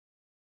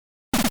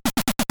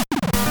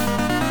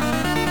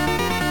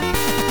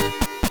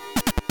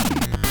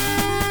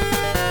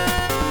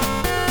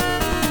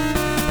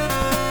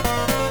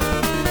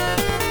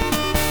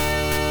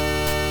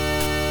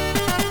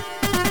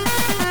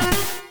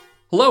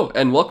Hello,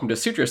 and welcome to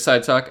Sutro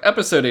Sidetalk,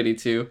 episode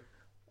 82.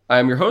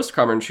 I'm your host,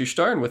 Carmen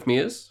Shustar, and with me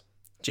is...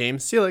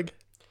 James Seelig.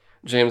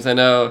 James, I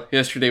know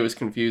yesterday was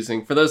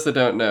confusing. For those that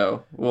don't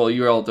know, well,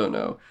 you all don't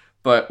know,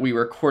 but we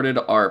recorded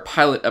our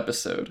pilot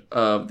episode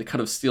of The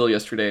Cut of Steel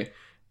yesterday,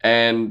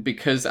 and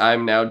because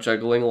I'm now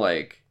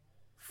juggling,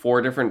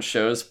 4 different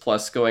shows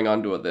plus going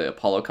on to the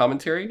Apollo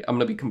commentary, I'm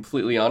going to be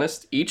completely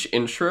honest. Each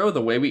intro,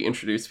 the way we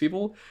introduce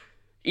people...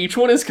 each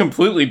one is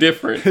completely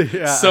different.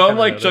 So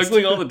I'm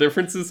juggling all the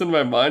differences in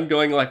my mind,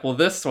 going well,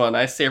 this one,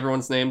 I say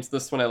everyone's names.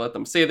 This one, I let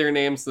them say their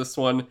names. This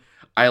one,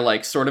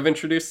 I sort of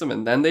introduce them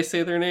and then they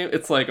say their name.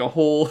 It's a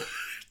whole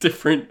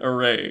different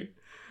array.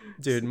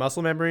 Dude,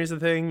 muscle memory is a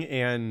thing,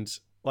 and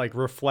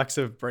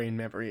reflexive brain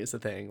memory is a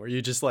thing where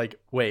you just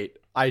wait,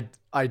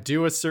 I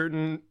do a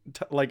certain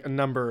a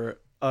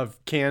number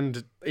of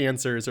canned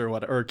answers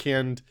or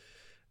canned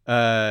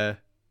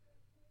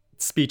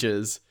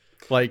speeches.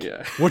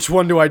 Which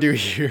one do I do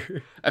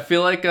here? I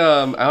feel I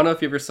don't know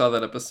if you ever saw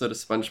that episode of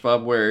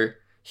SpongeBob where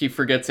he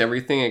forgets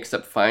everything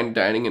except fine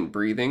dining and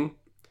breathing.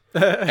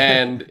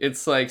 And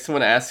it's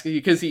someone asks you,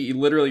 because he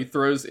literally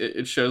throws,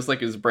 it shows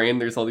his brain,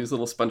 there's all these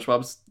little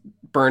SpongeBobs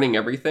burning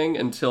everything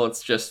until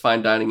it's just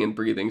fine dining and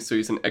breathing, so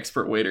he's an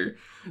expert waiter.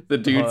 The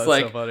dude's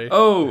so funny.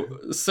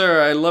 Oh,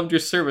 sir, I loved your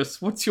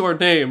service. What's your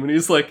name? And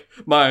he's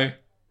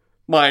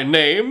my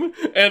name?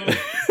 And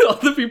all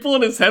the people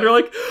in his head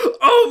are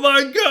oh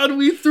my god,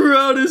 we threw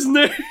out his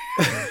name.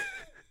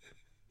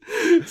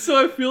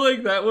 So I feel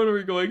that when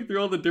we're going through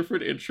all the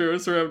different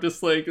intros, where I'm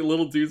just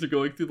little dudes are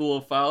going through the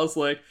little files,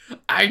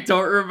 I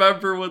don't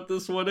remember what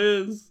this one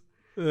is.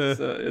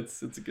 So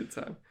it's a good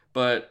time.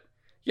 But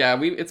yeah,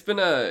 it's been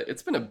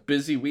a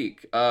busy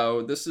week.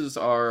 This is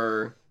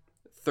our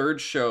 3rd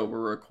show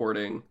we're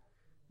recording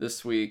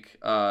this week.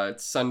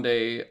 It's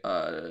Sunday,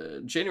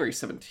 January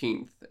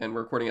 17th, and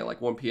we're recording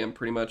at 1 p.m.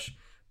 pretty much.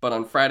 But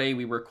on Friday,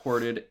 we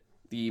recorded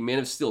the Man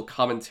of Steel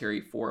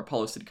commentary for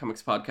Apollo City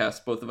Comics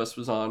podcast. Both of us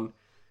was on.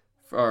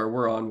 I'm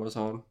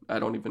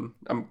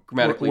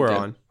grammatically we're dead.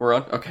 on. We're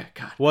on? Okay,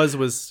 God.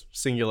 Was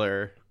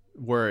singular,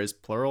 were is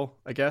plural,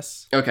 I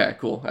guess. Okay,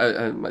 cool.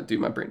 My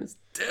brain is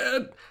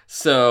dead.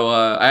 So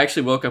I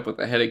actually woke up with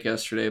a headache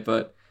yesterday,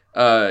 but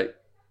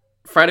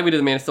Friday we did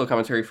the Man of Steel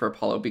commentary for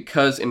Apollo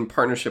because in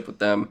partnership with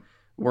them,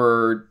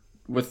 we're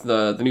with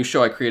the new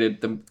show I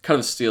created, The Cut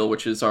of Steel,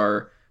 which is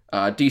our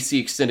DC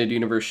Extended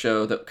Universe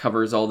show that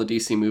covers all the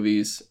DC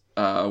movies.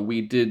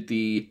 We did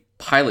the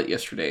pilot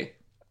yesterday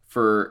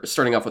for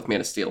starting off with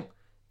Man of Steel.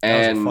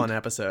 And that was a fun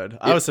episode.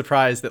 I was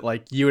surprised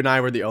that you and I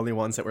were the only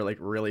ones that were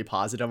really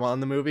positive on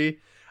the movie.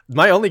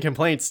 My only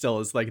complaint still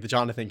is the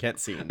Jonathan Kent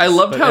scene. I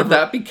loved how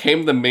that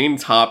became the main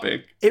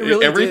topic. It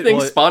really everything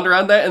did. Spawned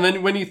around that, and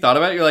then when you thought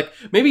about it, you're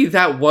maybe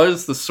that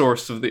was the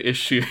source of the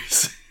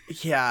issues.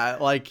 Yeah,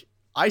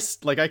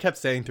 I kept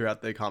saying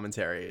throughout the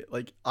commentary,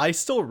 I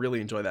still really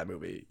enjoy that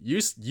movie.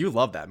 You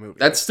love that movie.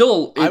 That's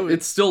still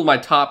it's still my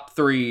top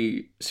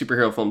 3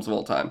 superhero films of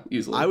all time,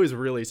 easily. I was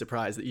really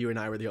surprised that you and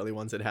I were the only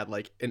ones that had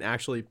an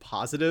actually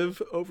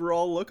positive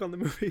overall look on the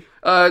movie.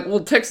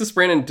 Well, Texas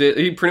Brandon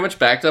he pretty much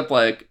backed up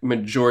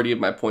majority of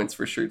my points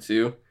for sure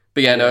too.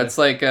 But yeah, no, it's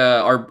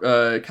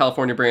our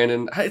California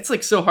Brandon.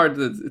 It's so hard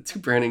to two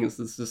Brandon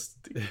is just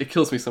it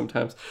kills me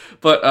sometimes.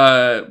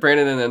 But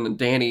Brandon and then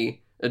Danny.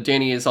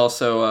 Danny is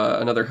also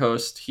another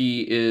host.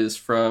 He is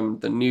from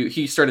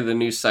he started the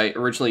new site.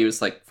 Originally, he was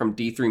from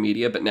D3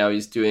 Media, but now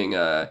he's doing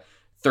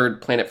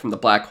Third Planet from the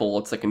Black Hole.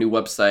 It's a new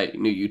website,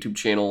 new YouTube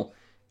channel.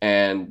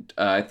 And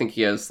I think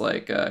he has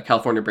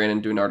California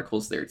Brandon doing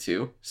articles there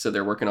too. So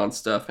they're working on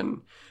stuff,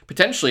 and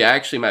potentially I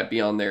actually might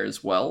be on there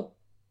as well.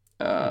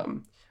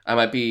 I'm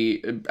going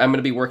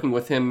to be working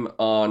with him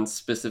on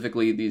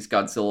specifically these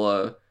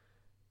Godzilla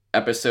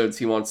episodes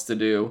he wants to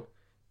do.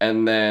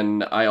 And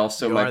then I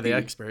also you might are be the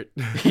expert.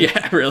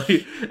 Yeah,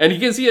 really. And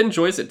he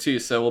enjoys it too,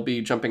 so we'll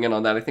be jumping in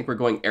on that. I think we're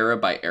going era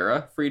by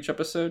era for each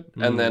episode.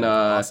 And then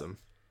awesome.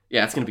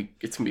 Yeah, it's gonna be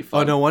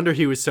fun. Oh, no wonder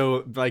he was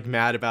so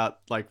mad about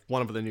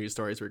one of the news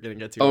stories we're gonna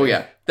get to. Oh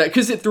yeah.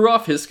 Because it threw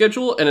off his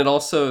schedule, and it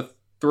also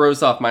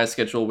throws off my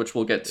schedule, which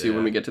we'll get to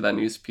when we get to that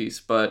news piece.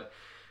 But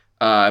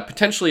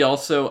potentially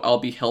also I'll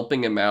be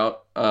helping him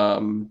out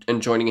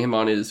and joining him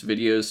on his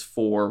videos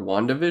for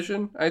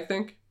WandaVision, I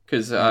think.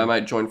 Because I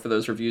might join for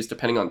those reviews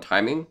depending on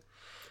timing.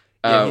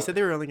 Yeah, he said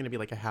they were only going to be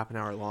a half an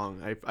hour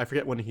long. I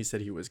forget when he said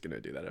he was going to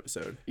do that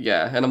episode.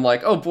 Yeah, and I'm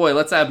oh boy,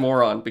 let's add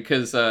more on.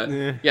 Because, so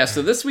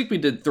this week we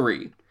did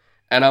 3.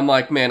 And I'm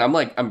man,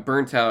 I'm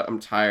burnt out, I'm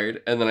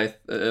tired. And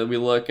then we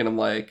look and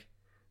I'm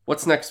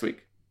what's next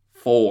week?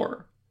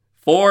 4.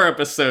 4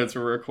 episodes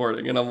we're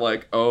recording. And I'm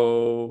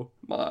oh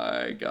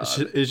my god.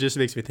 It just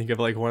makes me think of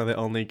one of the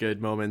only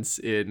good moments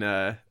in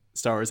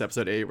Star Wars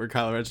Episode 8 where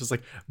Kylo Ren's just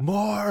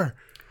more.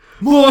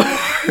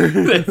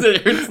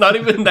 It's not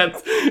even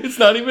that. It's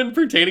not even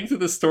pertaining to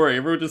the story.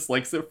 Everyone just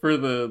likes it for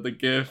the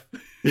gif.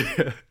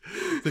 Yeah.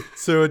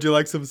 So would you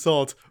like some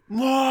salt?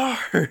 More.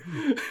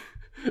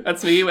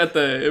 That's me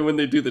when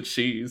they do the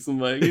cheese.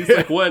 I'm he's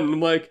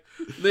when? I'm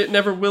it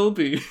never will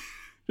be.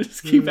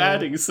 Just keep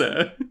adding,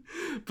 sir.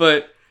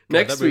 But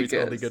Next that week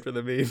movie's only is good for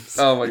the memes.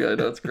 oh my god,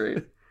 that's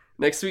great.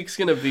 Next week's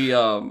gonna be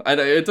I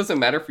know it doesn't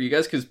matter for you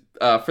guys because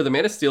for the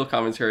Man of Steel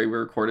commentary we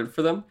recorded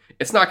for them,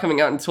 it's not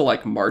coming out until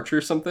like March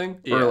or something,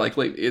 or like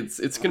late.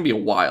 It's gonna be a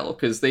while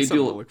because they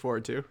Something do to look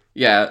forward to.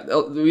 Yeah,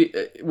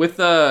 with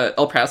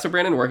El Paso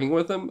Brandon working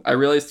with him, I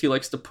realized he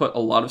likes to put a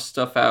lot of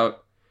stuff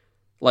out.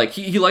 Like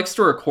he likes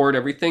to record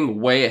everything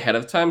way ahead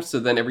of time, so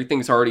then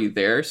everything's already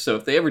there. So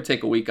if they ever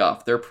take a week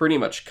off, they're pretty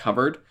much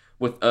covered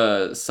with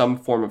some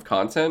form of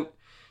content,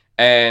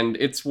 and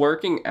it's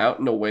working out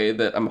in a way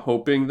that I'm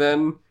hoping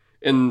then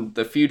in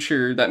the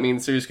future that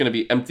means there's going to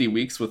be empty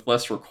weeks with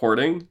less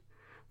recording,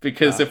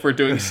 because if we're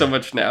doing so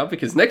much now,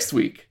 because next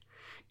week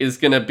is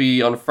going to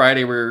be on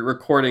Friday, we're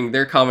recording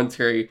their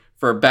commentary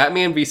for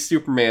Batman v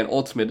Superman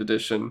Ultimate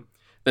Edition.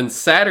 Then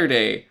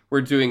Saturday we're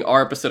doing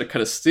our episode of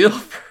Cut of Steel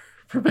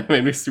for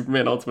Batman v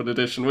Superman Ultimate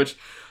Edition, which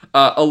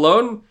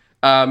alone,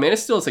 Man of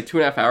Steel is like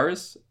 2.5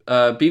 hours.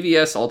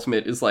 BVS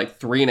Ultimate is like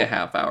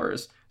 3.5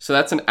 hours. So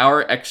that's an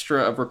hour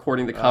extra of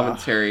recording the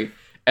commentary.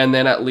 And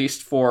then at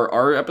least for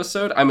our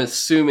episode, I'm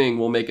assuming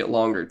we'll make it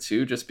longer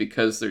too, just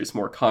because there's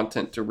more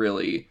content to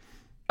really,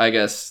 I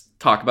guess,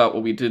 talk about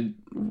what we did,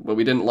 what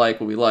we didn't like,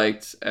 what we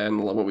liked,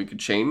 and what we could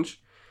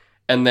change.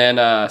 And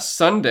then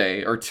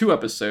Sunday, or 2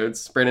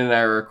 episodes, Brandon and I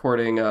are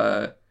recording...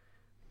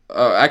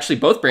 actually,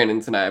 both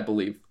Brandon's and I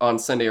believe, on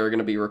Sunday are going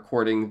to be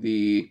recording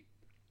the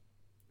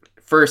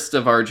first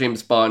of our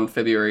James Bond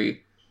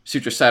February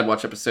Sutro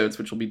Sidewatch episodes,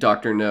 which will be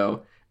Dr.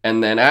 No.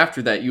 And then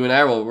after that, you and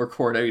I will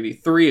record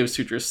 83 of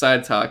Sutro's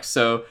Side Talk.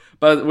 So,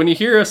 but when you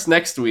hear us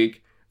next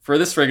week for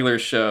this regular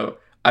show,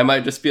 I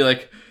might just be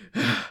like,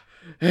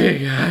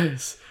 hey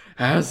guys,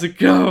 how's it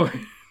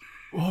going?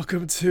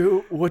 Welcome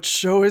to, what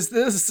show is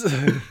this?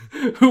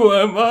 Who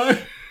am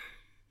I?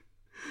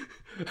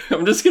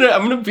 I'm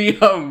gonna be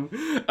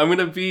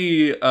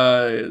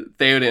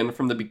Theoden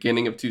from the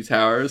beginning of Two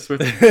Towers with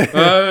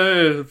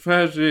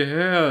patchy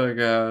hair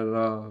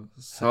got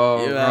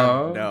so You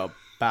have no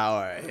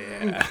power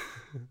here.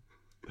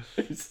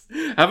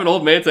 Have an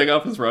old man take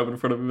off his robe in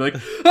front of him, like,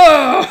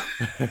 oh!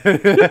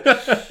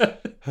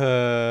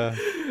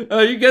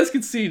 You guys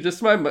can see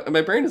just my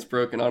brain is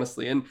broken,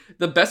 honestly. And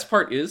the best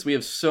part is we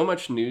have so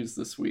much news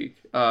this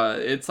week.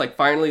 It's like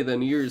finally the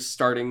New Year's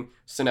starting,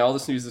 so now all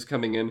this news is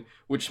coming in,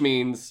 which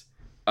means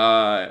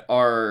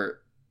our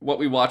what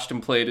we watched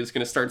and played is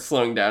going to start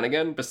slowing down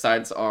again.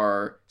 Besides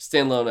our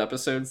standalone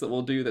episodes that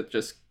we'll do that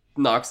just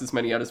knocks as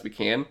many out as we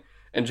can.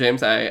 And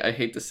James, I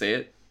hate to say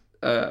it,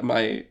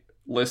 my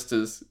list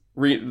is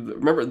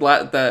remember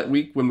that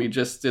week when we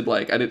just did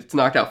like I did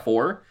knocked out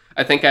 4.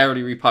 I think I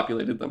already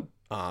repopulated them.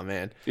 Oh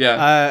man,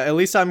 yeah. At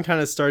least I'm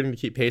kind of starting to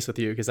keep pace with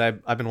you because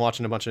I've been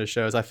watching a bunch of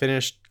shows. I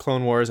finished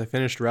Clone Wars. I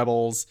finished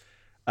Rebels.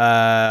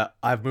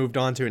 I've moved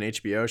on to an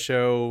HBO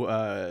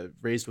show,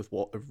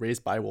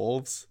 Raised by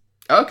Wolves.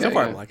 Okay, so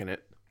far I'm liking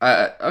it.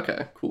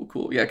 Okay,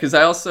 cool. Yeah, because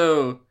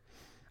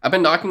I've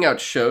been knocking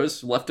out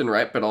shows left and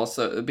right, but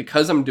also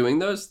because I'm doing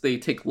those, they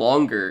take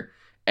longer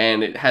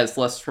and it has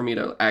less for me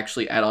to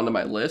actually add onto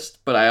my list.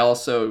 But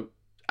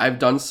I've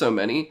done so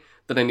many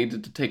that I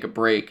needed to take a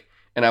break.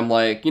 And I'm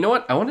like, you know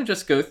what? I want to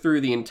just go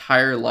through the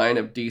entire line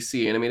of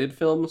DC animated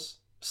films,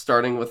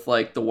 starting with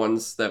like the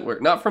ones that were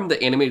not from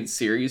the animated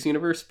series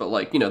universe, but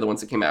like, you know, the ones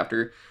that came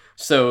after.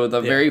 So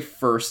the very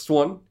first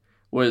one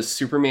was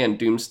Superman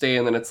Doomsday,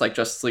 and then it's like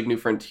Justice League New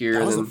Frontier.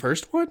 That was the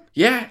first one?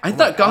 Yeah, I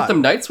thought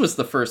Gotham Knights was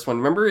the first one.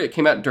 Remember it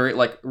came out during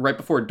like right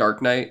before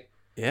Dark Knight?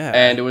 Yeah.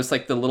 And it was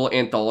like the little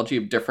anthology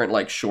of different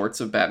like shorts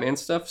of Batman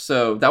stuff.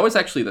 So that was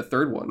actually the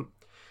third one.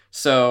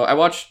 So I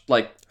watched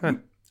like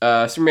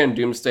Superman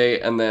Doomsday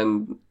and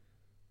then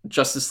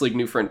Justice League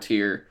New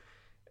Frontier,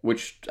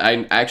 which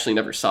I actually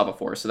never saw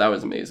before. So that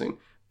was amazing.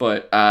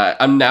 But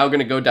I'm now going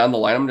to go down the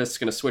line. I'm just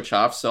going to switch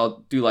off. So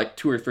I'll do like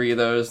 2 or 3 of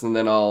those. And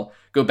then I'll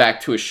go back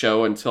to a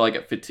show until I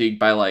get fatigued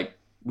by like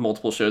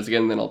multiple shows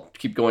again. And then I'll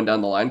keep going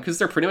down the line. Because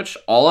they're pretty much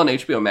all on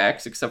HBO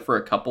Max, except for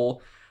a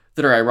couple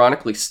that are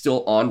ironically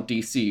still on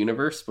DC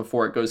Universe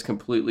before it goes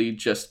completely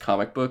just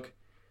comic book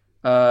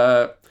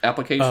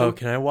application. Oh,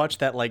 can I watch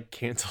that like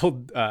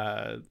canceled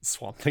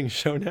Swamp Thing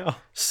show now?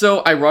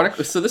 So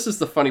ironically, so this is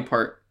the funny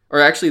part. Or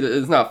actually,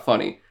 it's not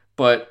funny.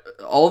 But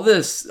all the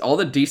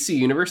DC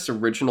Universe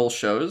original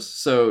shows,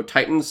 so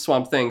Titans,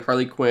 Swamp Thing,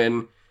 Harley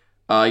Quinn,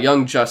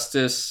 Young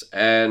Justice,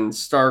 and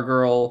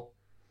Stargirl,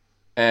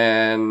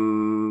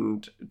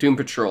 and Doom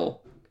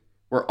Patrol,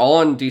 were all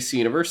on DC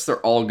Universe. They're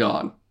all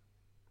gone.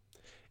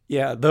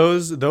 Yeah,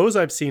 those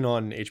I've seen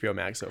on HBO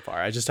Max so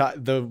far.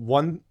 The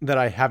one that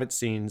I haven't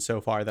seen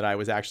so far that I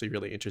was actually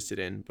really interested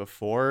in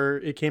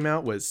before it came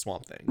out was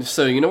Swamp Thing.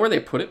 So you know where they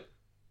put it?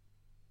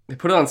 They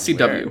put it on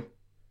CW. Where?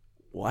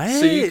 What?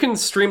 So you can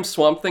stream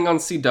Swamp Thing on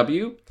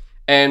CW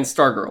and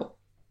Stargirl.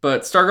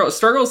 But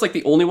Stargirl is like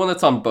the only one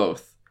that's on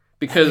both.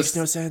 Because that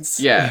makes no sense.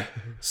 Yeah.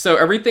 So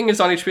everything is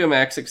on HBO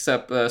Max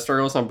except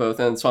Stargirl's on both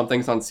and Swamp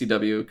Thing's on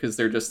CW because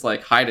they're just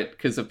like, hide it.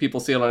 Because if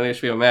people see it on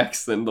HBO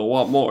Max, then they'll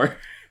want more.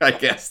 I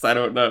guess. I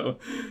don't know.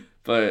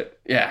 But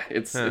yeah,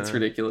 it's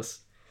ridiculous.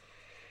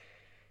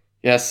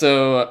 Yeah,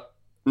 so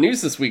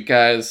news this week,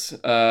 guys.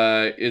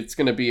 It's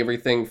going to be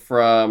everything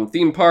from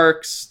theme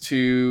parks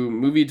to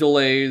movie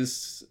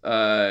delays,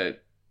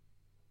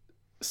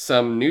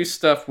 some new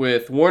stuff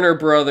with Warner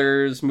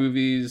Brothers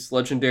movies,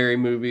 Legendary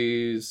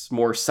movies,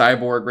 more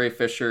Cyborg, Ray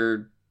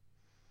Fisher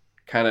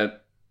kind of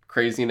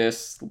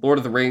craziness, Lord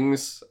of the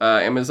Rings,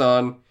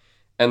 Amazon,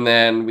 and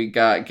then we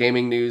got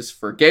gaming news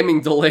for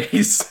gaming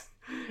delays,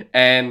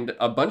 and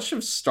a bunch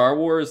of Star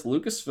Wars,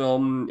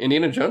 Lucasfilm,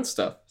 Indiana Jones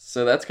stuff.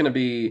 So that's going to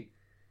be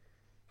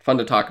fun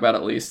to talk about,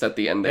 at least at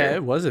the end there. Yeah,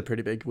 it was a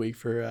pretty big week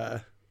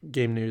for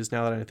game news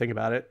now that I think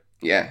about it.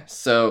 Yeah,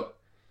 so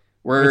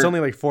it's only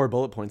like 4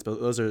 bullet points,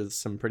 but those are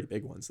some pretty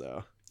big ones,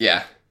 though.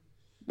 Yeah.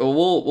 But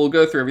we'll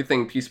go through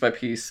everything piece by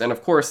piece. And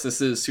of course, this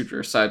is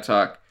Sutro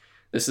Sidetalk.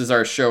 This is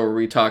our show where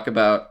we talk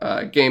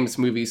about games,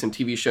 movies, and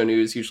TV show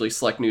news, usually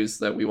select news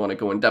that we want to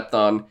go in depth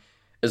on,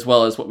 as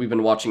well as what we've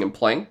been watching and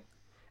playing.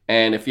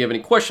 And if you have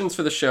any questions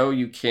for the show,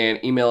 you can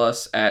email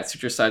us at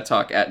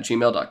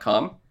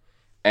sutrosidetalk@gmail.com.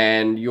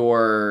 And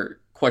your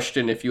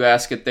question, if you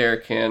ask it there,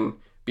 can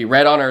be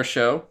read on our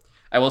show.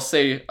 I will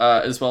say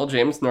as well,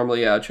 James,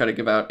 normally I try to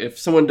give out, if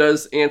someone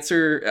does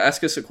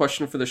ask us a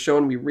question for the show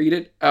and we read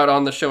it out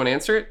on the show and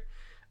answer it,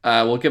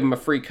 we'll give them a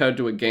free code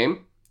to a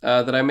game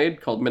that I made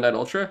called Midnight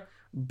Ultra.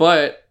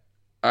 But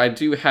I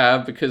do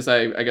have, because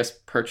I guess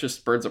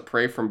purchased Birds of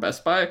Prey from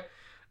Best Buy,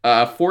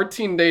 a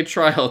 14-day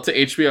trial to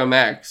HBO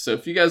Max. So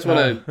if you guys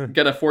want to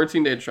get a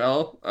 14-day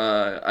trial,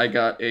 I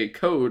got a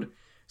code.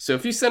 So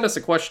if you send us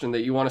a question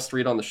that you want us to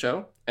read on the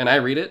show and I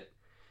read it,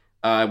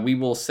 we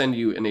will send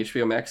you an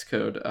HBO Max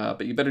code,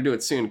 but you better do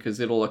it soon because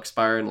it'll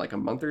expire in like a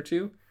month or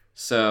two.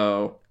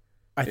 So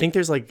I think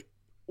there's like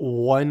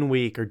 1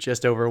 week or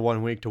just over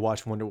 1 week to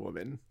watch Wonder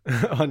Woman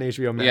on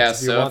HBO Max. Yeah,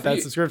 if you want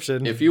that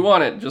subscription. If you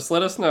want it, just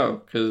let us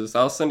know because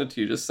I'll send it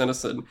to you. Just send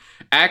us an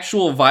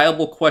actual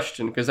viable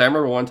question, because I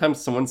remember one time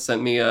someone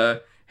sent me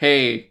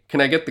hey,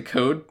 can I get the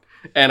code?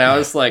 And I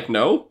was like,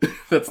 no,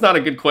 that's not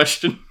a good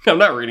question. I'm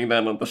not reading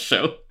that on the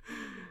show.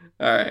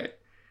 All right,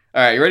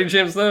 you ready,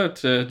 James, though,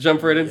 to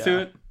jump right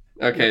into it?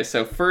 Okay,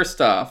 so first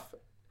off,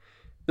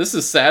 this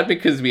is sad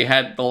because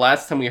the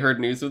last time we heard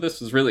news of this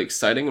was really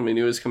exciting and we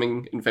knew it was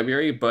coming in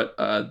February, but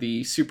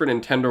the Super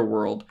Nintendo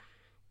World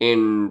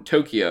in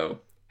Tokyo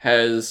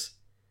has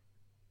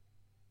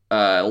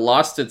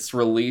lost its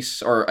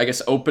release, or I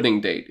guess opening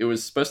date. It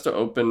was supposed to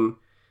open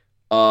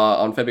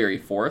on February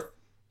 4th,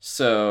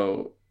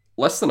 so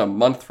less than a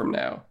month from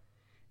now.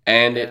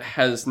 And it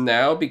has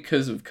now,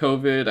 because of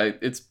COVID,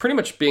 it's pretty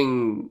much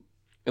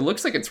it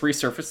looks like it's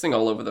resurfacing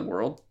all over the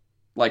world,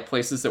 like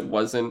places that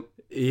wasn't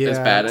as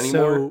bad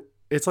anymore. So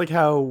it's like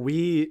how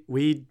we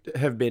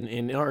have been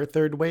in our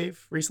third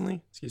wave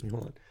recently. Excuse me,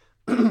 hold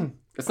on.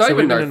 It's not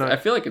even I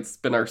feel like it's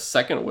been our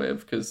second wave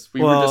because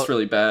we were just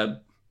really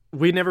bad.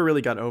 We never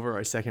really got over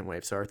our second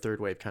wave, so our third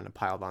wave kind of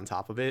piled on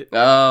top of it.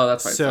 Oh,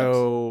 that's right.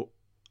 So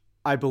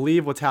I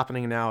believe what's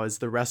happening now is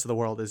the rest of the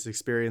world is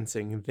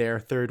experiencing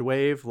their third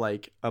wave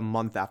like a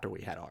month after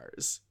we had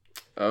ours.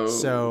 Oh.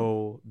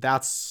 So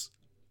that's,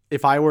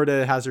 if I were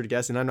to hazard a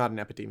guess, and I'm not an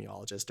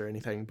epidemiologist or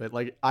anything, but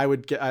like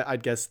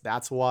I'd guess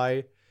that's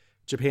why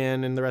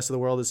Japan and the rest of the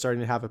world is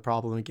starting to have a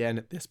problem again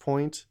at this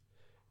point.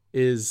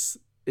 It's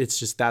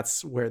just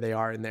that's where they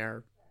are in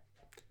their,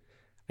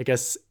 I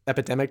guess,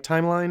 epidemic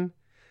timeline.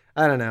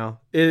 I don't know.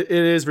 It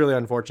is really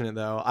unfortunate,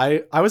 though.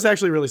 I was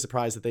actually really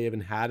surprised that they even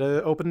had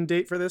an open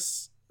date for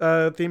this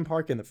theme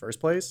park in the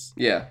first place.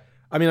 Yeah.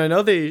 I mean, I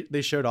know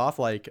they showed off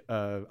like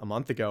a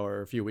month ago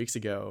or a few weeks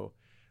ago,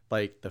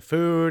 like the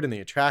food and the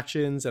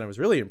attractions, and I was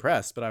really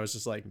impressed. But I was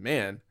just like,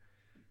 man,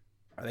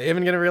 are they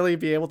even going to really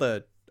be able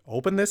to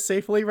open this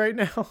safely right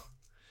now?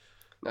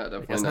 No,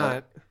 definitely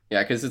not.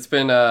 Yeah, because it's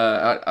been,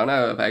 I don't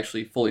know if I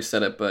actually fully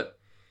said it, but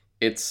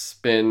it's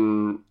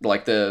been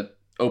like the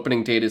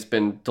opening date has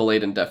been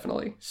delayed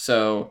indefinitely.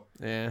 So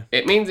yeah,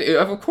 it means,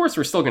 of course,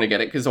 we're still going to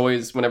get it, because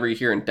always whenever you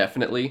hear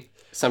indefinitely,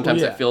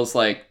 sometimes it feels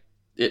like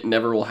it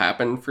never will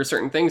happen for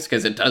certain things,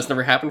 because it does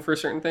never happen for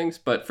certain things.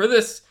 But for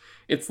this,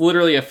 it's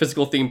literally a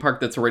physical theme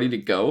park that's ready to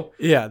go.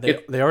 Yeah,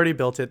 they already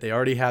built it. They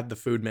already had the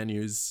food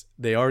menus.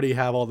 They already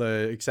have all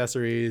the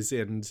accessories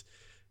and,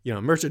 you know,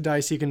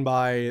 merchandise you can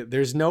buy.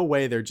 There's no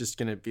way they're just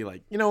going to be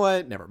like, you know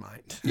what, never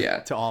mind.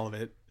 Yeah. To all of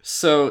it.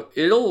 So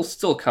it'll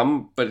still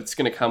come, but it's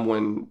going to come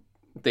when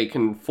they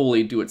can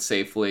fully do it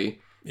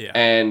safely. Yeah.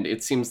 And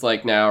it seems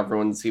like now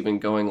everyone's even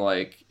going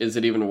like, is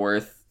it even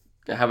worth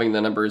having the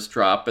numbers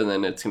drop and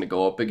then it's going to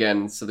go up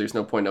again, so there's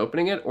no point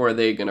opening it? Or are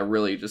they going to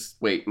really just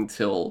wait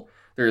until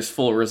there's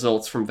full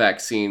results from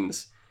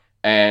vaccines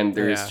and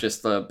there's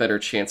just a better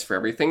chance for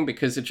everything?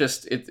 Because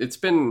it's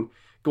been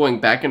going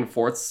back and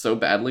forth so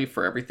badly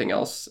for everything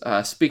else.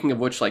 Speaking of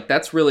which, like,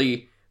 that's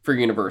really for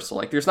Universal.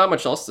 Like, there's not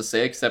much else to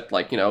say except,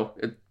 like, you know,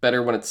 it's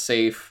better when it's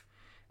safe.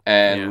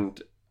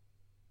 And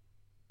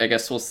I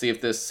guess we'll see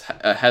if this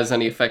has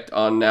any effect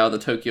on now the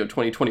Tokyo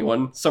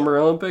 2021 Summer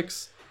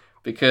Olympics,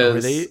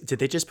 because did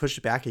they just push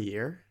it back a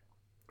year?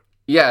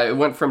 Yeah, it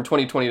went from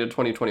 2020 to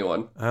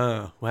 2021.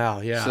 Oh,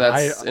 wow, yeah. So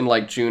that's in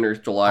like June or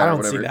July or whatever.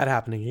 I don't see that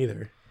happening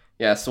either.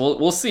 Yeah, so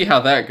we'll see how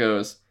that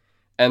goes.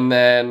 And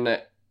then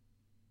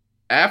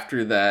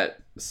after that,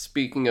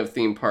 speaking of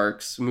theme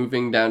parks,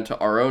 moving down to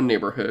our own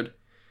neighborhood,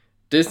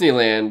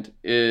 Disneyland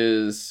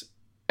is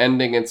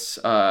ending its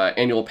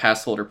annual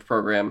pass holder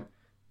program,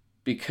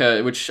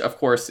 which of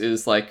course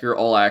is like your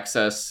all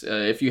access.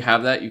 If you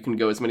have that, you can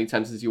go as many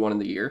times as you want in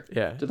the year.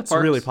 Yeah, to the it's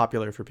parks. really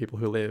popular for people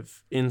who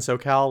live in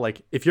SoCal.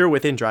 Like, if you're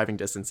within driving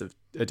distance of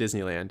a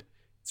Disneyland,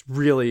 it's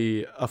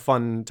really a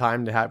fun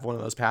time to have one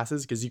of those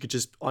passes, because you could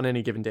just on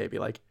any given day be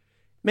like,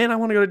 man, I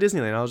want to go to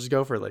Disneyland. I'll just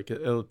go for like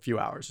a few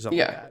hours or something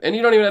like that. And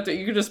you don't even have to.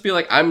 You could just be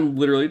like, I'm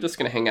literally just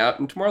gonna hang out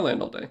in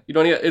Tomorrowland all day. You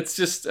don't even. It's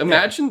just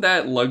imagine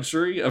that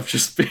luxury of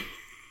just being.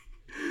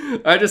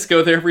 I just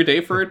go there every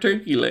day for a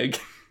turkey leg.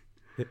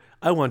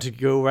 I want to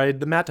go ride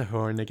the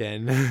Matterhorn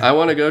again. I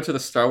want to go to the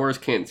Star Wars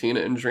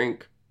Cantina and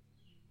drink.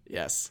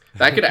 Yes.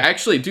 That could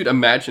actually, dude,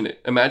 imagine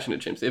it. Imagine it,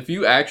 James. If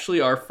you actually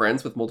are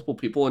friends with multiple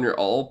people and you're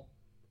all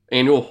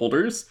annual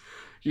holders,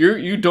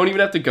 you don't even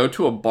have to go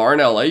to a bar in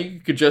LA. You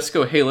could just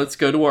go, hey, let's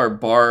go to our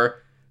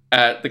bar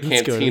at the Cantina.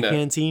 Let's go to the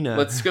Cantina.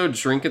 Let's go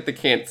drink at the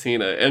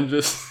Cantina and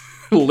just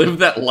live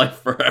that life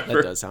forever.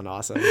 That does sound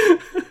awesome.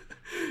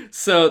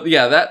 So,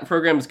 yeah, that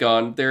program's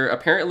gone. They're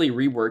apparently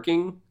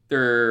reworking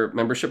their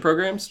membership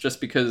programs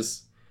just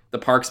because the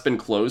park's been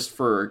closed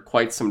for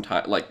quite some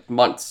time, like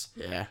months.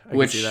 Yeah, I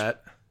can see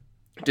that.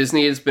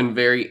 Disney has been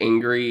very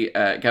angry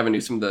at Gavin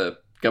Newsom, the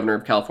governor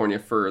of California,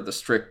 for the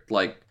strict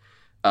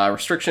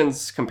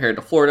restrictions compared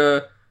to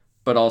Florida,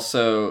 but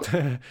also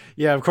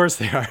yeah, of course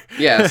they are.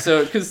 Yeah,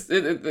 so because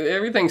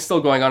everything's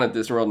still going on at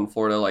Disney World in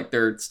Florida, like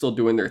they're still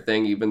doing their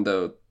thing, even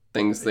though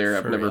things there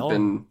have never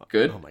been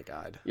good. Oh my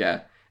god.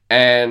 Yeah,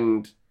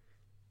 and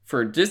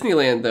for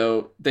Disneyland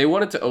though, they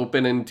wanted to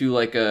open and do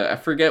like I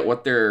forget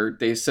what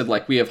they said,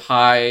 like we have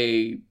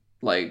high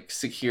like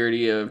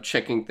security of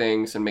checking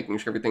things and making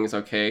sure everything is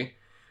okay.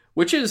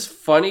 Which is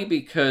funny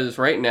because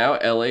right now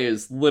LA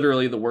is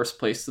literally the worst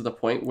place, to the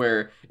point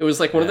where it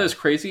was like one of those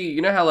crazy,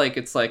 you know how like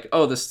it's like,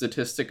 oh, the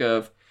statistic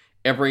of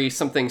every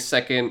something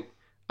second,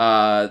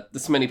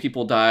 this many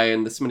people die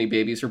and this many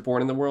babies are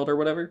born in the world or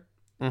whatever.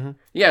 Mm-hmm.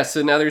 Yeah,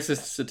 so now there's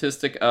this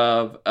statistic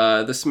of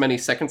this many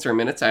seconds or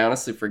minutes, I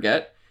honestly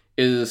forget,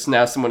 is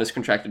now someone has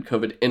contracted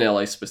COVID in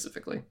LA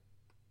specifically.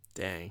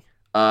 Dang.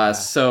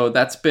 So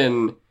that's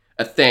been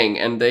a thing,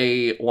 and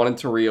they wanted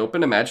to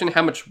reopen. Imagine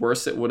how much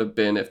worse it would have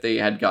been if they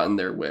had gotten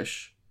their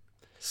wish.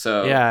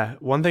 So yeah,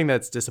 one thing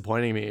that's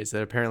disappointing me is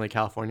that apparently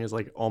California is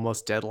like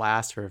almost dead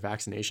last for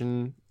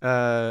vaccination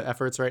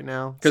efforts right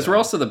now, because we're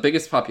also the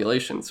biggest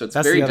population, so it's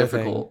very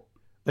difficult.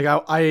 Thing.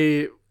 Like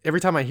I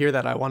every time I hear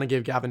that, I want to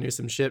give Gavin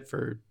Newsom shit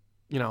for,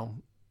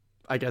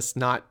 I guess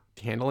not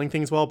handling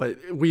things well, but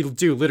we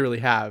do literally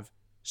have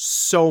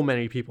so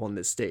many people in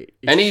this state.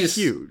 It's, and he's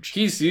huge.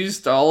 He's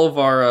used all of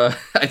our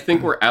I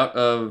think we're out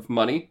of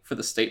money for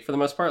the state for the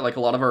most part. Like a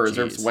lot of our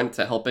reserves went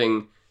to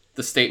helping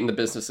the state and the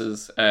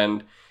businesses,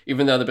 and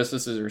even though the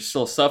businesses are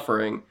still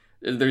suffering,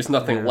 there's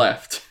nothing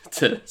left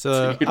to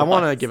I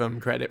want to give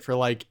him credit for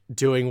like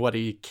doing what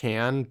he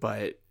can,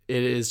 but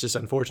it is just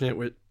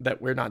unfortunate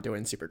that we're not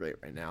doing super great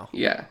right now.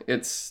 Yeah,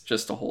 it's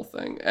just a whole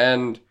thing.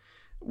 And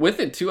with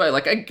it too, I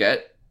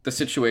get the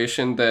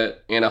situation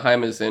that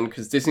Anaheim is in,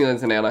 because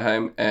Disneyland's in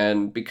Anaheim,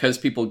 and because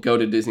people go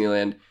to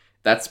Disneyland,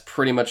 that's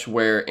pretty much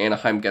where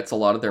Anaheim gets a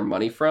lot of their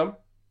money from,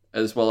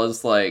 as well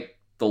as like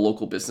the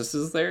local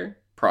businesses there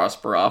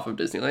prosper off of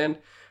Disneyland.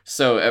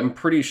 So I'm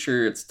pretty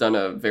sure it's done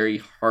a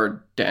very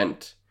hard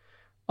dent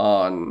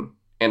on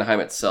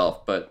Anaheim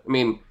itself. But I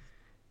mean,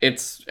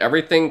 it's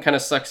everything kind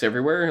of sucks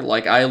everywhere.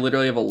 Like I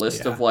literally have a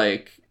list of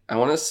like, I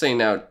want to say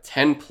now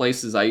 10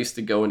 places I used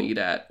to go and eat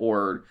at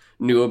or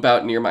knew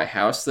about near my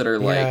house that are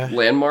like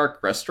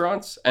landmark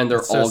restaurants, and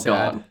they're all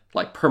gone,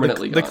 like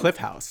permanently gone. The Cliff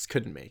House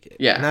couldn't make it.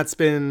 Yeah. And that's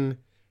been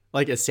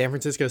like a San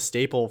Francisco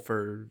staple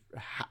for,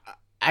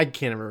 I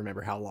can't even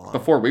remember how long.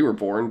 Before we were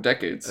born,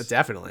 decades.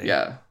 Definitely.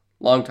 Yeah,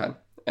 long time.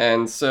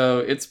 And so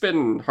it's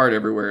been hard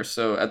everywhere.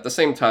 So at the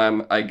same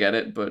time, I get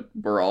it, but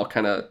we're all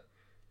kind of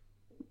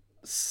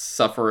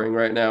suffering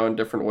right now in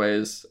different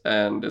ways.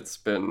 And it's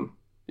been,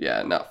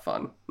 not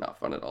fun. Not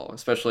fun at all.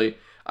 Especially,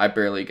 I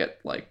barely get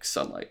like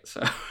sunlight.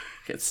 So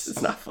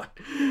it's not fun.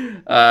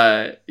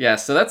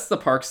 So that's the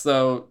parks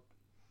though.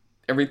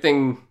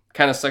 Everything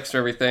kind of sucks for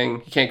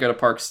everything. You can't go to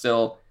parks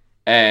still.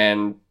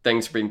 And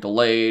things are being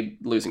delayed,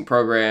 losing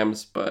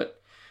programs. But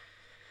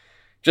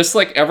just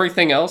like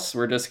everything else,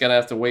 we're just going to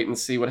have to wait and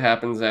see what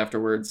happens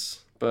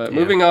afterwards. But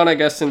moving on, I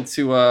guess,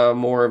 into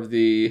more of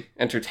the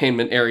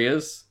entertainment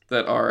areas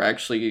that are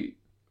actually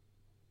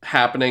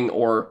happening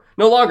or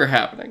no longer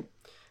happening.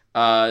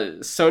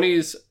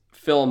 Sony's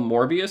film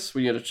Morbius,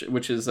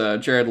 which is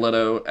Jared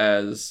Leto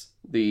as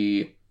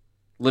the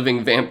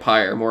living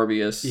vampire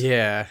Morbius.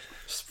 Yeah.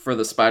 For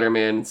the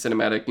Spider-Man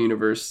cinematic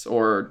universe,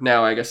 or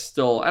now I guess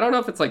still, I don't know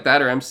if it's like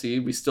that or MC.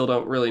 We still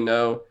don't really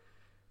know.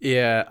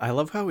 Yeah, I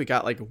love how we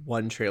got like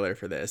one trailer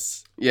for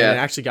this. Yeah, and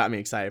it actually got me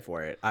excited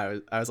for it.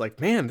 I was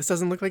like, man, this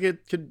doesn't look like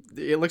it could.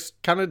 It looks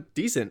kind of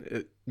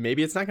decent.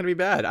 Maybe it's not going to be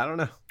bad. I don't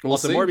know. We'll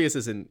see. Morbius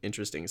is an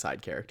interesting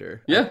side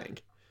character. Yeah, I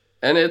think.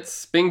 And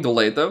it's being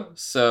delayed though,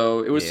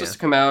 so it was supposed to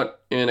come out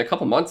in a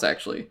couple months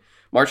actually.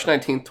 March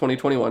 19th,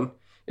 2021.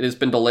 It has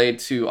been delayed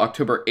to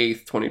October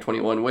 8th,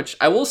 2021, which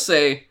I will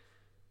say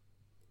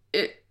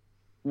it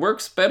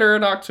works better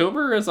in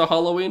October as a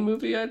Halloween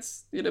movie. Yeah,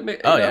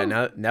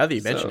 now that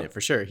you mention it,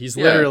 for sure. He's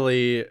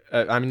literally,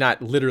 I mean,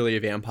 not literally a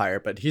vampire,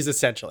 but he's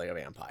essentially a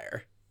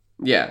vampire.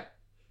 Yeah.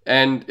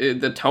 And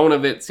the tone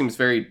of it seems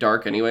very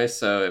dark anyway,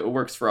 so it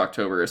works for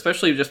October,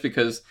 especially just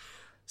because,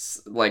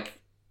 like,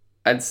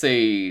 I'd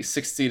say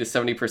 60 to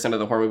 70% of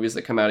the horror movies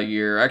that come out a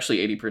year,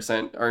 actually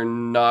 80%, are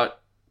not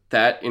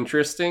that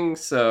interesting.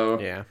 So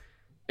yeah,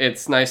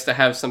 it's nice to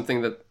have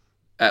something that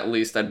at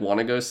least I'd want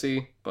to go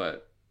see,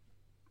 but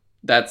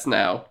that's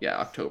now,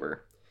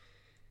 October.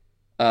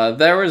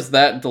 There was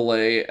that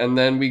delay, and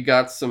then we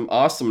got some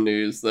awesome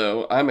news,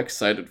 though, I'm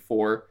excited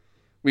for.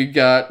 We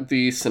got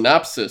the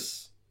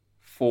synopsis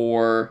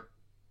for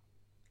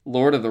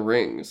Lord of the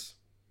Rings.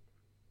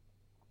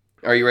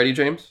 Are you ready,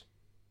 James?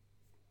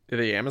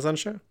 The Amazon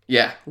show?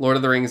 Yeah, Lord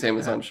of the Rings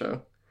Amazon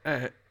show.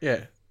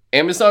 Yeah.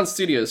 Amazon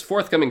Studios'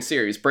 forthcoming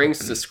series brings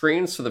to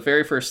screens for the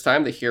very first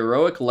time the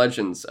heroic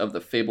legends of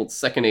the fabled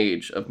Second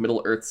Age of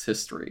Middle-earth's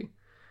history.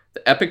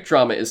 The epic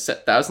drama is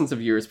set thousands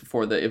of years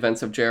before the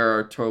events of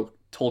J.R.R.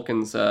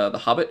 Tolkien's The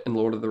Hobbit and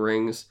Lord of the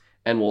Rings,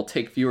 and will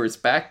take viewers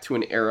back to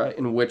an era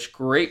in which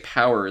great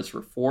powers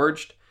were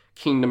forged,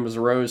 kingdoms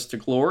rose to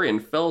glory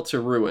and fell to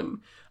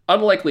ruin.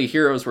 Unlikely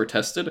heroes were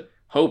tested,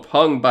 hope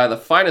hung by the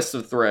finest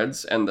of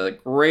threads, and the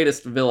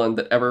greatest villain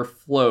that ever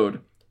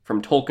flowed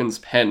from Tolkien's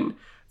pen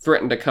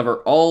threatened to cover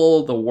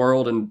all the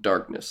world in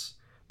darkness.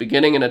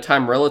 Beginning in a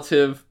time of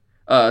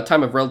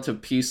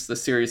relative peace, the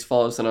series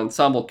follows an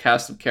ensemble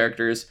cast of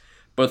characters,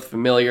 both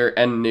familiar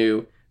and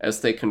new,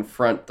 as they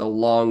confront the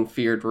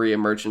long-feared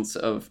re-emergence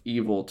of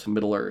evil to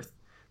Middle-earth.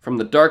 From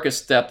the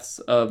darkest depths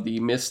of the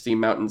misty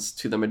mountains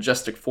to the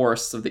majestic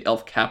forests of the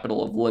elf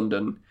capital of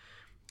Lindon,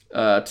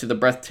 to the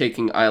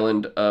breathtaking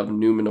island of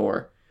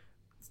Numenor,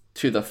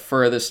 to the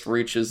furthest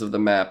reaches of the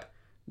map,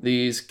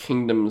 these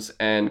kingdoms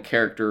and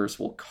characters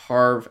will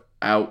carve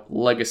out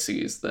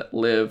legacies that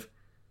live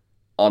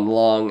on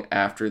long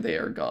after they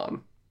are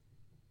gone.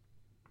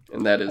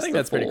 And that is I think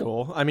that's pretty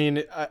cool. I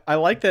mean, I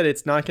like that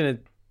it's not going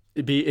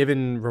to be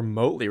even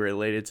remotely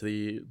related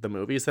to the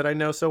movies that I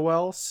know so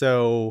well.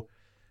 So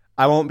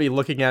I won't be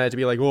looking at it to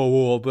be like,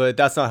 whoa, but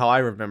that's not how I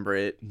remember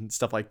it and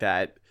stuff like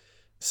that.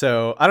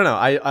 So I don't know.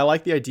 I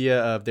like the idea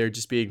of there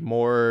just being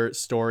more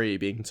story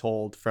being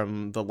told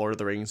from the Lord of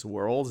the Rings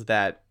world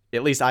that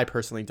at least I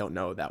personally don't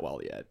know that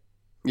well yet.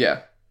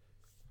 Yeah.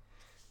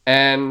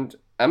 And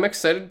I'm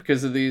excited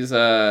because of these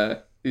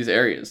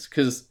areas.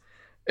 Because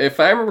if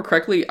I remember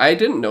correctly, I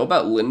didn't know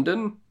about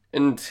Lindon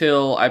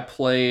until I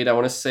played, I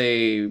want to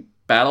say,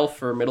 Battle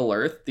for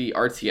Middle-earth, the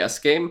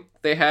RTS game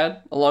they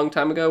had a long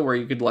time ago where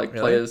you could like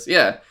play as...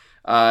 Yeah.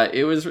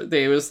 It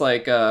was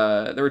like,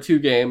 there were two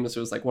games. It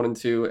was like 1 and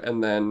 2.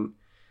 And then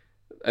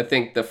I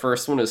think the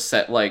first one is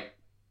set like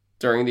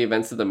during the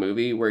events of the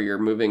movie where you're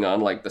moving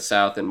on like the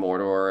south and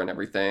Mordor and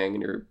everything.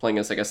 And you're playing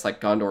as, I guess, like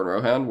Gondor and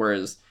Rohan.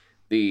 Whereas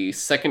the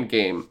second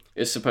game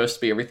is supposed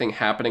to be everything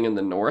happening in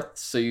the north.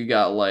 So you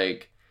got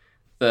like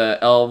the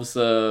elves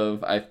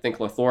of, I think,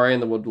 Lothlorien,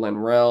 the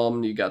Woodland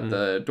Realm. You got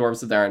the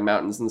dwarves of the Iron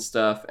Mountains and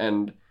stuff.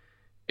 And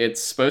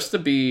it's supposed to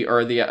be,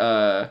 or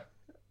the,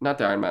 not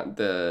the Iron Mountain,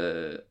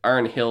 the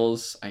Iron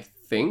Hills, I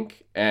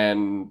think,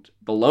 and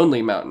the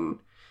Lonely Mountain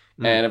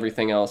and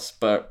everything else.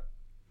 But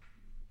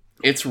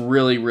it's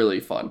really, really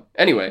fun.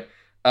 Anyway,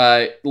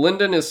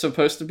 Lindon is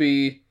supposed to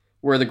be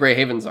where the Grey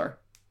Havens are.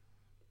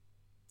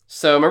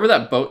 So remember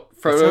that boat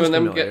Frodo and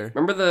them familiar.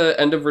 Remember the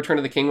end of Return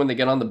of the King when they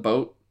get on the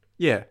boat?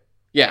 Yeah.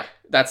 Yeah,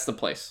 that's the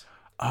place.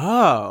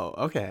 Oh,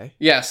 okay.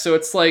 Yeah, so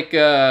it's like,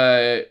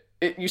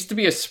 it used to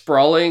be a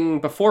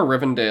sprawling, before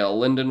Rivendell,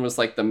 Lindon was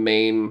like the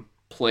main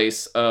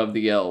place of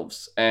the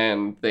elves,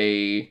 and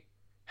they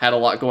had a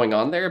lot going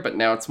on there, but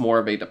now it's more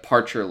of a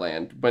departure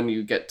land when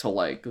you get to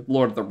like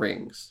Lord of the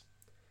Rings.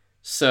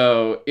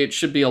 So it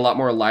should be a lot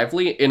more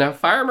lively. And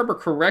if I remember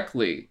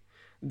correctly,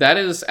 that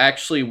is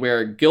actually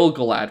where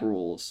Gil-galad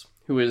rules,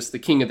 who is the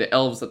king of the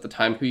elves at the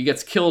time, who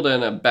gets killed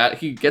in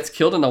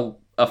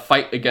a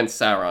fight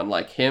against Sauron,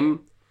 like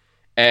him.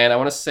 And I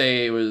want to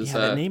say it was...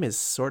 that name is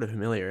sort of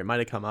familiar. It might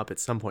have come up at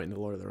some point in the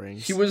Lord of the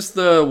Rings. He was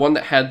the one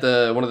that had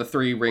one of the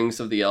 3 rings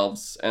of the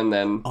elves, and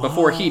then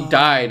before he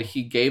died,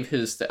 he gave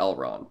his to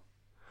Elrond.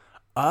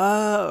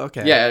 Oh,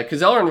 okay. Yeah,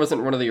 because Elrond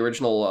wasn't one of the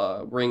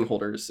original ring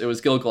holders. It was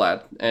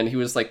Gil-galad, and he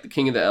was like the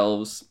king of the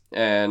elves,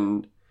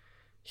 and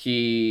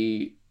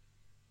he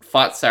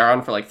fought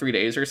Sauron for like 3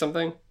 days or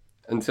something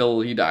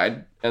until he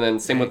died. And then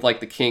same with like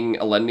the king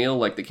Elendil,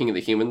 like the king of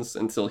the humans,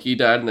 until he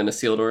died, and then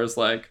Isildur is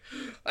like,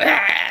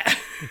 ah!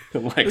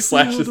 And like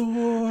slashes,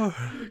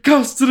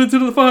 cast it into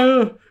the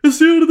fire,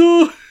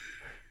 Isildur.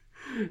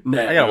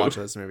 No. I gotta watch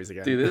those movies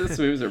again. Dude, those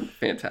movies are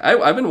fantastic.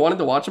 I've been wanting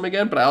to watch them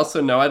again, but I also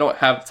know I don't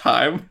have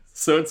time,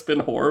 so it's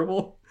been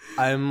horrible.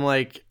 I'm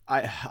like,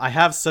 I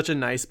have such a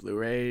nice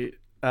Blu-ray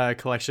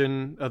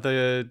collection of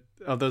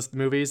those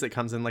movies that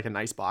comes in like a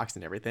nice box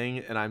and everything,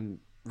 and I'm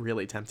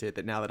really tempted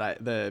that now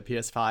that the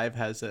PS5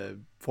 has a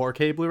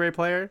 4K Blu-ray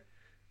player,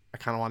 I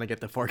kind of want to get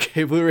the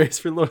 4K Blu-rays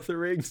for Lord of the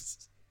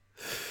Rings.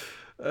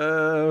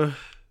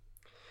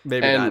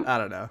 Maybe And not. I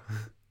don't know.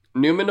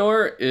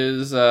 Numenor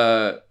is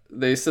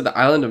they said the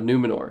island of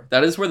Numenor.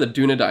 That is where the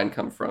Dunedain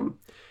come from.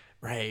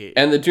 Right.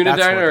 And the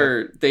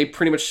Dunedain they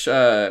pretty much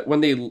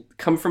when they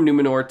come from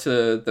Numenor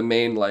to the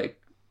main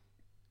like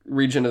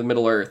region of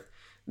Middle Earth,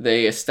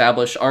 they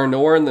establish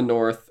Arnor in the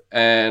north,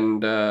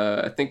 and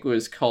I think it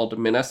was called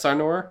Minas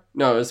Arnor.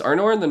 No, it was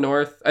Arnor in the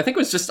north. I think it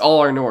was just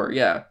all Arnor.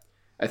 Yeah,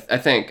 I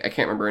think I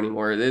can't remember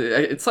anymore.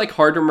 It's like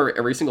hard to remember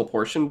every single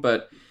portion,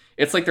 but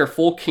it's like their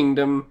full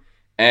kingdom,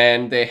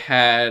 and they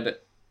had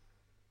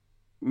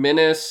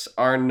Minas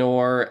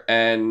Arnor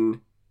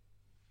and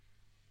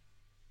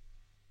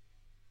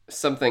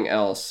something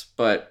else,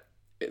 but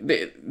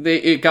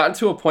it got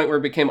to a point where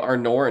it became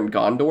Arnor and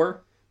Gondor,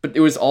 but it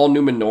was all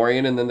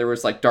Numenorian, and then there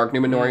was like dark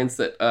Numenorians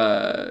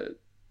that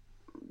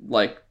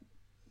like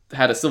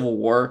had a civil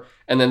war,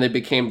 and then they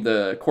became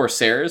the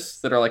Corsairs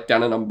that are like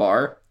down in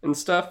Umbar and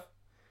stuff.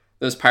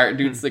 Those pirate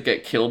dudes that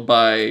get killed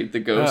by the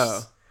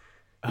ghosts.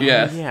 Oh,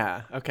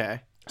 yeah.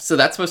 Okay. So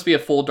that's supposed to be a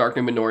full dark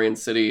Numenorian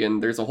city,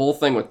 and there's a whole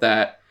thing with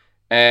that.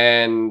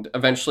 And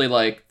eventually,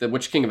 like, the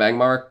Witch King of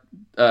Angmar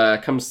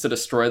comes to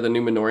destroy the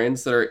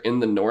Numenorians that are in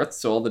the north,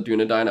 so all the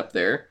Dunedain up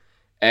there.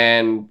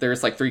 And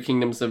there's, like, 3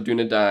 kingdoms of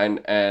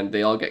Dunedain, and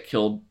they all get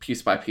killed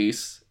piece by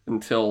piece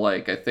until,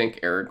 like, I think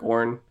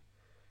Aragorn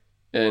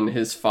and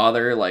his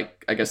father,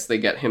 like, I guess they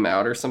get him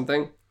out or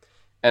something.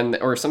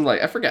 Or something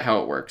like, I forget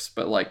how it works,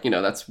 but, like, you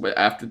know, that's what,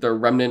 after the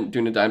remnant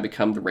Dunedain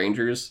become the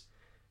Rangers.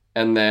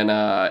 And then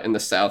in the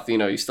south, you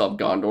know, you still have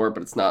Gondor,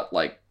 but it's not,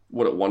 like,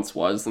 what it once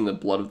was, and the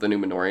blood of the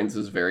Numenorians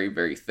is very,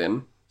 very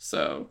thin.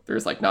 So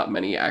there's like not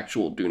many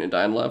actual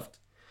Dunedain left.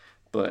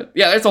 But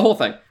yeah, there's a whole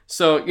thing.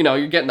 So, you know,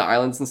 you're getting the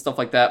islands and stuff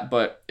like that,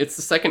 but it's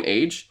the Second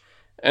Age.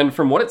 And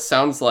from what it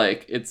sounds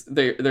like,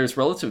 there's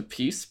relative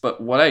peace,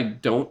 but what I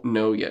don't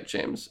know yet,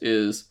 James,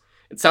 is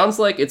it sounds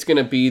like it's going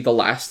to be the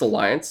last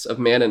alliance of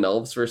man and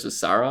elves versus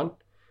Sauron.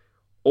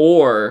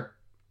 Or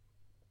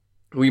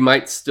we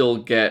might still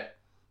get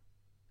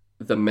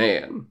the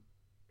man.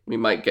 We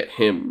might get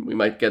him. We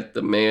might get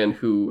the man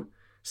who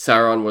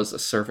Sauron was a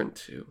servant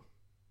to.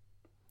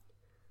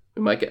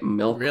 We might get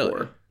Melkor.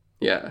 Really?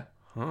 Yeah.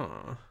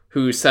 Huh.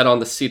 Who sat on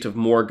the seat of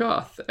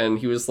Morgoth, and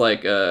he was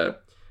like a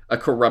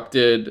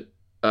corrupted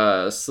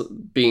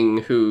being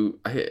who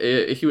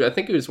I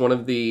think he was one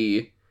of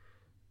the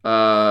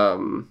I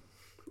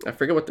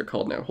forget what they're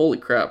called now. Holy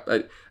crap!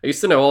 I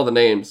used to know all the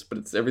names,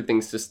 but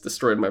everything's just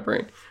destroyed in my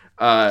brain.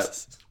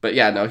 But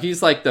yeah, no,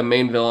 he's like the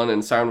main villain,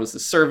 and Sauron was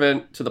his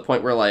servant to the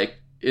point where like.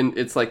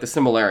 It's like the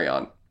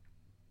Silmarillion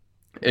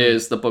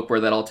is the book where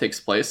that all takes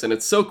place, and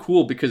it's so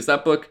cool because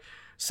that book,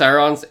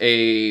 Sauron's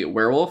a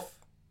werewolf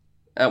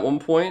at one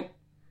point,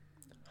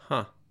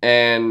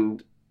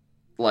 and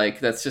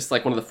like that's just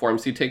like one of the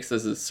forms he takes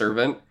as his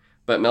servant.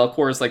 But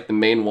Melkor is like the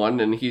main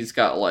one, and he's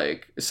got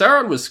like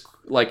Sauron was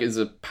like is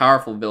a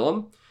powerful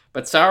villain,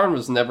 but Sauron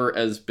was never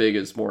as big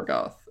as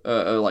Morgoth,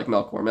 like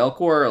Melkor.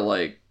 Melkor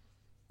like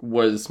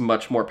was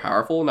much more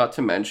powerful. Not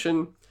to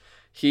mention,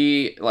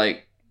 he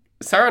like.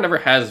 Sauron never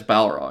has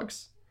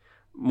Balrogs.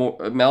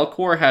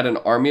 Melkor had an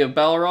army of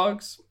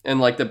Balrogs, and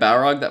like the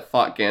Balrog that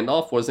fought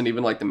Gandalf wasn't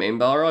even like the main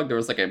Balrog. There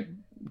was like a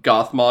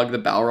Gothmog, the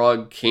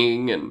Balrog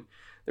king, and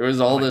there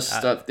was all this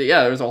stuff.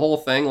 Yeah, there was a whole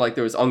thing. Like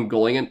there was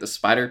Ungoliant, the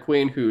Spider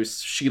Queen, who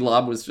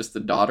Shelob was just the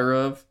daughter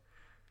of.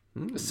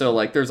 So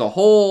like there's a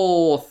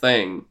whole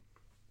thing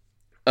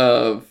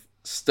of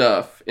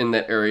stuff in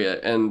that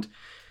area, and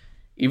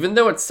even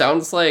though it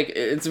sounds like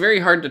it's very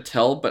hard to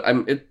tell, but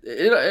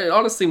it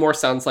honestly more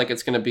sounds like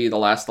it's going to be the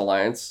Last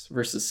Alliance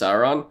versus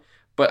Sauron.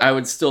 But I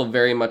would still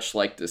very much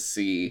like to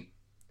see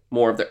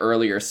more of the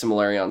earlier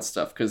Silmarillion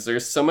stuff because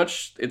there's so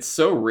much. It's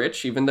so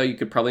rich, even though you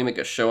could probably make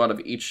a show out of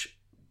each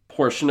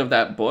portion of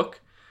that book.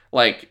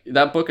 Like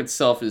that book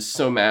itself is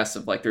so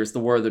massive. Like there's the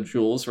War of the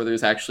Jewels, where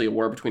there's actually a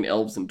war between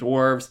elves and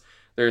dwarves.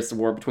 There's the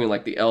war between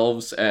like the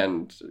elves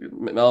and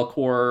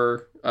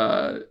Melkor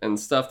and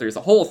stuff. There's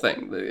a whole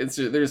thing. There's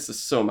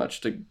just so much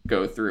to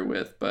go through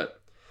with,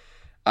 but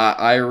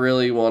I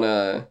really want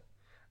to.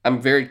 I'm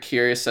very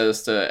curious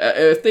as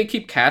to if they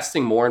keep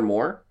casting more and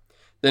more,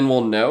 then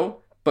we'll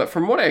know. But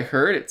from what I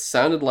heard, it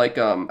sounded like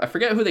I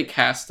forget who they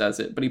cast as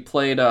it, but he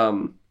played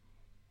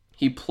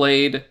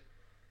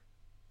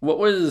what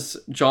was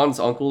John's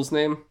uncle's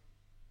name?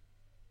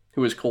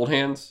 Who was Cold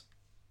Hands?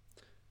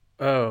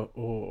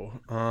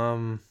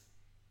 Benjen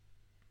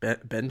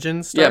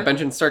Stark? Yeah,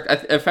 Benjen Stark.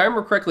 If I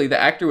remember correctly, the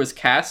actor was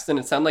cast, and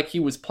it sounded like he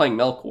was playing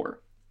Melkor.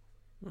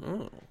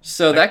 Oh,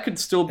 so that could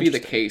still be the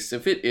case.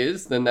 If it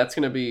is, then that's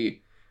going to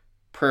be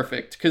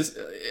perfect. Because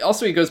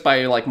also he goes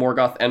by like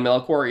Morgoth and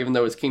Melkor, even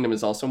though his kingdom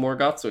is also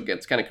Morgoth, so it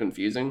gets kind of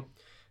confusing.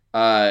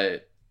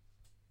 But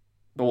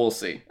we'll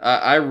see.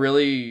 I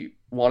really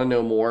want to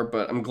know more,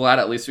 but I'm glad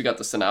at least we got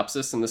the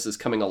synopsis and this is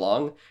coming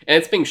along. And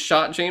it's being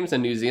shot, James,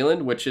 in New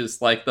Zealand, which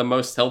is like the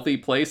most healthy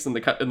place in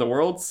the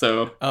world.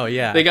 So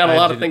yeah, they got a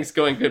lot of things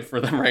going good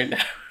for them right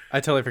now. I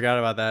totally forgot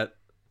about that.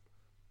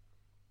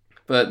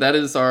 But that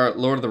is our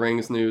Lord of the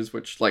Rings news,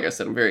 which, like I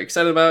said, I'm very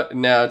excited about.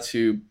 And now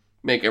to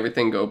make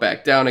everything go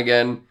back down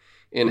again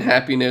in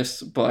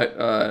happiness.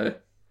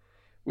 But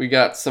we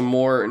got some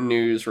more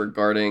news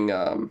regarding,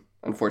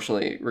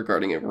 unfortunately,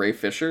 regarding Ray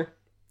Fisher.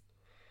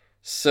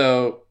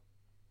 So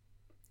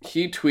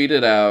he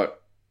tweeted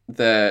out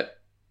that,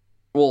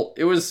 well,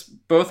 it was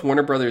both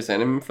Warner Brothers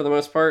and him for the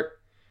most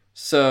part.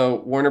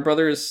 So Warner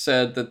Brothers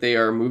said that they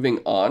are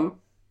moving on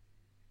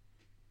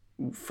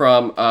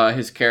from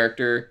his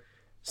character.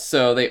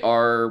 So they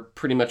are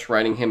pretty much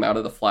writing him out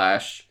of the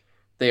Flash.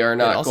 They are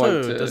not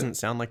going to... It doesn't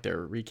sound like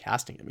they're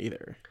recasting him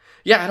either.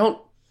 Yeah, I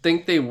don't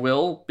think they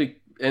will,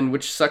 and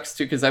which sucks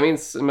too, because that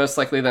means most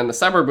likely then the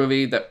Cyborg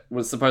movie that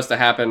was supposed to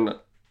happen,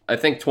 I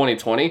think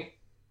 2020,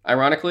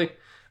 ironically,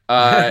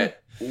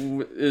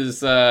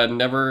 is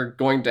never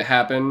going to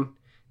happen.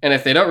 And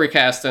if they don't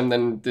recast him,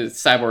 then the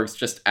Cyborg's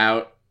just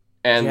out,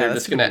 and they're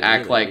just going to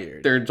act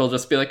really like they'll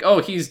just be like, oh,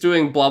 he's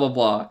doing blah blah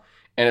blah,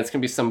 and it's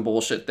going to be some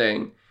bullshit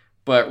thing.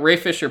 But Ray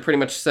Fisher pretty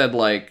much said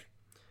like,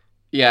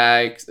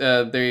 yeah,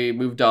 they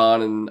moved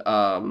on, and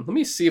let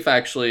me see if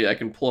actually I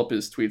can pull up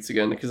his tweets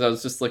again, because I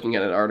was just looking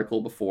at an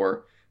article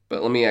before,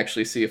 but let me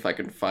actually see if I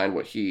can find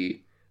what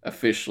he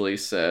officially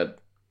said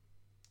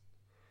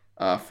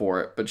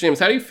for it. But James,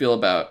 how do you feel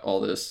about all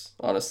this,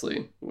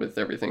 honestly, with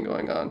everything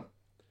going on?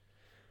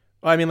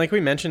 Well, I mean, like we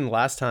mentioned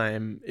last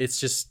time, it's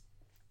just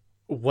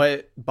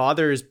what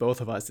bothers both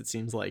of us, it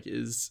seems like,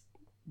 is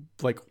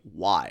like,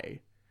 why?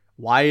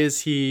 Why is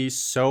he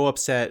so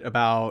upset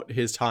about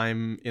his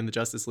time in the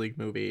Justice League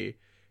movie?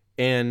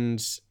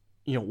 And,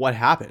 you know, what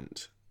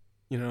happened?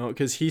 You know,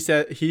 because he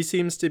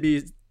seems to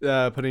be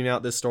putting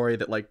out this story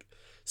that like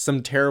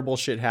some terrible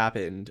shit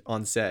happened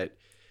on set.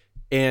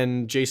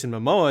 And Jason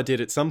Momoa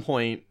did at some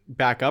point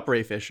back up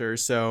Ray Fisher.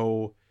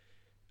 So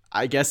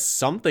I guess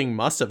something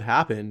must have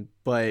happened,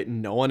 but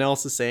no one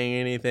else is saying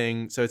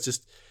anything. So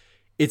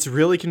it's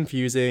really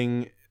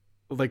confusing,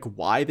 like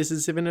why this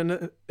is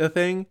even a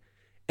thing.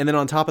 And then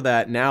on top of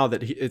that, now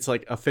that it's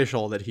like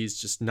official that he's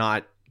just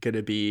not going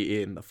to be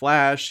in The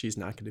Flash, he's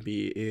not going to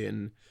be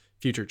in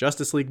future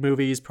Justice League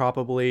movies,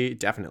 probably,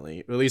 definitely.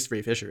 At least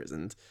Ray Fisher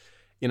isn't.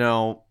 You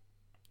know,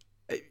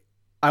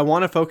 I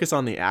want to focus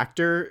on the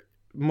actor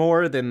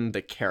more than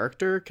the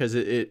character, because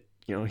it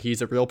you know,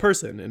 he's a real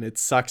person, and it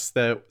sucks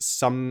that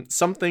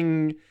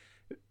something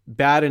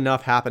bad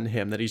enough happened to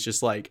him that he's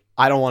just like,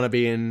 I don't want to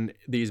be in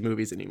these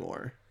movies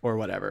anymore, or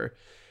whatever.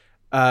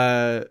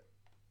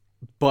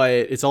 But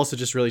it's also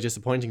just really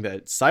disappointing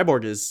that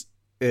Cyborg is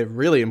a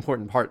really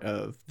important part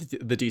of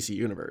the DC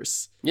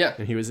universe. Yeah.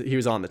 And he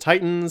was on the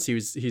Titans,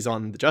 he's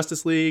on the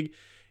Justice League,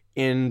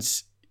 and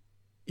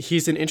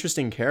he's an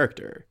interesting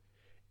character.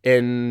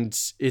 And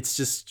it's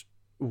just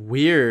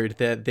weird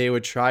that they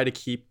would try to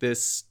keep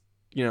this,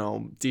 you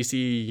know,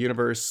 DC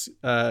universe,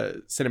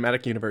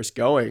 cinematic universe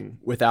going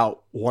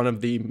without one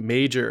of the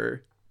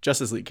major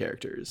Justice League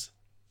characters.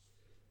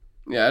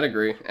 Yeah, I'd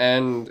agree.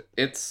 And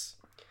it's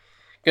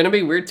gonna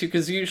be weird too,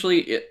 because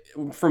usually,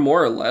 for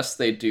more or less,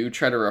 they do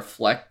try to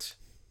reflect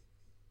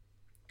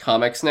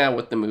comics now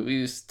with the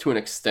movies to an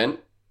extent.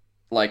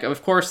 Like,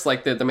 of course,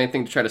 like the main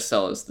thing to try to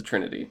sell is the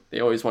Trinity. They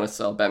always want to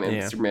sell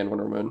Batman, Superman,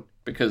 Wonder Woman,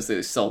 because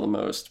they sell the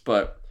most.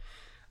 But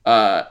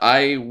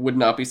I would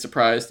not be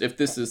surprised if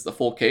this is the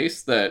full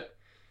case that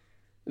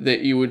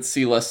you would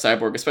see less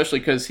Cyborg, especially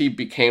because he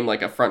became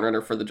like a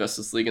frontrunner for the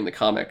Justice League in the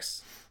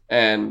comics.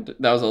 And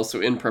that was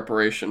also in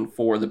preparation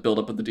for the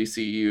buildup of the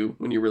DCU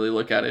when you really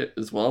look at it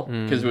as well.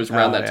 Because it was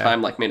around that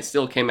time like Man of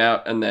Steel came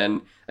out, and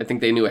then I think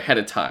they knew ahead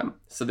of time.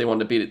 So they wanted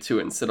to beat it to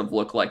it instead of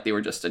look like they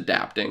were just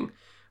adapting.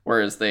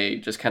 Whereas they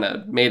just kind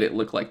of made it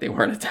look like they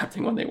weren't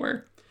adapting when they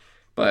were.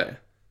 But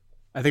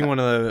I think one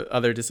of the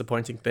other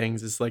disappointing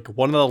things is like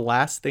one of the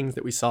last things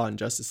that we saw in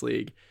Justice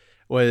League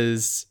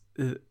was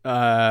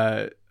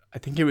I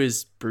think it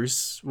was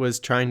Bruce was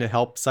trying to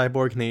help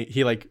Cyborg, and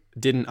he like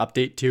did an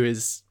update to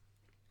his,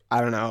 I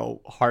don't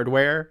know,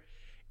 hardware,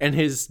 and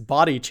his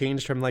body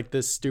changed from like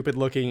this stupid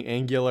looking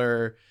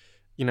angular,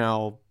 you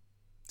know,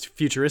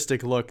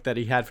 futuristic look that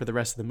he had for the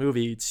rest of the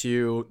movie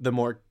to the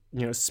more,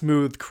 you know,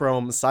 smooth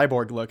chrome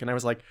Cyborg look. And I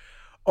was like,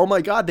 oh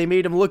my God, they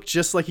made him look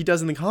just like he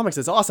does in the comics.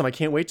 It's awesome. I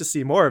can't wait to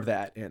see more of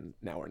that. And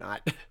now we're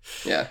not.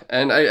 Yeah.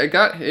 And I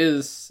got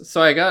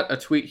a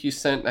tweet he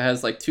sent that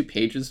has like 2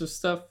 pages of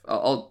stuff.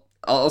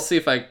 I'll see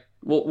if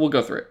we'll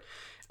go through it.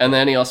 And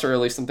then he also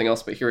released something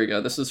else, but here we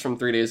go. This is from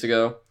 3 days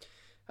ago.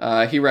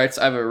 He writes,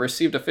 I've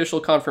received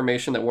official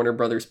confirmation that Warner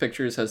Brothers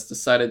Pictures has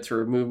decided to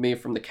remove me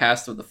from the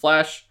cast of The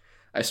Flash.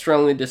 I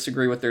strongly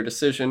disagree with their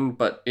decision,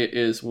 but it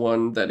is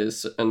one that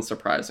is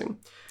unsurprising.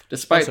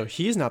 So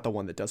he's not the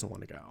one that doesn't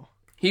want to go.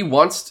 He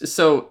wants to,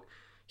 so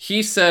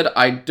he said,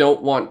 I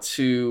don't want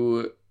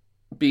to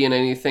be in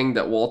anything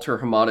that Walter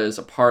Hamada is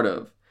a part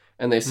of.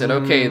 And they said,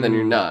 okay, then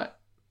you're not.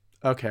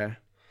 Okay.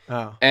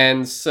 Oh.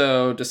 And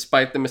so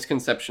despite the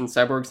misconception,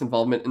 Cyborg's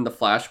involvement in The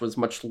Flash was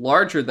much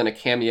larger than a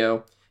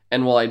cameo.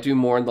 And while I do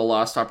mourn the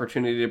lost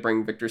opportunity to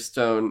bring Victor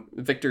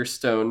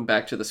Stone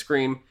back to the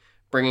screen,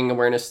 bringing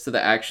awareness to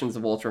the actions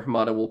of Walter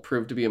Hamada will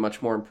prove to be a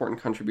much more important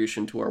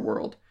contribution to our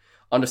world.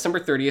 On December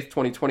 30th,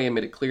 2020, I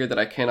made it clear that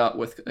I cannot,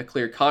 with a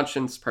clear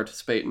conscience,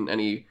 participate in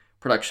any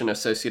production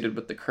associated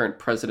with the current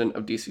president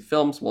of DC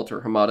Films,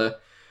 Walter Hamada.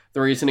 The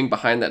reasoning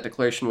behind that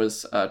declaration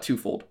was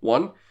twofold.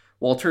 One,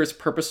 Walter's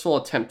purposeful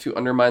attempt to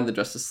undermine the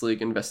Justice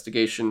League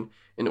investigation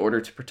in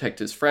order to protect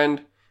his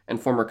friend and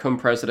former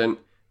co-president,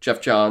 Jeff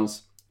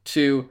Johns.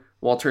 Two,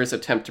 Walter's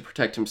attempt to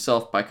protect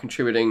himself by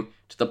contributing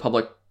to the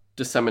public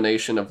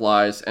dissemination of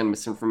lies and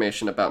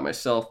misinformation about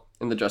myself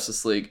in the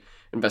Justice League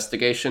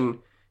investigation.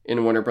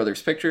 In Warner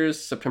Brothers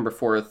Pictures, September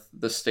 4th,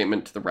 the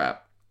statement to the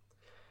Wrap.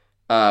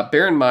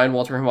 Bear in mind,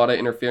 Walter Hamada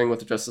interfering with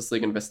the Justice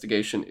League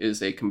investigation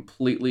is a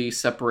completely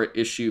separate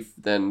issue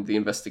than the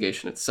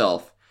investigation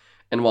itself.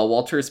 And while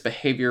Walter's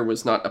behavior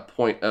was not a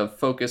point of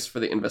focus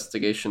for the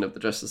investigation of the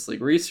Justice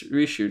League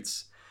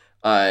reshoots,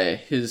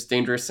 his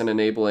dangerous and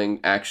enabling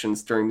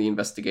actions during the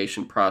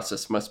investigation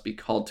process must be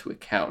called to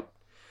account.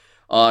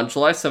 On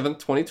July 7th,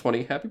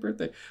 2020, happy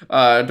birthday,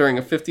 during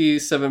a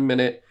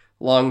 57-minute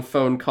long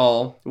phone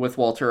call with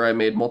Walter, I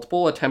made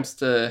multiple attempts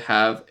to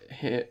have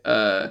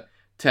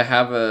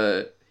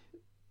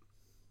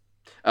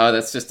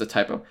that's just a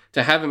typo.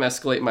 To have him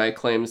escalate my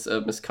claims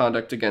of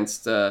misconduct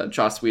against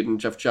Joss Whedon,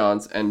 Jeff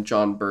Johns, and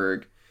John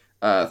Berg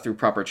through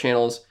proper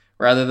channels.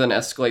 Rather than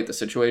escalate the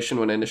situation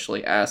when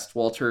initially asked,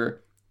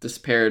 Walter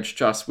disparaged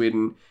Joss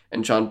Whedon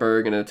and John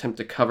Berg in an attempt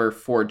to cover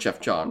for Jeff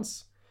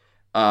Johns.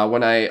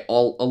 When I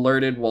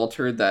alerted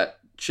Walter that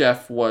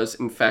Jeff was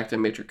in fact a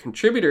major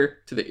contributor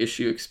to the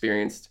issue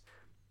experienced,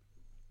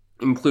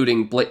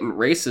 including blatant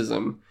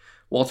racism,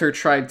 Walter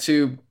tried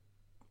to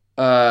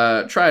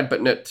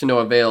no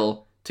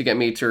avail to get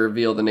me to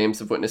reveal the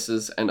names of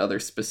witnesses and other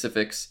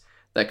specifics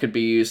that could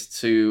be used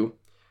to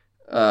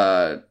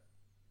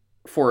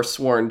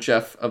forsworn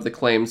Jeff of the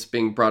claims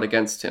being brought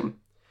against him.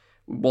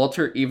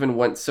 Walter even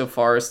went so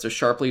far as to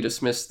sharply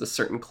dismiss the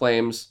certain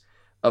claims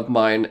of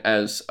mine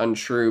as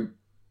untrue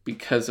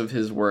because of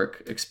his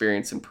work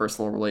experience and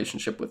personal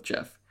relationship with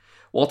Jeff.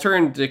 Walter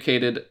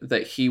indicated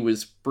that he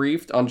was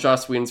briefed on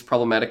Joss Whedon's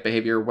problematic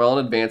behavior well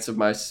in advance of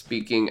my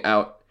speaking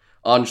out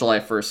on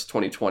July 1st,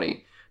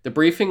 2020. The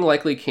briefing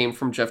likely came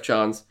from Jeff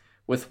Johns,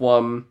 with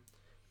whom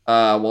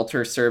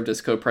Walter served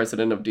as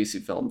co-president of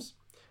DC Films.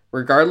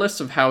 Regardless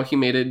of how he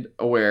made it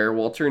aware,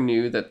 Walter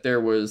knew that there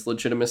was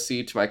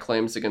legitimacy to my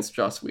claims against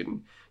Joss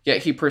Whedon.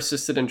 Yet he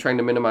persisted in trying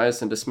to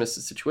minimize and dismiss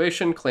the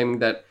situation, claiming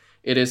that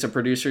it is a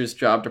producer's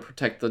job to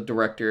protect the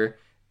director,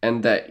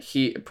 and that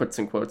he, puts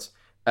in quotes,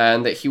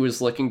 and that he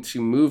was looking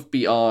to move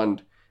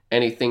beyond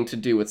anything to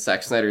do with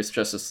Zack Snyder's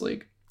Justice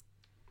League.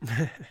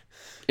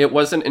 It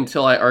wasn't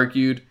until I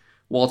argued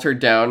Walter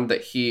down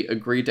that he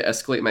agreed to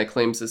escalate my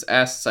claims as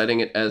asked, citing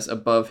it as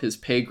above his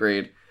pay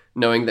grade,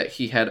 knowing that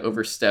he had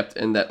overstepped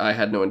and that I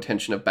had no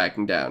intention of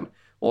backing down.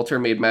 Walter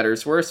made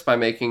matters worse by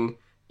making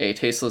a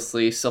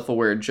tastelessly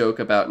self-aware joke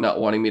about not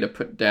wanting me to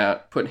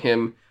put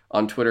him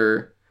on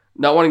Twitter,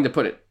 not wanting to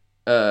put it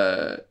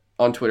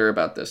on Twitter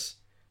about this.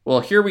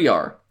 Well, here we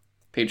are,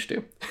 page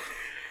 2.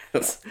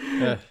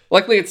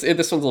 Luckily, this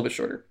one's a little bit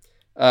shorter.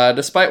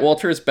 Despite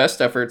Walter's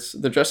best efforts,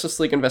 the Justice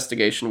League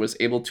investigation was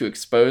able to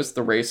expose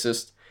the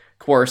racist,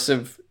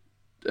 coercive,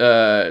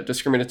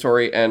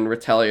 discriminatory, and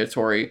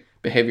retaliatory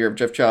behavior of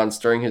Jeff Johns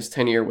during his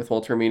tenure with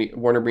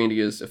Warner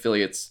Media's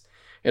affiliates.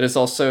 It has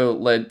also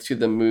led to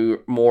the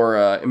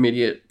more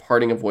immediate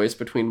parting of ways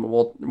between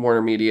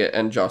Warner Media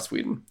and Joss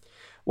Whedon.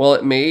 While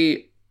it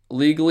may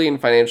legally and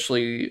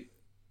financially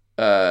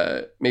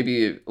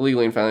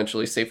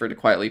safer to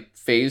quietly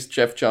phase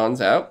Jeff Johns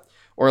out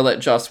or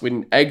let Joss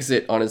Whedon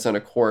exit on his own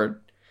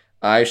accord,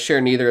 I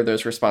share neither of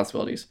those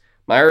responsibilities.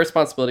 My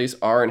responsibilities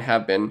are and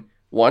have been,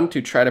 1,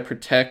 to try to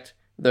protect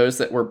those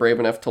that were brave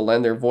enough to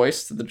lend their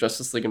voice to the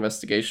Justice League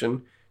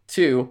investigation.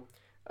 2,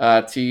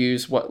 to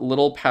use what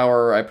little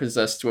power I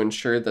possess to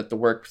ensure that the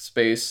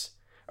workplace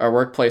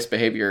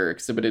behavior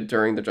exhibited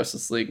during the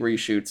Justice League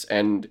reshoots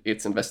and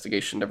its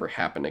investigation never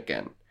happen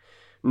again.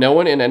 No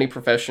one in any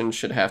profession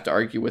should have to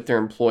argue with their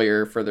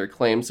employer for their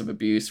claims of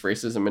abuse,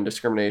 racism, and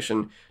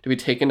discrimination to be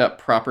taken up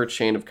proper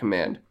chain of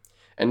command.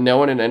 And no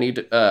one in any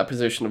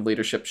position of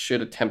leadership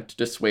should attempt to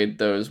dissuade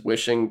those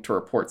wishing to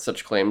report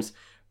such claims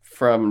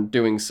from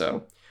doing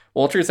so.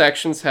 Walter's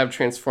actions have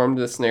transformed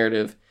this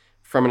narrative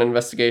from an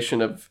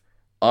investigation of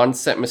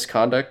on-set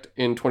misconduct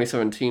in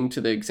 2017 to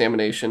the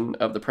examination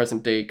of the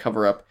present-day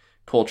cover-up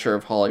culture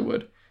of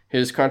Hollywood.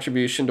 His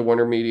contribution to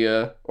Warner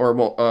Media, or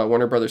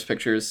Warner Brothers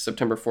Pictures'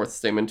 September 4th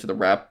statement to the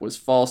Wrap was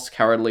false,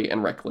 cowardly,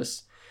 and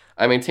reckless.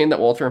 I maintain that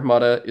Walter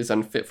Hamada is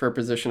unfit for a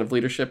position of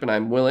leadership, and I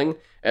am willing,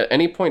 at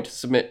any point, to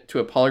submit to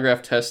a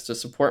polygraph test to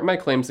support my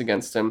claims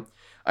against him.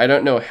 I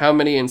don't know how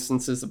many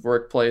instances of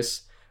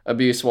workplace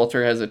abuse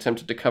Walter has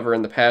attempted to cover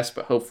in the past,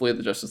 but hopefully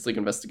the Justice League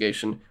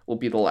investigation will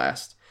be the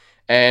last.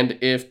 And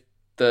if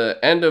the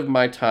end of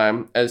my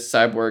time as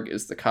Cyborg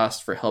is the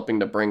cost for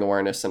helping to bring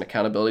awareness and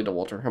accountability to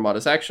Walter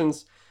Hamada's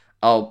actions,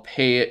 I'll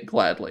pay it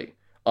gladly.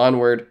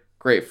 Onward,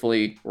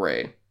 gratefully,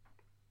 Ray.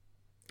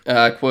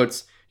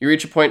 Quotes, you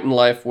reach a point in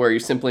life where you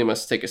simply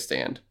must take a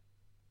stand.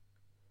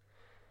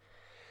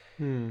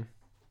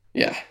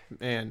 Yeah.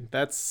 Man,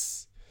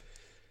 that's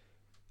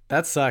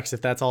That sucks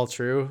if that's all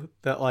true.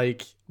 That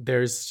like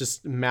there's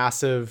just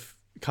massive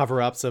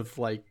cover-ups of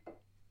like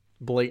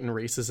blatant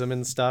racism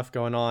and stuff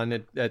going on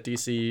at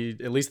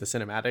DC, at least the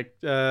cinematic,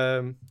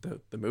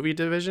 the movie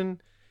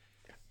division.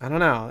 I don't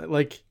know.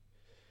 Like,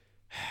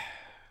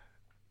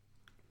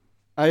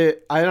 I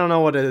don't know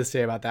what to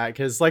say about that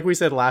because, like we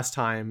said last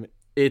time,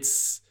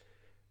 it's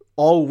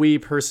all we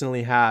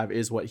personally have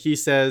is what he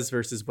says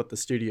versus what the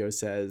studio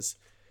says.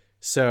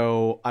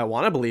 So I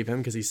want to believe him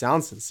because he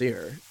sounds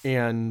sincere,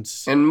 and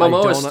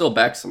Momoa still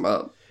backs him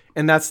up.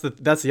 And that's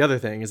the other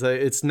thing is that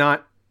it's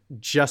not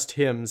just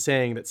him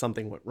saying that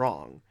something went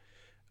wrong.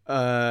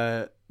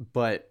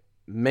 But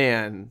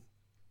man,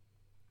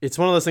 it's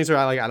one of those things where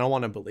I don't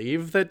want to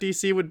believe that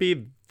DC would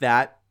be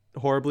that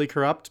horribly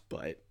corrupt,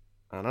 but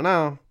I don't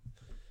know.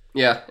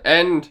 Yeah,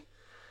 and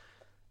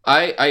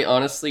I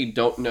honestly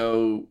don't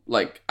know.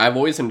 Like, I've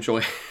always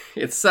enjoyed.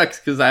 It sucks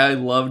because I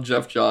love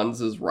Jeff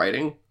Johns'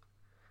 writing.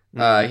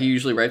 He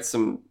usually writes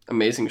some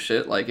amazing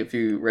shit. Like, if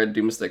you read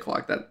Doomsday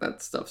Clock,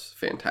 that stuff's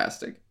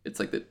fantastic. It's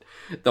like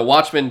the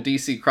Watchmen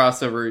DC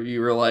crossover. You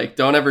were like,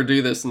 don't ever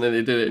do this, and then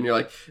they did it, and you're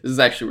like, this is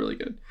actually really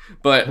good.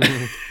 But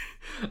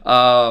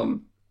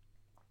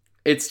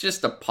it's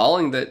just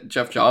appalling that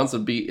Jeff Johns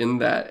would be in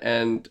that,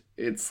 and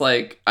it's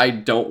like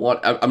I'm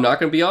not going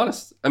to be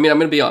honest. I mean, I'm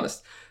going to be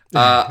honest.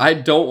 I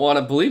don't want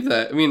to believe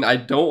that. I mean, I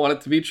don't want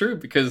it to be true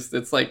because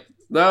it's like,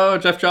 no,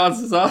 Jeff Johns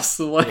is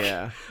awesome. Like,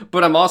 yeah.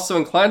 But I'm also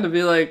inclined to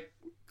be like,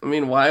 I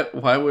mean, why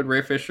would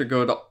Ray Fisher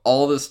go to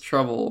all this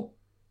trouble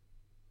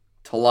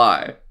to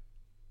lie?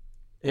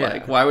 Yeah.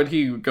 Like, why would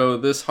he go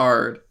this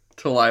hard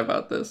to lie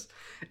about this?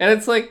 And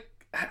it's like,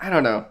 I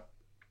don't know.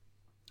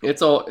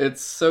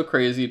 It's so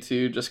crazy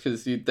too, just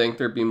because you'd think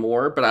there'd be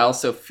more, but I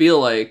also feel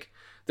like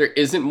there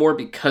isn't more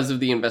because of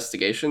the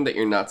investigation that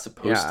you're not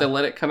supposed to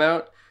let it come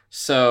out.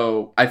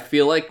 So I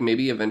feel like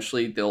maybe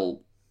eventually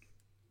they'll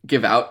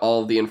give out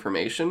all of the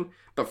information,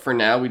 but for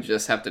now we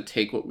just have to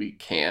take what we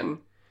can.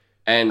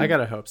 And I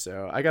gotta hope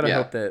so. I gotta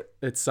hope that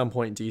at some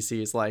point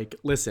DC is like,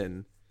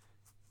 listen,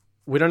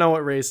 we don't know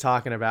what Ray's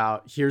talking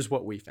about. Here's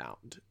what we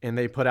found, and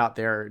they put out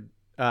their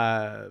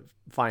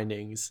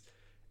findings.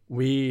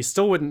 We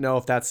still wouldn't know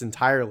if that's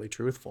entirely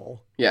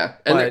truthful. Yeah,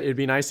 but it'd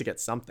be nice to get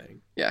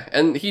something. Yeah,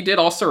 and he did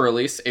also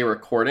release a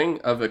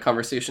recording of a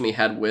conversation he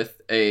had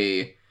with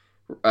a,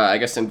 I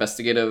guess,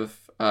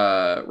 investigative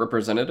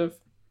representative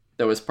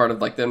that was part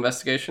of like the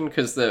investigation,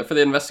 because for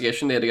the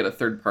investigation they had to get a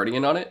third party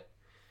in on it.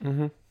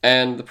 Mm-hmm.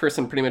 And the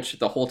person pretty much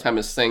the whole time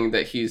is saying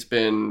that he's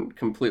been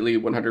completely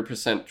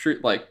 100% true,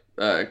 like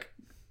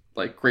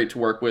great to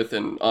work with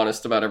and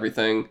honest about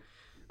everything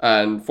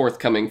and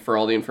forthcoming for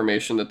all the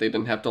information, that they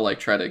didn't have to like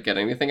try to get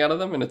anything out of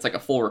them. And it's like a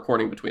full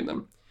recording between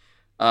them.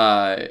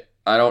 I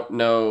don't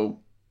know,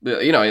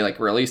 you know, he like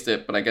released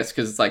it, but I guess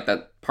because it's like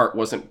that part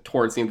wasn't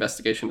towards the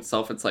investigation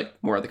itself. It's like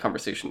more of the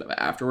conversation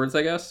afterwards,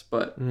 I guess.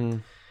 But I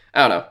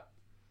don't know.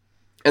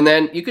 And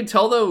then you could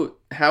tell, though,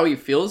 how he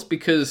feels,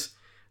 because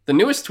the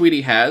newest tweet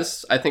he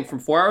has, I think from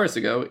 4 hours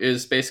ago,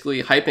 is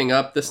basically hyping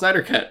up the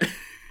Snyder Cut.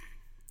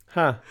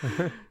 Huh.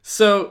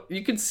 So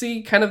you could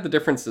see kind of the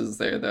differences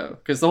there, though,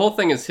 because the whole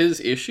thing is his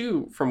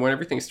issue from when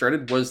everything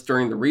started was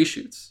during the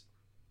reshoots.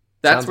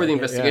 That's where the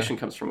investigation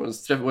comes from,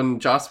 was when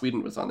Joss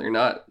Whedon was on there.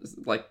 Not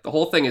like the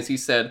whole thing is he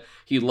said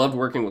he loved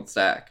working with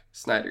Zack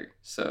Snyder.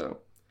 So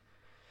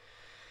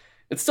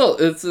it's still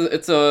a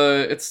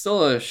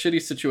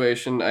shitty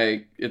situation.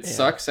 It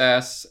sucks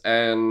ass,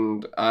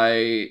 and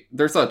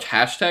there's a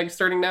hashtag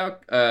starting now.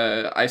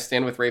 I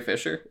stand with Ray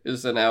Fisher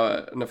is now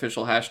an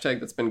official hashtag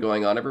that's been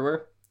going on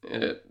everywhere.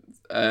 I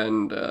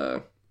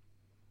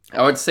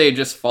would say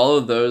just follow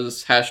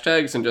those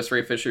hashtags and just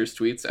Ray Fisher's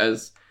tweets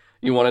as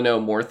you want to know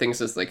more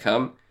things as they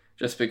come,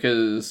 just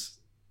because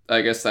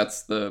I guess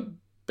that's the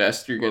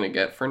best you're gonna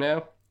get for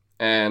now.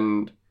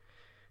 And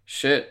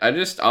shit, I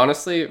just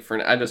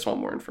want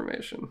more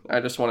information. I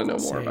just want to know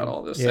more about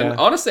all this. Yeah. And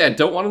honestly, I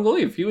don't want him to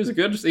leave. He was a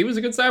good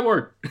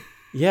cyborg.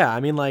 Yeah, I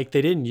mean, like,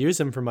 they didn't use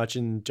him for much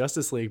in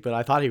Justice League, but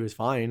I thought he was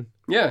fine.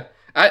 Yeah,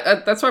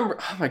 that's why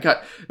oh my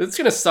god, it's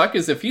gonna suck.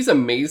 Is if he's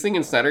amazing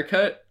in Snyder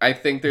Cut, I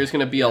think there's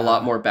gonna be a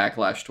lot more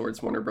backlash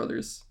towards Warner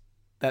Brothers.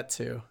 That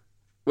too.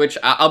 Which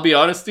I'll be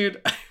honest,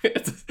 dude.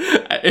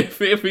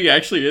 If he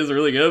actually is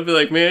really good, I'll be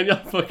like, man,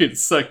 y'all fucking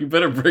suck. You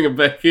better bring him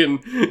back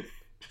in.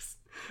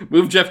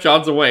 Move Jeff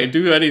Johns away.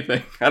 Do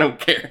anything. I don't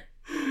care.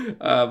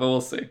 But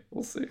we'll see.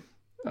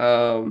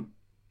 Man.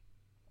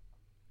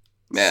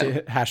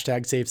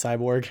 Hashtag save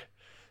Cyborg.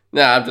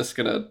 Nah, I'm just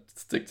gonna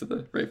stick to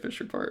the Ray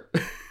Fisher part.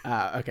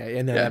 Okay,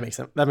 and then that makes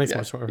more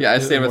sense. Yeah, I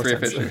stand with Ray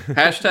Fisher.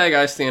 Hashtag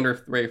I stand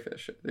with Ray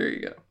Fisher. There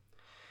you go.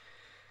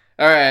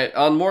 All right.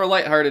 On more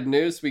lighthearted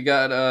news, we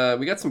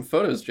got some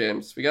photos,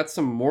 James. We got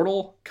some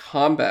Mortal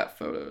Kombat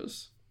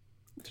photos.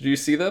 Did you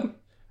see them?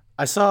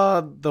 I saw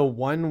the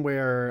one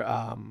where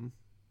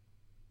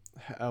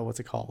what's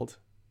it called?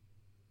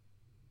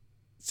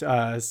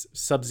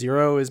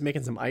 Sub-Zero is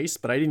making some ice,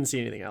 but I didn't see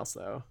anything else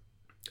though.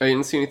 Oh, you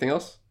didn't see anything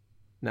else?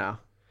 No.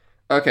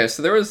 Okay,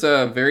 so there was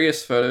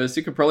various photos.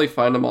 You could probably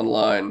find them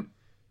online,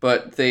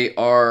 but they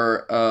are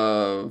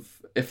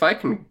of if I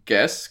can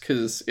guess,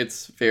 because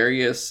it's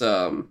various,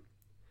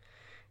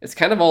 it's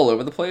kind of all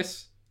over the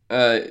place.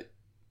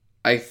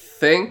 I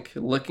think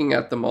looking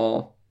at them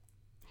all,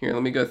 here,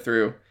 let me go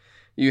through.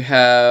 You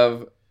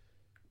have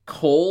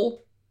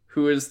Cole,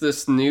 who is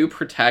this new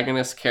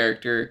protagonist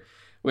character,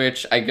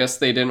 which I guess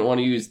they didn't want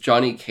to use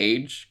Johnny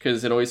Cage,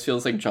 because it always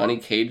feels like Johnny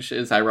Cage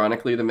is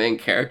ironically the main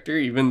character,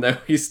 even though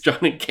he's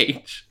Johnny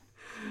Cage.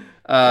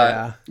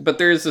 But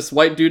there's this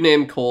white dude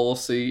named Cole,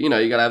 so you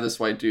gotta have this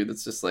white dude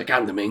that's just like,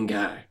 I'm the main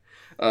guy.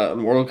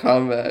 Mortal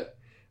Kombat.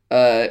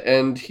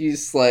 And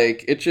he's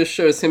like, it just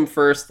shows him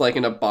first like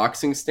in a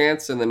boxing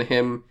stance, and then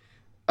him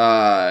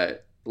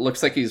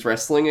looks like he's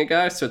wrestling a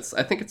guy. So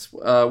I think it's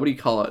what do you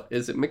call it?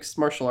 Is it mixed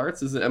martial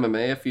arts? Is it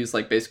MMA? If he's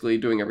like basically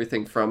doing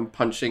everything from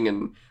punching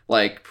and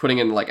like putting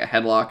in like a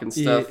headlock and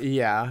stuff.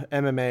 Yeah,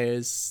 MMA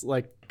is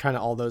like kind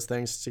of all those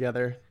things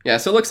together. Yeah,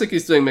 so it looks like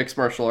he's doing mixed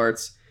martial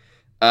arts.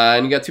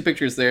 And you got two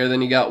pictures there.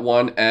 Then you got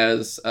one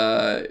as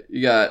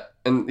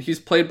and he's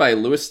played by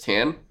Louis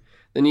Tan.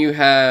 Then you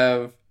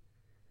have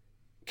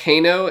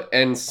Kano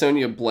and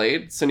Sonya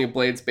Blade. Sonya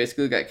Blade's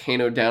basically got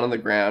Kano down on the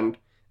ground.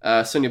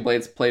 Sonya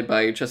Blade's played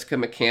by Jessica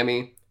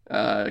McCamey.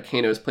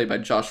 Kano is played by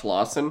Josh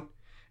Lawson.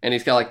 And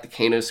he's got like the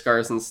Kano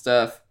scars and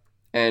stuff.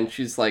 And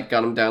she's like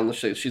got him down.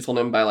 She's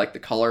holding him by like the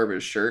collar of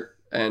his shirt.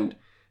 And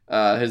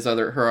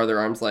her other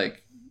arm's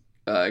like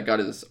got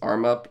his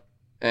arm up.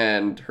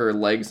 And her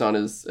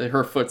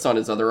foot's on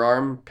his other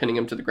arm, pinning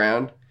him to the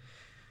ground.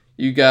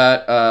 You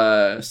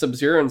got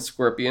Sub-Zero and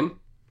Scorpion.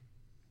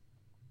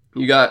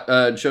 You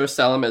got Joe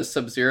Salam as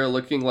Sub-Zero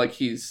looking like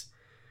he's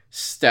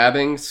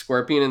stabbing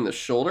Scorpion in the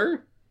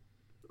shoulder.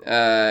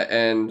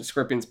 And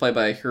Scorpion's played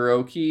by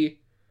Hiroyuki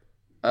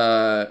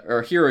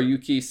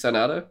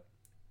Sanada.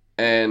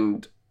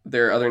 And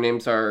their other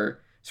names are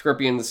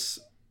Scorpion's,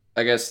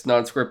 I guess,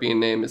 non-Scorpion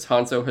name is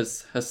Hanzo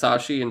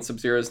Hasashi, and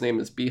Sub-Zero's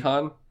name is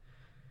Bihan.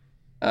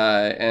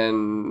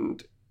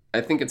 And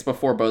I think it's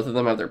before both of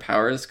them have their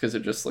powers, because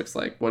it just looks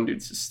like one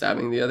dude's just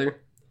stabbing the other.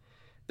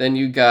 Then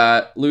you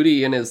got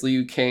Ludi in as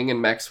Liu Kang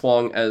and Max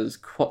Huang as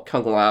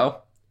Kung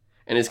Lao.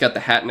 And he's got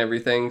the hat and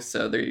everything,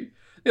 so they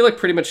look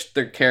pretty much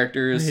their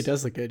characters. He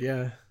does look good,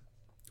 yeah.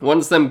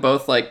 One's them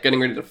both like getting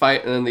ready to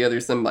fight, and then the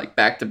other's them like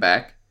back to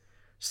back,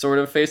 sort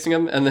of facing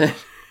him. And then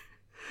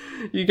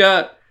you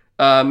got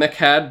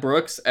Mechad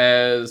Brooks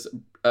as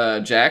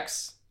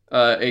Jax.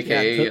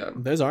 AKA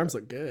those arms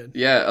look good.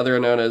 Yeah, other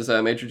known as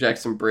Major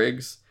Jackson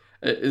Briggs.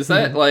 Is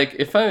that like,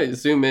 if I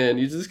zoom in,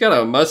 you just got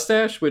a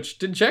mustache? Which,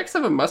 did Jax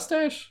have a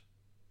mustache?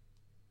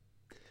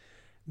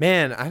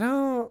 Man,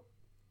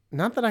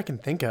 not that I can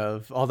think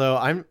of. Although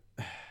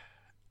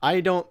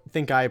I don't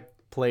think I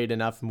played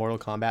enough Mortal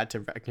Kombat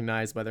to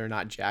recognize whether or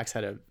not Jax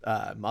had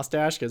a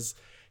mustache, because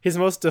his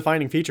most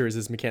defining feature is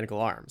his mechanical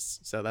arms.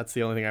 So that's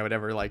the only thing I would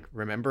ever like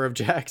remember of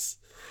Jax.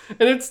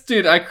 And it's,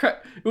 dude,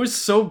 it was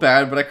so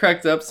bad, but I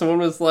cracked up. Someone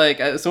was like,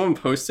 someone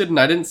posted, and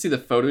I didn't see the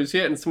photos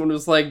yet, and someone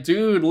was like,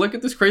 dude, look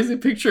at this crazy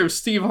picture of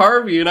Steve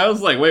Harvey. And I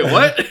was like, wait,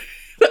 what?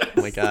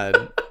 Oh my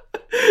god.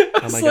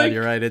 Oh my god,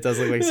 you're right. It does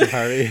look like Steve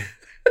Harvey.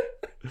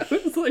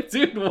 I was like,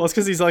 dude. Well, it's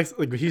because he's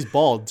like he's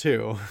bald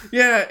too.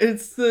 Yeah,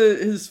 it's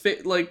his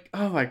face. Like,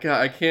 oh my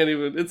god, I can't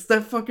even. It's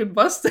that fucking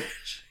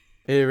mustache.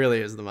 It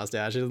really is the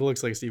mustache. It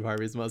looks like Steve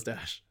Harvey's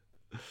mustache.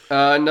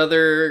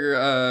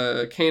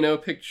 Another Kano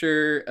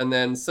picture, and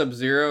then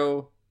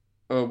Sub-Zero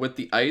with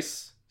the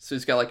ice. So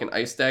he's got like an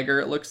ice dagger,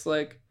 it looks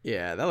like.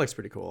 Yeah, that looks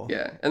pretty cool.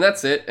 Yeah, and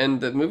that's it.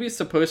 And the movie's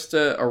supposed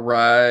to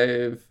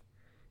arrive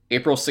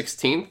April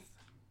 16th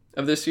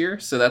of this year.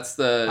 So that's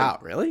the... Wow,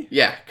 really?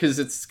 Yeah, because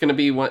it's going to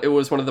be it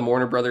was one of the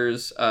Warner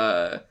Brothers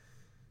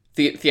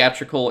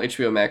theatrical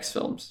HBO Max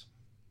films.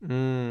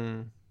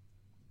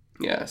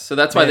 Yeah, so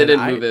that's why they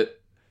didn't move it.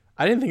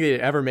 I didn't think they'd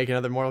ever make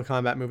another Mortal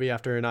Kombat movie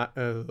after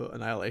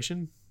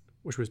Annihilation,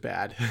 which was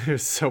bad. It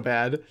was so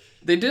bad.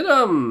 They did,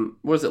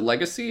 was it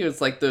Legacy? It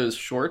was like those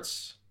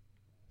shorts.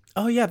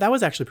 Oh yeah, that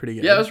was actually pretty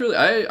good. Yeah, it was really,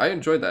 I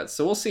enjoyed that.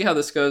 So we'll see how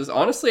this goes.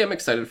 Honestly, I'm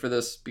excited for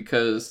this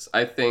because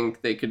I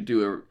think they could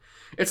do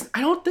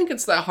I don't think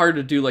it's that hard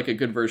to do like a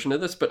good version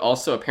of this, but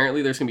also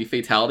apparently there's going to be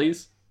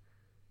fatalities.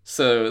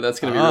 So that's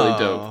going to be really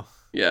dope.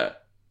 Yeah.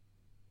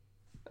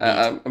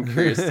 I'm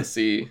curious to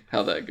see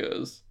how that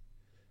goes.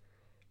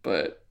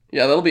 But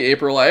yeah, that'll be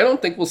April. I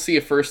don't think we'll see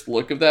a first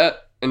look of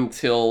that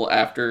until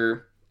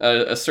after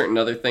a certain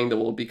other thing that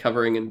we'll be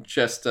covering in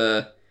just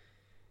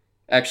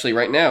actually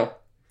right now.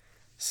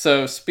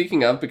 So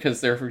speaking of,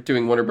 because they're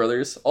doing Warner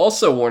Brothers,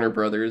 also Warner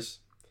Brothers,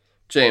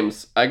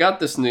 James, I got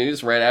this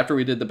news right after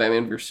we did the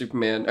Batman vs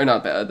Superman, or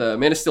not bad, the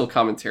Man of Steel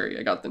commentary.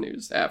 I got the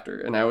news after,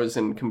 and I was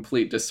in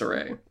complete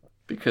disarray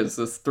because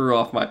this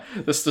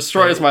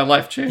destroys my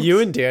life, James. You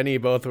and Danny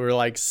both were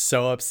like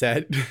so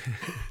upset.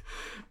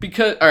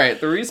 Because, all right,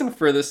 the reason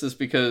for this is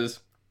because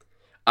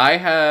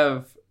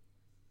this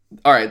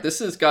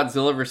is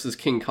Godzilla versus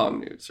King Kong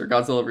news, or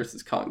Godzilla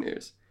versus Kong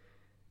news.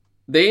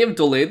 They have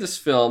delayed this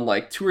film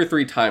like 2 or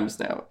 3 times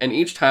now, and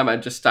each time I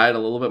just died a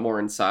little bit more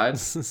inside.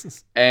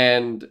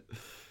 And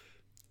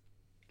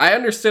I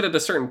understood at a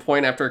certain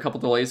point after a couple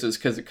delays it was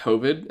because of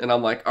COVID, and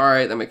I'm like, all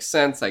right, that makes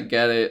sense. I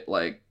get it.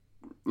 Like,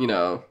 you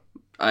know,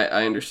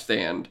 I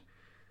understand.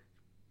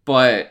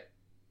 But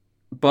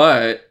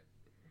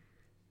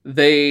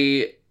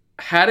they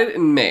had it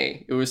in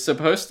May. It was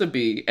supposed to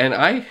be, and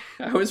I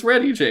was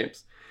ready,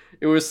 James.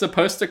 It was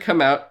supposed to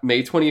come out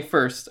May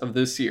 21st of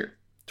this year,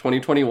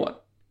 2021.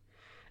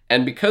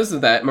 And because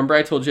of that, remember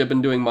I told you I've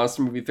been doing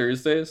Monster Movie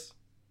Thursdays?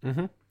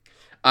 Mm-hmm.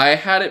 I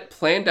had it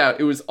planned out.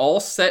 It was all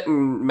set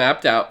and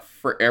mapped out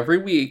for every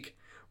week.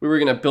 We were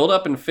going to build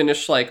up and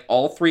finish like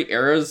all 3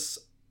 eras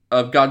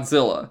of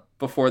Godzilla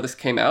before this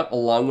came out,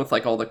 along with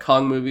like all the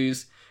Kong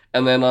movies.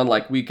 And then on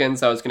like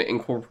weekends, I was going to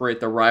incorporate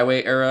the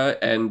Raiway era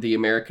and the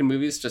American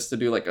movies just to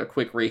do like a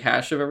quick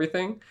rehash of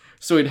everything.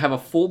 So we'd have a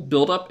full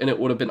build up and it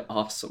would have been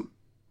awesome.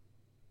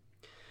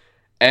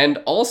 And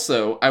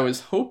also, I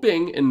was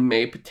hoping in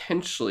May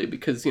potentially,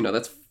 because, you know,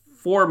 that's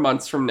 4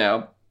 months from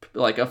now,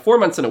 like 4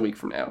 months and a week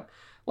from now.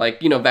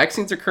 Like, you know,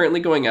 vaccines are currently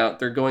going out.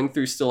 They're going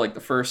through still like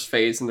the first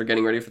phase and they're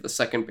getting ready for the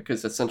second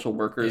because essential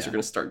workers are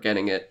going to start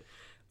getting it.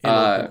 And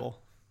old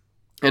people.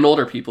 And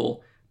older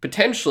people.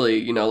 Potentially,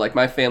 you know, like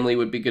my family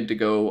would be good to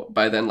go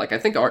by then. Like, I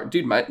think,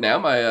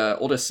 my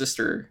oldest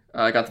sister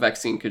got the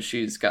vaccine because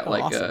she's got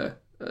awesome.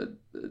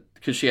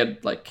 Because she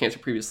had like cancer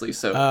previously,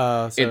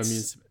 so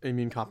it's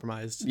immune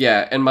compromised.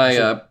 Yeah, and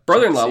my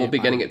brother-in-law will be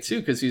getting it too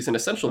because he's an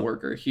essential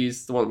worker.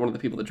 He's one of the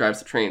people that drives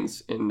the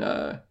trains in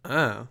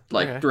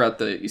throughout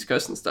the East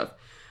Coast and stuff.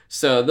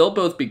 So they'll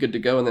both be good to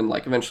go, and then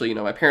like eventually, you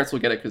know, my parents will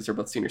get it because they're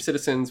both senior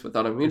citizens with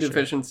autoimmune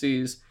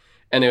deficiencies,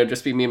 and it would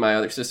just be me and my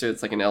other sister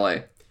that's like in LA,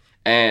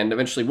 and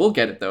eventually we'll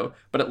get it though.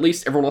 But at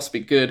least everyone else will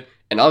be good,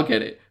 and I'll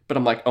get it. But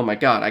I'm like, oh my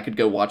God, I could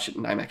go watch it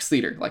in IMAX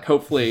theater. Like,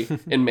 hopefully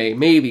in May,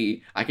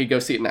 maybe I could go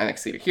see it in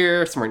IMAX theater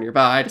here, somewhere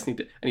nearby. I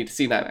need to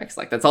see it in IMAX.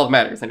 Like, that's all that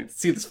matters. I need to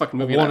see this fucking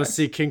movie. I want to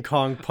see King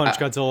Kong punch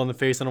Godzilla in the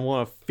face, and I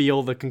want to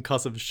feel the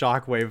concussive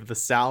shockwave of the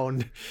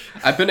sound.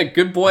 I've been a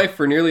good boy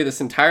for nearly this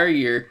entire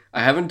year.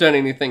 I haven't done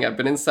anything. I've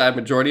been inside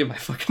majority of my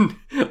fucking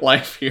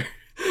life here.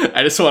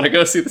 I just want to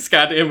go see this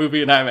goddamn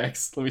movie in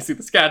IMAX. Let me see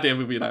this goddamn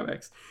movie in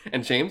IMAX.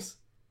 And James,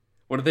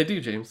 what did they do,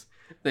 James?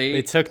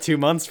 They took 2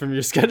 months from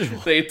your schedule.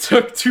 They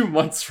took 2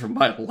 months from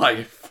my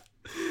life.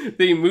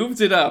 They moved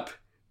it up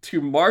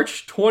to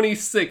March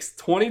 26th,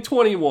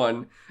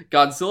 2021.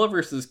 Godzilla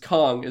vs.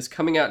 Kong is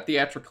coming out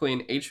theatrically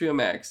in HBO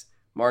Max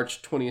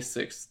March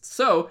 26th.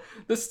 So,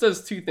 this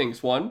does 2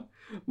 things. One,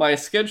 my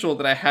schedule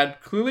that I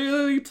had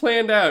clearly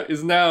planned out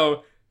is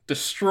now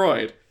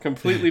destroyed.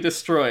 Completely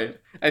destroyed.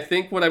 I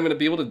think what I'm going to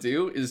be able to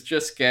do is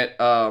just get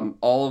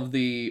all of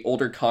the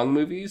older Kong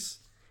movies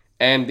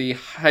and the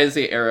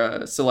Heisei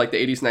era, so like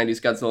the 80s,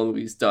 90s Godzilla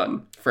movies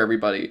done for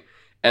everybody.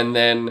 And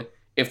then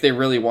if they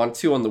really want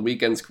to, on the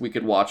weekends, we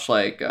could watch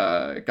like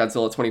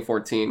Godzilla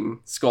 2014,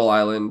 Skull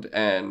Island,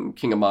 and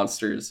King of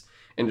Monsters,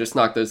 and just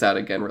knock those out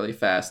again really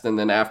fast. And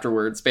then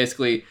afterwards,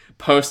 basically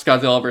post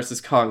Godzilla vs.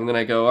 Kong, and then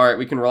I go, all right,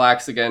 we can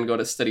relax again, go at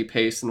a steady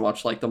pace, and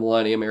watch like the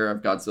Millennium era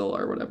of Godzilla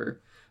or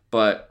whatever.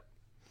 But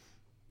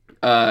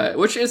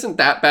which isn't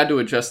that bad to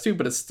adjust to,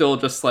 but it's still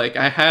just like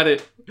I had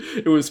it.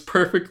 It was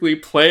perfectly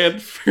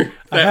planned for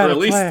that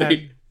release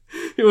date.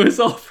 It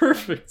was all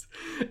perfect.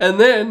 And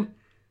then,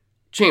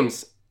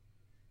 James,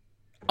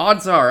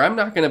 odds are I'm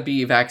not going to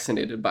be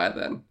vaccinated by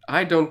then.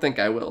 I don't think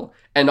I will.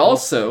 And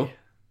also,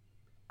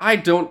 I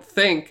don't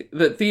think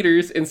that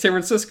theaters in San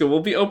Francisco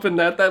will be open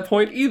at that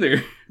point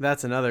either.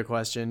 That's another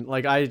question.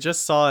 Like, I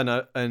just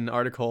saw an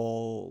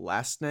article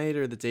last night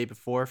or the day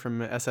before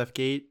from SF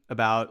Gate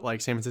about like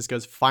San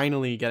Francisco's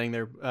finally getting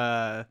their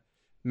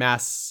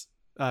mass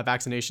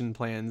vaccination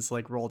plans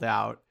like rolled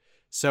out.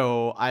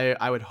 So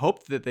I would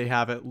hope that they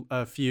have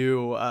a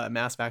few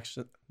max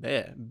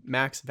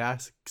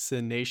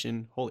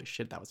vaccination. Holy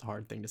shit, that was a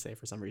hard thing to say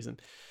for some reason.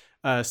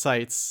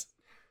 Sites,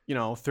 you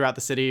know, throughout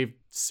the city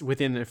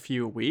within a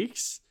few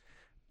weeks,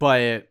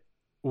 but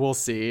we'll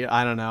see.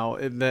 I don't know.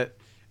 That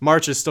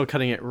March is still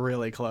cutting it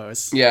really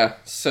close. Yeah.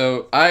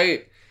 So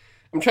I'm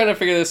trying to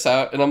figure this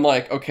out, and I'm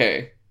like,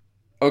 okay.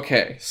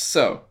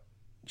 So,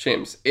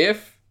 James,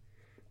 if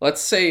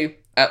let's say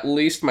at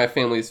least my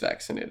family's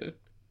vaccinated,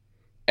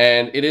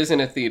 and it is in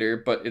a theater,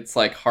 but it's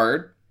like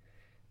hard,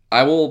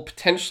 I will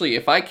potentially,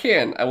 if I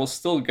can, I will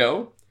still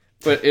go,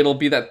 but it'll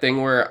be that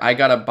thing where I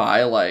gotta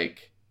buy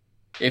like,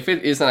 if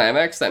it is an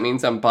IMAX, that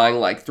means I'm buying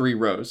like 3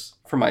 rows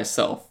for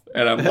myself,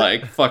 and I'm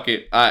like, fuck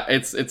it,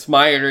 it's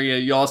my area,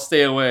 y'all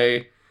stay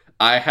away.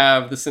 I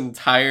have this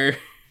entirety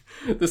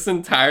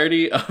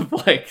of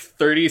like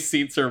 30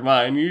 seats are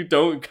mine. You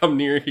don't come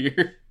near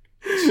here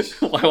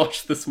while I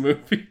watch this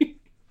movie.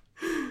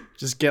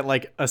 Just get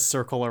like a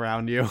circle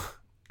around you.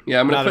 Yeah,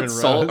 I'm gonna put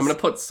salt. I'm gonna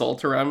put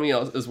salt around me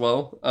as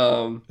well.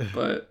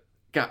 But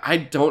God, I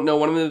don't know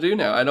what I'm gonna do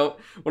now. One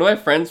of my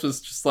friends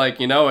was just like,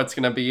 you know, it's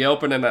gonna be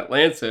open in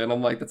Atlanta, and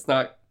I'm like, that's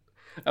not.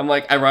 I'm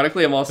like,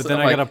 ironically, I'm also. But then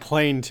I got a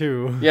plane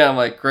too. Yeah, I'm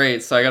like,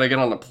 great. So I gotta get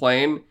on a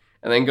plane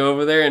and then go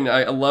over there, and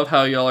I love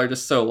how y'all are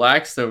just so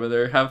laxed over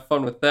there. Have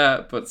fun with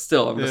that, but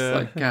still, I'm just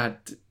like, God,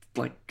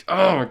 like,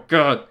 oh my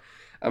God.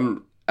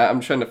 I'm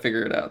trying to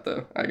figure it out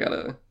though.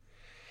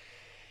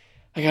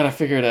 I gotta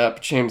figure it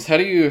out. James, how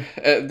do you...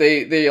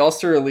 they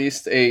also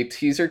released a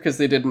teaser because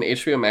they did an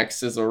HBO Max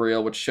sizzle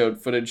reel, which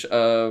showed footage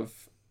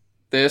of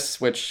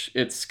this, which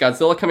it's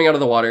Godzilla coming out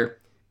of the water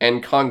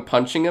and Kong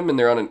punching him, and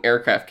they're on an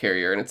aircraft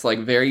carrier, and it's like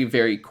very,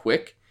 very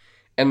quick.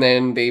 And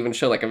then they even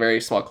show like a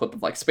very small clip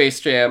of like Space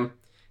Jam,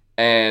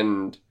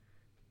 and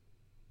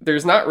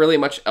there's not really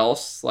much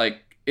else.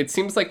 Like, it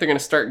seems like they're gonna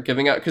start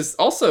giving out, because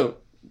also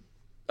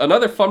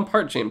another fun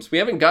part, James, we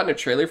haven't gotten a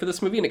trailer for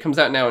this movie, and it comes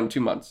out now in 2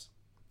 months.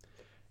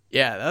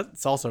 Yeah,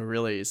 that's also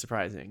really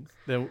surprising.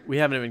 That we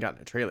haven't even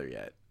gotten a trailer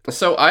yet.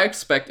 So I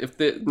expect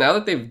now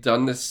that they've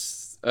done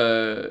this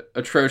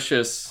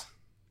atrocious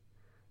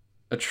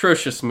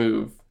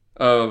move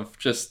of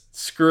just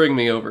screwing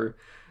me over,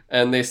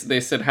 and they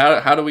said,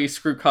 how do we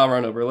screw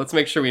Kamran over? Let's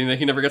make sure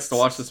he never gets to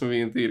watch this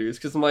movie in theaters.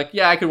 Because I'm like,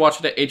 yeah, I could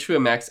watch it at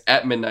HBO Max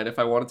at midnight if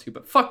I wanted to,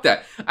 but fuck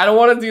that. I don't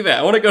want to do that.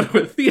 I want to go to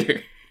a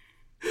theater.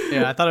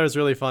 Yeah, I thought it was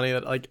really funny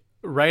that like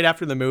right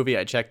after the movie,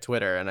 I checked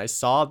Twitter and I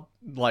saw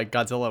like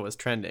Godzilla was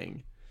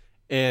trending,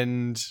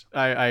 and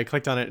I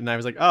clicked on it and I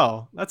was like,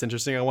 oh, that's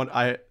interesting.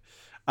 I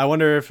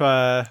wonder if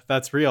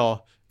that's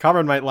real.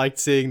 Cameron might like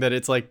seeing that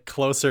it's like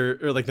closer,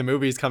 or like the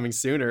movie's coming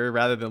sooner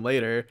rather than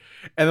later.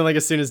 And then like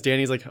as soon as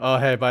Danny's like, oh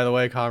hey, by the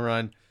way,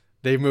 Cameron,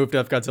 they've moved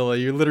up Godzilla,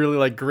 you literally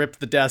like grip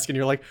the desk and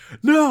you're like,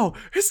 no,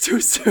 it's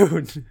too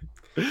soon.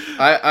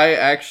 I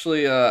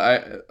actually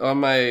I on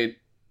my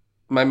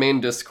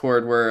main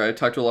Discord, where I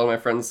talked to a lot of my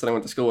friends that I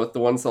went to school with, the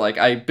ones that like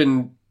I've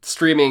been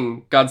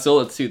streaming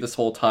Godzilla to this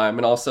whole time,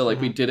 and also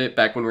like we did it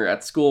back when we were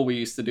at school. We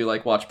used to do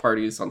like watch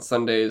parties on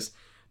Sundays,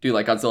 do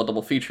like Godzilla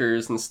double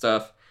features and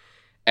stuff,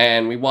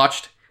 and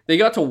they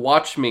got to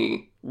watch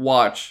me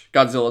watch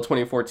Godzilla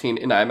 2014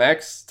 in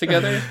IMAX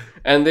together,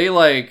 and they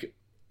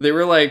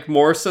were like,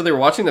 more so they were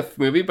watching the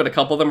movie, but a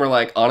couple of them were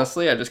like,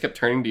 honestly, I just kept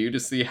turning to you to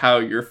see how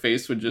your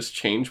face would just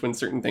change when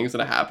certain things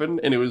would happen,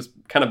 and it was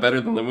kind of better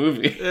than the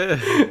movie.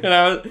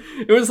 And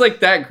it was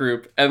like that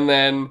group, and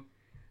then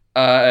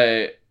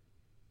I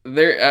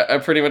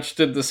pretty much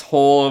did this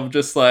whole of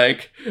just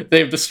like,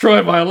 they've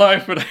destroyed my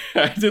life, but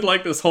I did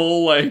like this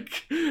whole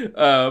like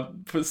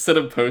set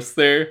of posts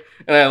there,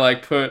 and I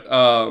like put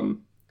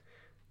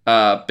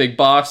Big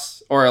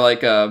Boss, or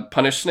like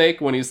Punish Snake,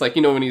 when he's like,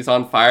 when he's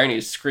on fire and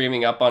he's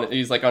screaming up on it,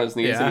 he's like on his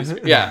knees.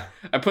 Yeah.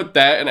 And I put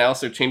that, and I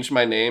also changed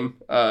my name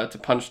to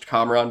Punched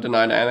Kamran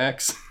Denied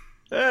IMAX.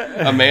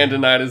 A man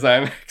denied his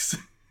IMAX.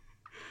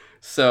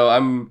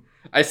 So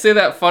I say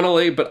that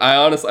funnily, but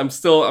I'm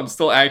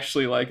still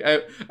actually like,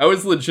 I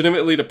was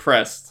legitimately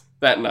depressed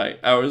that night.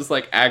 I was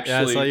like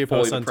actually I saw you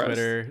post on depressed.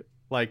 Twitter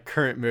like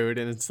current mood,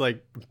 and it's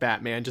like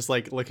Batman just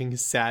like looking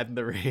sad in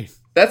the rain.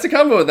 That's a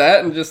combo of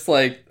that and just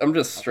like, I'm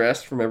just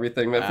stressed from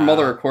everything, from all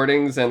the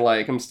recordings, and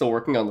like I'm still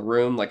working on the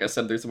room. Like I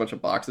said, there's a bunch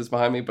of boxes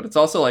behind me, but it's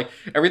also like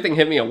everything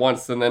hit me at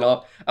once, and then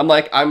I'm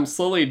like, I'm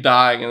slowly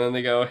dying, and then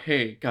they go,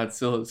 hey,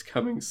 Godzilla's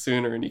coming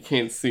sooner and you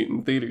can't see it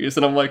in theaters,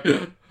 and I'm like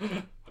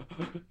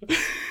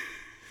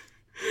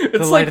It's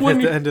the light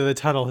at the end of the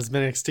tunnel has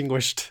been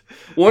extinguished.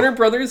 Warner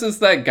Brothers is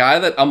that guy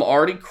that I'm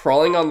already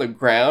crawling on the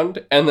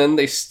ground, and then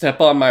they step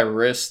on my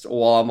wrist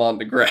while I'm on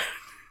the ground.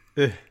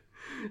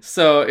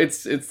 So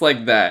it's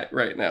like that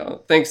right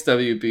now. Thanks,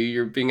 WB.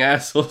 You're being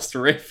assholes to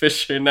Ray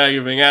Fisher, and now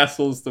you're being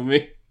assholes to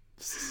me.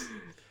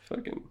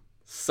 Fucking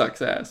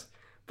sucks ass.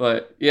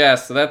 But yeah,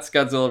 so that's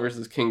Godzilla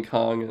versus King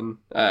Kong, and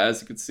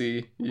as you can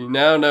see, you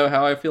now know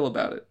how I feel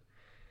about it.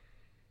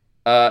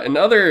 In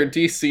other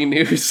DC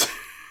news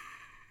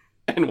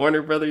and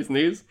Warner Brothers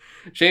news,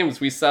 James,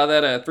 we saw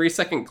that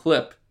 3-second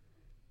clip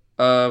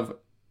of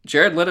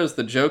Jared Leto's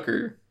The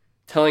Joker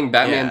telling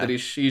Batman that he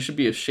should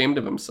be ashamed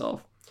of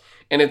himself.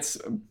 And it's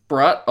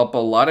brought up a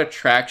lot of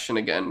traction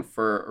again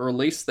for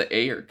release the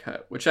Ayer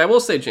cut, which I will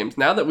say, James,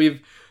 now that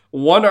we've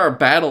won our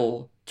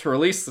battle to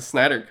release the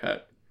Snyder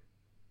cut,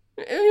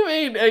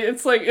 anyway,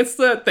 it's like, it's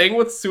that thing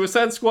with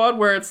Suicide Squad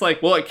where it's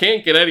like, well, it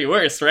can't get any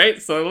worse,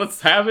 right? So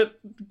let's have it.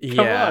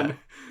 Come on.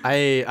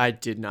 I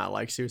did not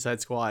like Suicide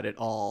Squad at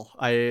all.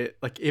 I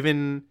like,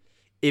 even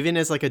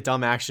as like a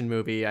dumb action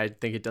movie, I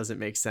think it doesn't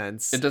make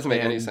sense. It doesn't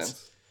make any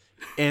sense.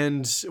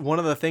 And one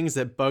of the things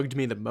that bugged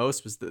me the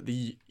most was that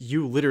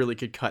you literally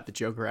could cut the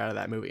Joker out of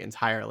that movie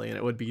entirely, and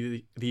it would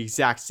be the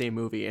exact same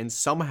movie. And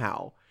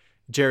somehow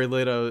Jared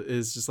Leto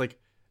is just like,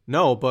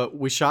 no, but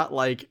we shot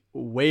like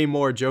way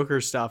more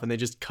Joker stuff, and they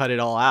just cut it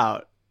all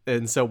out.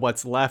 And so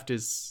what's left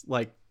is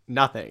like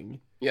nothing.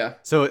 Yeah.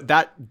 So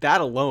that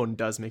alone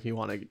does make me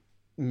want to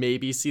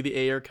maybe see the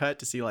Ayer cut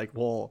to see like,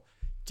 well,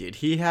 did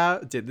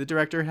the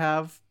director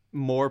have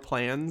more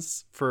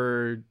plans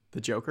for the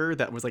Joker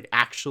that was like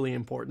actually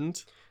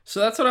important? So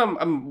that's what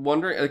I'm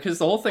wondering, because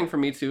the whole thing for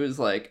me too is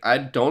like, I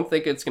don't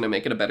think it's going to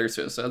make it a better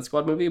Suicide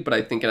Squad movie, but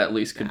I think it at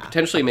least could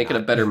potentially make it a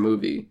better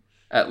movie,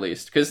 at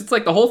least. Because it's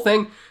like the whole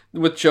thing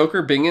with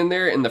Joker being in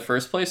there in the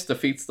first place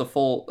defeats the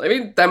full... I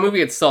mean, that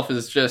movie itself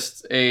is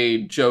just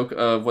a joke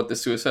of what the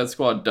Suicide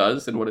Squad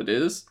does and what it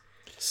is.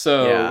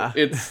 So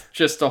it's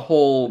just a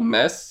whole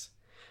mess.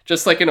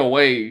 Just like in a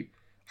way,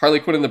 Harley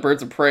Quinn and the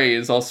Birds of Prey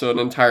is also an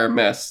entire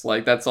mess.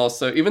 Like that's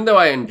also, even though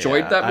I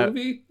enjoyed that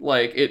movie,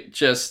 like it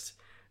just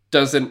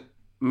doesn't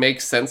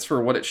make sense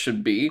for what it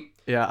should be.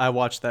 Yeah, I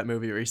watched that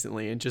movie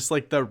recently, and just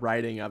like the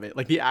writing of it,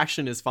 like the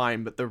action is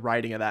fine, but the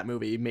writing of that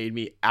movie made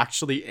me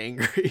actually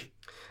angry.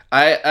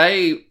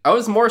 I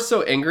was more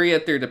so angry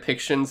at their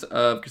depictions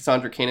of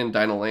Cassandra Cain and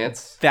Dinah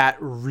Lance. That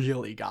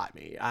really got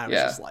me. I was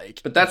just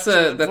like, but that's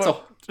a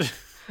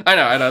I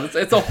know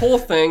it's a whole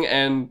thing.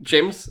 And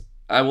James,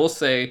 I will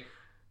say,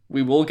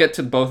 we will get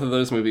to both of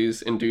those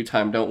movies in due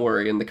time. Don't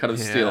worry. In the Cut of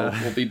Steel,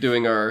 we'll be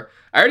doing our.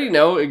 I already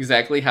know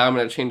exactly how I'm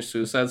going to change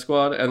Suicide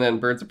Squad and then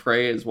Birds of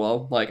Prey as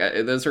well. Like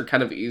those are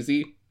kind of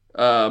easy,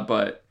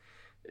 but.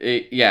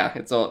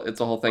 It's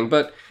a whole thing,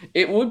 but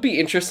it would be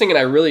interesting, and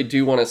I really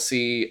do want to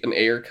see an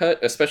Ayer cut,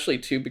 especially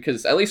too,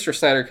 because at least for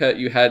Snyder Cut,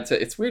 you had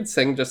to. It's weird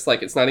saying just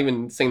like it's not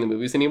even saying the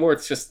movies anymore;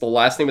 it's just the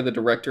last name of the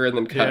director and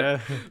then cut. Yeah.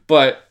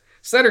 But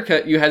Snyder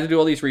Cut, you had to do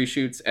all these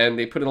reshoots, and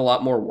they put in a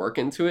lot more work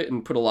into it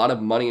and put a lot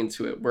of money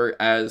into it.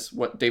 Whereas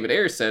what David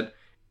Ayer said,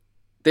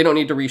 they don't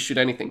need to reshoot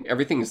anything;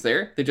 everything's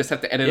there. They just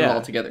have to edit it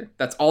all together.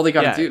 That's all they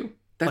got to do.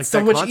 That's like,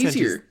 so much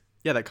easier.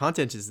 That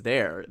content is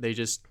there. They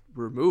just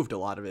removed a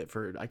lot of it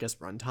for, I guess,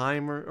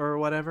 runtime or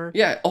whatever.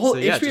 Yeah,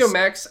 HBO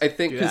Max, I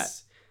think,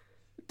 because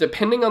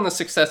depending on the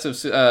success of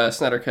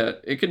Snyder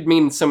Cut, it could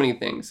mean so many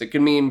things. It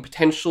could mean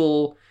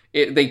potential.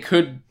 They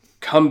could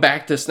come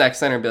back to Snack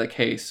Center and be like,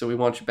 hey, so we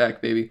want you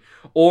back, baby.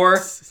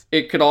 Or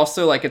it could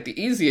also, like, at the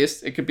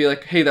easiest, it could be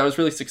like, hey, that was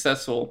really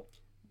successful.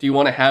 Do you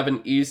want to have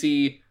an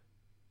easy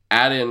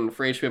add-in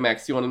for HBO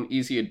Max? Do you want an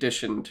easy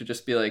addition to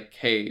just be like,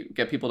 hey,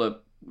 get people to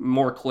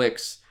more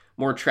clicks,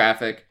 more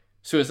traffic,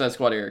 Suicide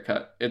Squad Ayer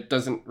cut. It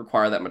doesn't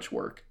require that much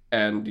work,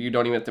 and you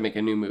don't even have to make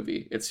a new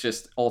movie. It's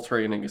just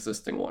altering an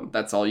existing one.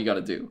 That's all you got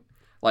to do.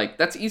 Like,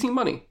 that's easy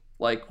money.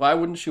 Like, why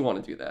wouldn't you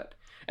want to do that?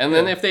 And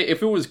then if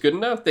it was good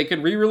enough, they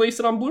could re-release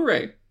it on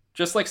Blu-ray,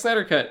 just like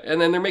Snyder Cut, and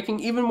then they're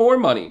making even more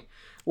money.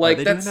 Like,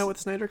 are they doing that with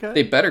Snyder Cut?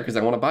 They better, because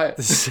I want to buy it.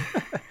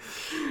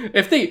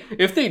 If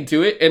they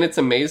do it and it's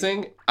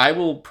amazing, I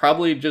will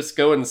probably just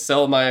go and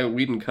sell my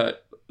Whedon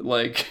cut,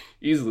 like,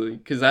 easily,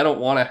 because I don't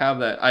want to have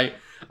that.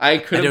 I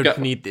don't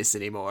need this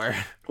anymore.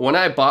 When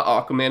I bought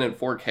Aquaman in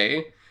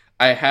 4K,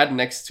 I had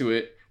next to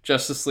it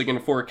Justice League in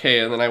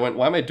 4K, and then I went,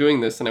 why am I doing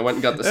this? And I went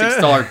and got the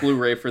 $6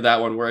 Blu-ray for that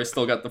one, where I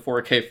still got the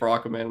 4K for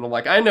Aquaman. And I'm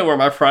like, I know where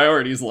my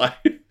priorities lie.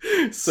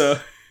 So,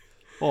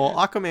 well,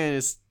 Aquaman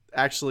is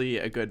actually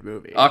a good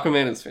movie.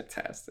 Aquaman is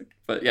fantastic.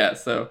 But yeah,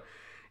 so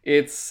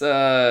it's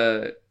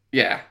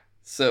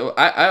So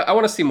I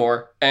want to see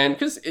more, and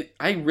because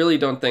I really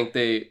don't think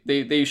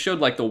they showed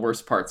like the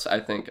worst parts, I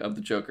think, of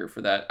the Joker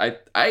for that.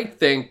 I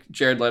think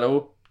Jared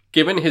Leto,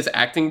 given his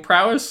acting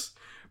prowess,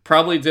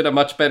 probably did a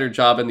much better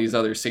job in these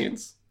other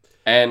scenes.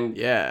 And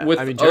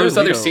those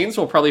other scenes,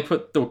 will probably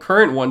put the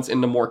current ones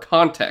into more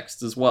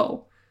context as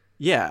well.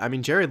 Yeah, I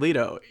mean, Jared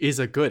Leto is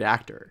a good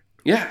actor.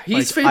 Yeah,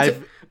 he's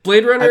fantastic.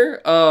 Blade Runner,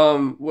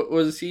 what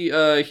was he?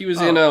 He was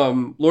in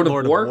Lord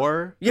of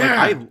War. Yeah,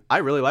 like, I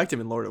really liked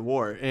him in Lord of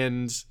War,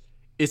 and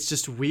it's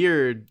just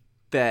weird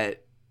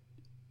that,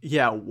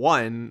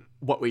 one,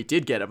 what we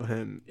did get of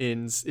him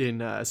in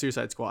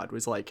Suicide Squad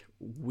was like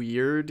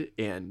weird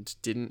and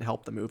didn't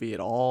help the movie at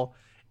all,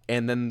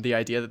 and then the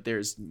idea that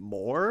there's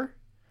more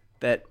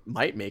that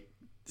might make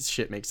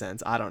shit make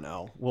sense. I don't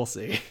know. We'll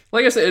see.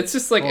 Like I said, it's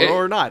just like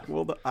or not.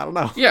 Well, I don't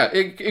know. Yeah,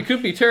 it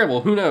could be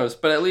terrible. Who knows?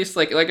 But at least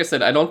like I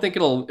said, I don't think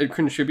it'll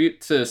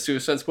contribute to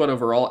Suicide Squad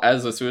overall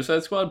as a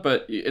Suicide Squad.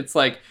 But it's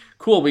like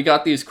cool. We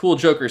got these cool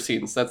Joker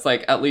scenes. That's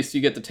like at least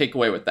you get to take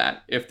away with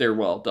that if they're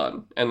well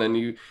done. And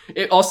then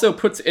it also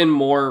puts in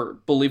more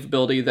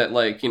believability that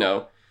like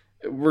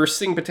we're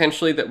seeing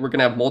potentially that we're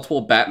gonna have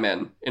multiple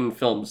Batman in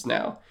films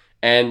now.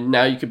 And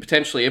now you could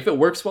potentially, if it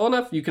works well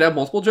enough, you could have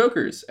multiple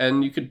Jokers.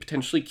 And you could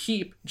potentially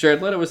keep Jared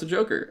Leto as a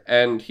Joker.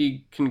 And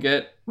he can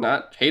get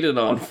not hated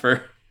on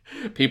for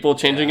people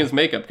changing his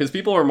makeup. Because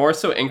people are more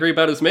so angry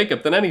about his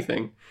makeup than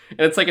anything.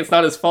 And it's like it's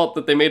not his fault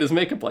that they made his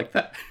makeup like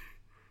that.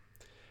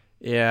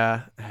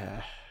 Yeah.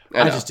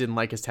 I just didn't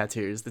like his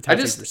tattoos. The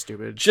tattoos were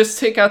stupid. Just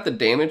take out the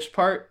damaged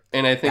part,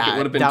 and I think it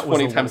would have been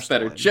 20 times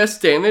better. One.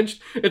 Just damaged.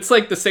 It's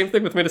like the same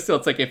thing with Man of Steel.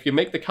 It's like, if you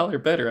make the color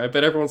better, I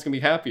bet everyone's going to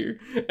be happier.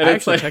 And I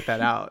actually checked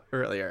that out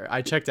earlier.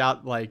 I checked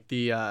out like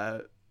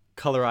the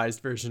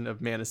colorized version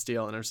of Man of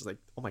Steel, and I was just like,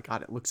 oh my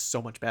God, it looks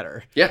so much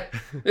better. Yeah,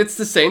 it's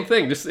the same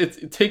thing. Just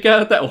take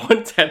out that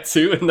one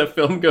tattoo, and the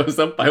film goes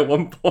up by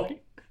 1 point.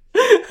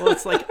 Well,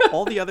 it's like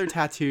all the other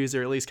tattoos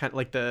are at least kind of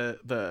like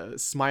the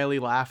smiley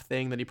laugh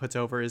thing that he puts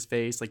over his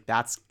face. Like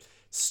that's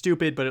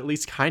stupid, but at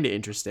least kind of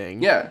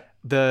interesting. Yeah.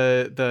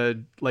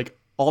 The like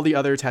all the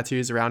other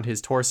tattoos around his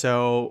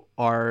torso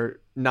are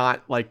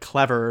not like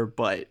clever,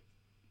 but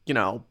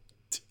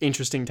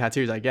interesting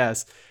tattoos, I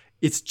guess.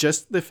 It's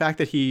just the fact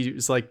that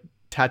he's like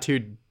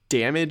tattooed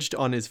damaged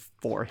on his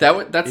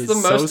forehead. That's the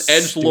most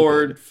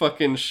edgelord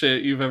fucking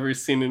shit you've ever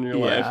seen in your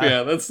life.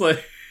 Yeah, that's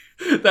like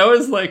that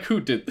was like,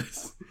 who did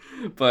this?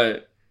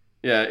 But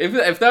yeah,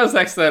 if that was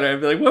Zack Snyder, I'd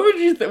be like, what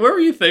were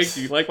you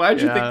thinking? Like, why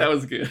did you think that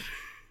was good?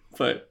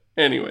 But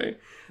anyway,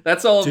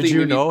 that's all. Did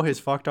you know his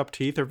fucked up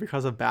teeth are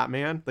because of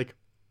Batman? Like,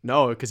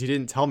 no, because he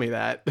didn't tell me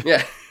that.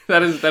 Yeah,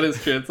 That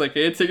is true. It's like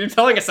you're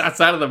telling us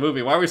outside of the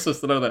movie. Why are we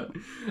supposed to know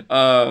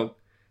that?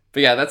 But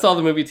yeah, that's all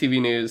the movie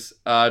TV news.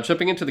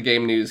 Jumping into the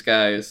game news,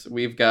 guys,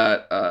 we've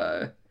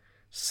got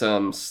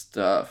some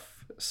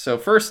stuff. So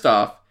first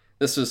off,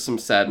 this was some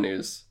sad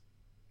news.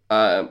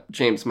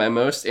 James, my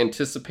most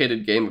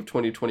anticipated game of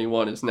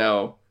 2021 is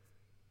now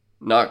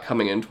not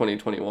coming in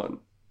 2021.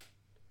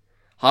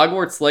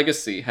 Hogwarts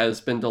Legacy has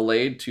been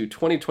delayed to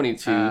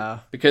 2022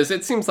 because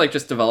it seems like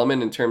just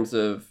development in terms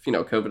of,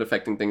 COVID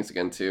affecting things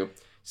again too.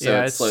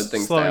 So it's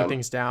slowing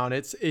things down.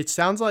 It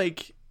sounds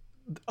like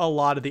a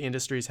lot of the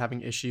industry is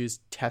having issues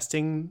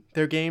testing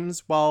their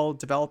games while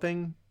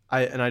developing.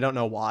 I don't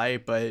know why,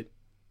 but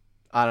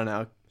I don't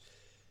know.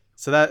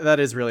 So that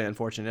is really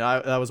unfortunate.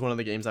 That was one of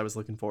the games I was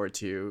looking forward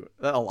to.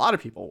 A lot of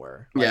people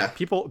were.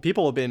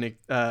 People have been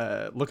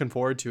looking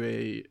forward to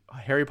a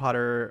Harry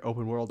Potter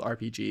open world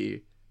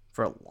RPG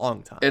for a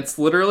long time. It's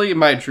literally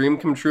my dream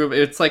come true.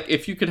 It's like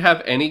if you could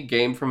have any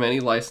game from any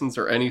license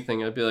or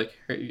anything, I'd be like,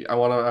 hey, I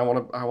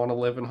want to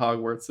live in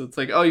Hogwarts. It's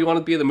like, oh, you want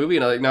to be in the movie?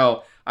 And I'm like,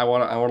 no, I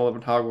want to live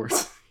in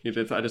Hogwarts.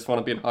 I just want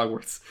to be in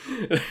Hogwarts.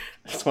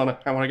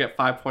 I want to get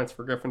 5 points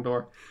for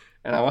Gryffindor,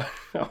 and I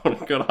want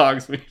to go to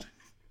Hogsmeade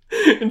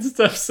and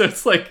stuff. So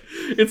it's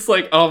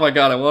like, oh my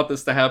god, I want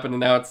this to happen, and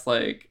now it's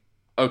like,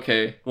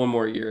 okay, one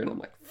more year, and I'm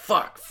like,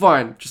 fuck,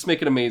 fine, just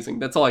make it amazing.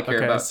 That's all I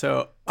care about.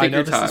 So I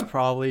know this is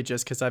probably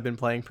just because I've been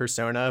playing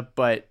Persona,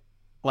 but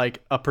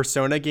like a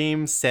Persona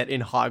game set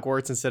in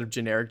Hogwarts instead of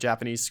generic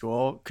Japanese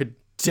school could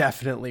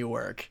definitely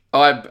work.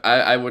 Oh,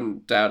 I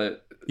wouldn't doubt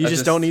it. You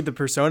just don't need the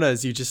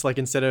personas. You just, like,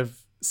 instead of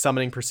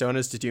summoning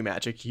personas to do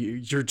magic,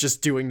 you're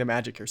just doing the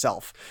magic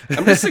yourself.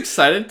 I'm just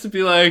excited to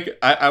be like,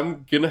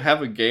 I'm gonna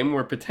have a game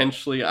where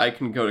potentially I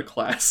can go to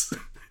class.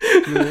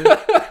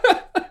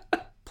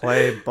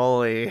 Play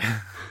bully.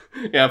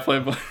 Yeah, play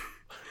bully.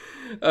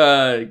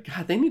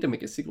 God, they need to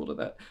make a sequel to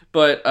that.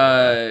 But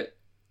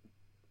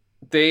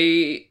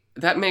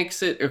that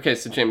makes it okay.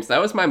 So James, that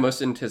was my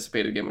most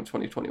anticipated game of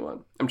 2021.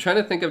 I'm trying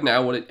to think of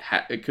now what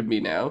it could be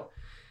now,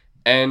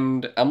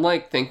 and I'm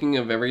like thinking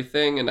of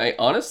everything. And I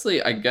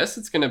guess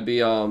it's gonna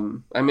be I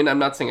mean, I'm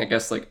not saying I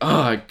guess like,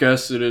 oh, I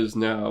guess it is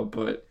now,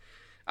 but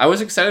I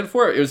was excited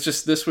for it. It was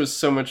just, this was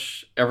so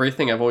much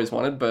everything I've always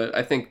wanted. But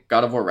I think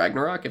God of War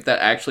Ragnarok, if that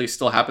actually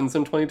still happens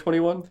in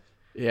 2021.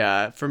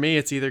 Yeah, for me,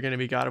 it's either going to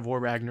be God of War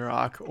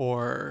Ragnarok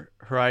or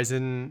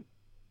Horizon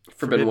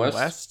Forbidden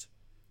West.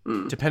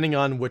 Depending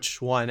on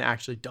which one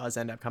actually does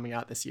end up coming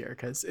out this year,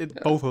 because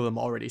both of them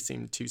already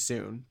seem too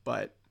soon.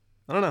 But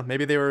I don't know,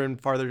 maybe they were in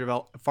farther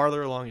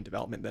along in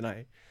development than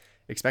I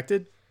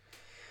expected.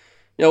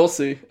 Yeah, we'll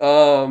see.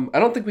 I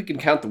don't think we can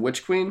count the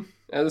Witch Queen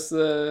as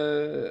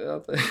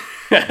the.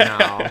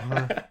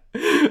 No,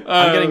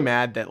 I'm getting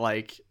mad that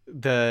like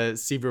the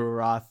Sivu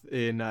Roth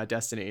in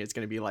Destiny is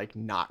going to be like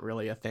not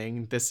really a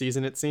thing this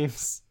season. It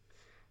seems.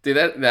 Dude,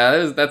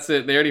 that's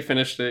it. They already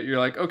finished it. You're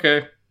like,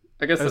 okay,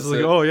 I guess that's like,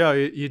 it. Oh yeah,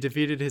 you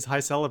defeated his high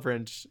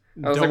celebrant.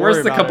 I was like,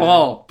 where's the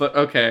cabal? But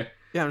okay.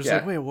 Yeah, I'm just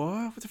like, wait,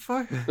 what the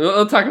fuck?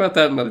 We'll talk about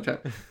that another time.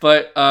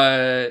 But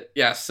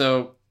yeah,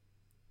 so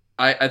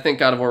I think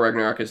God of War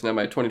Ragnarok is now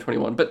my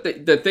 2021. But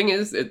the thing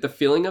is, the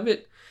feeling of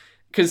it,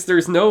 because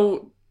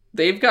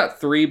they've got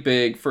 3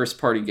 big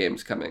first-party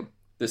games coming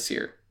this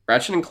year.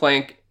 Ratchet and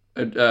Clank,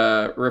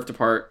 Rift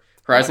Apart,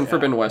 Horizon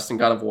Forbidden West, and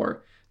God of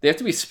War. They have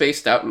to be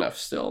spaced out enough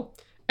still.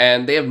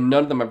 And they have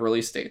none of them have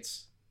release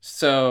dates.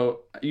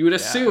 So you would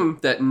assume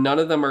that none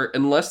of them are,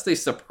 unless they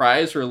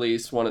surprise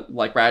release one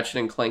like Ratchet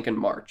and Clank in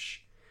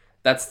March.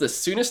 That's the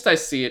soonest I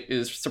see it,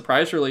 is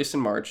surprise release in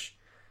March.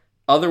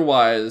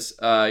 Otherwise,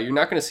 you're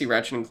not going to see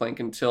Ratchet and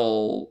Clank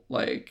until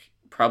like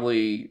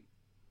probably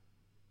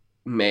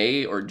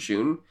May or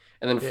June.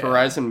 And then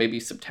Horizon maybe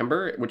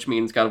September, which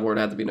means God of War would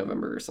have to be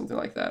November or something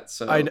like that.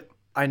 So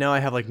I know I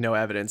have like no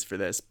evidence for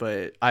this,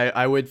 but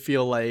I would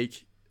feel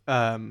like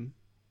Ratchet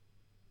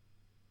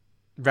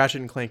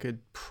and Clank could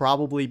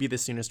probably be the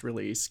soonest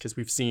release because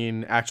we've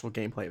seen actual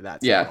gameplay of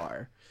that so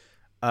far.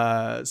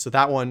 So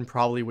that one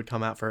probably would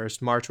come out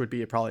first. March would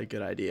be probably a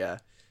good idea.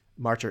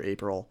 March or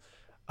April.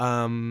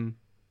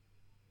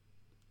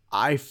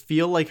 I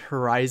feel like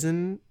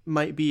Horizon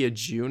might be a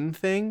June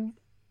thing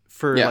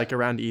for like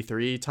around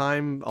E3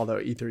 time, although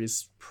E3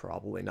 is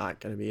probably not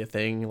going to be a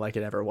thing like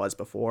it ever was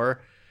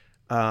before.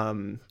 I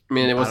mean,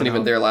 it wasn't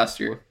even there last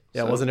year.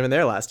 Yeah, it wasn't even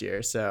there last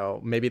year, so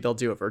maybe they'll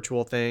do a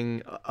virtual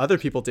thing. Other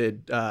people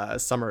did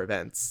summer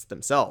events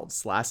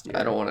themselves last year.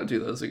 I don't want to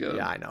do those again.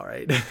 Yeah, I know,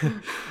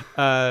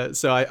 right?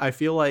 So I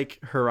feel like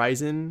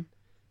Horizon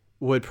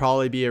would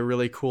probably be a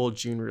really cool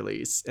June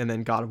release, and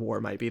then God of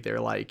War might be there,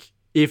 like,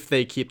 if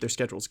they keep their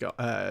schedules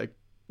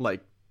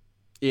like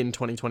in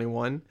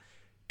 2021.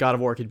 God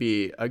of War could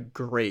be a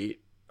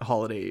great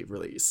holiday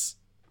release.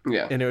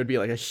 Yeah. And it would be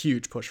like a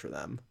huge push for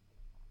them.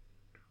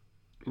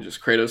 And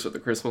just Kratos with a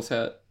Christmas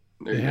hat.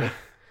 There you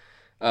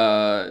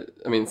go.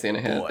 I mean,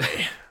 Santa hat.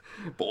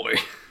 Boy.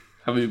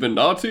 Have you been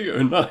naughty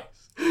or nice?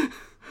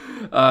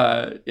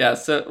 Yeah,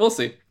 so we'll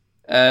see.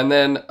 And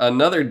then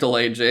another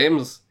delay,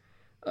 James.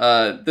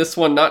 This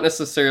one, not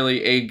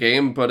necessarily a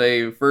game, but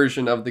a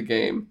version of the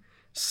game.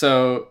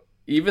 So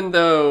even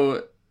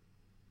though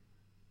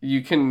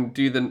you can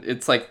do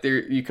it's like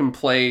there you can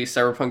play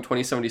Cyberpunk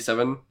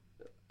 2077,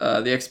 the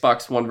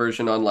Xbox One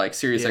version on like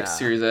Series X, Yeah.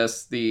 Series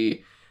S,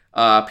 the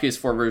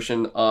PS4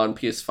 version on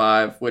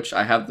PS5, which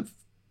I have the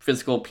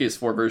physical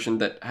PS4 version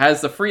that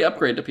has the free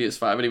upgrade to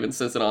PS5. It even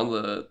says it on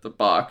the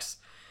box.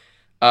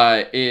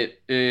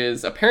 It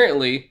is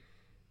apparently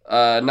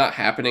not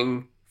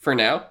happening for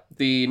now.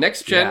 The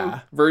next gen Yeah.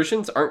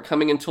 versions aren't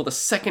coming until the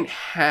second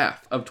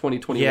half of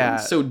 2021. Yeah.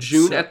 So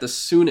June So at the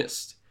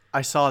soonest.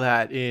 I saw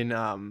that in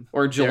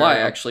Or July,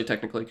 actually,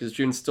 technically, because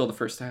June's still the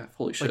first half.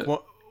 Holy shit. like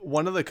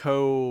one of the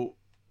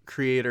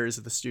co-creators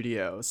of the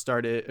studio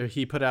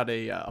he put out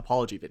a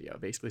apology video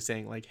basically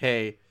saying like,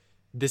 hey,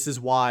 this is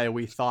why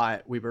we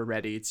thought we were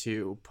ready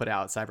to put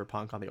out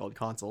Cyberpunk on the old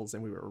consoles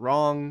and we were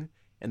wrong,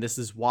 and this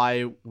is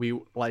why we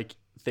like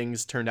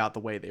things turned out the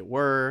way they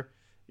were.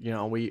 You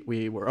know,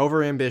 we were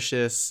over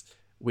ambitious.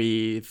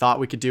 We thought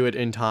we could do it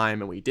in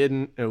time and we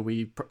didn't.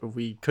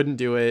 We couldn't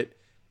do it.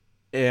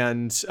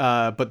 And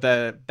but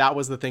that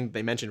was the thing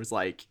they mentioned was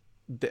like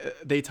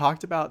they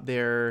talked about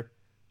their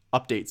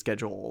update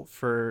schedule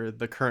for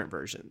the current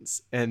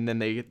versions, and then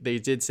they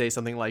did say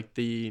something like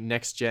the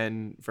next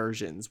gen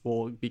versions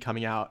will be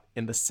coming out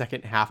in the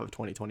second half of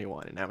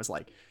 2021, and I was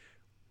like,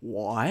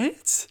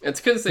 what?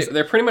 It's because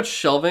they're pretty much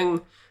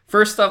shelving.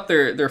 First off,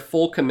 their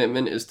full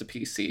commitment is to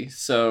PC,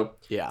 so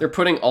Yeah. they're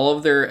putting all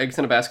of their eggs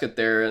in a basket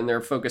there, and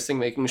they're focusing,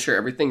 making sure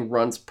everything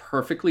runs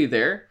perfectly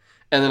there.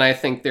 And then I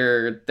think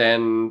they're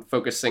then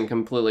focusing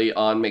completely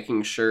on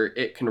making sure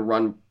it can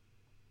run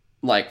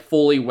like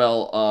fully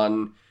well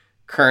on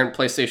current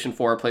PlayStation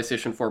 4,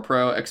 PlayStation 4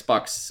 Pro,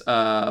 Xbox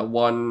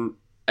One,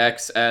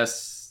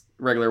 XS,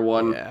 regular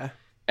one. Yeah.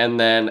 And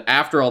then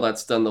after all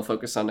that's done, they'll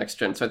focus on next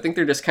gen. So I think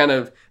they're just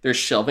they're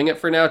shelving it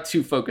for now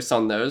to focus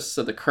on those,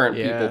 so the current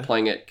people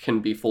playing it can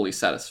be fully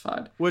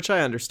satisfied. Which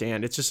I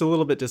understand. It's just a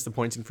little bit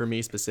disappointing for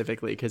me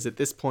specifically because at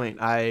this point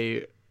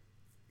I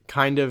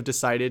kind of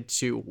decided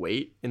to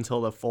wait until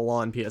the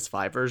full-on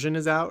PS5 version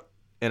is out,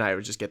 and I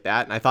would just get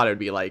that. And I thought it would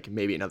be like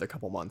maybe another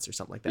couple months or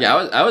something like that. Yeah,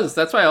 I was.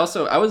 That's why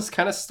I was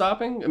kind of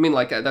stopping. I mean,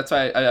 like that's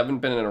why I haven't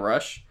been in a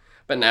rush.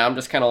 But now I'm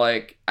just kind of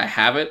like, I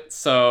have it,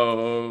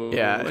 so...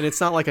 Yeah, and it's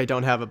not like I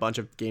don't have a bunch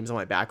of games on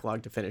my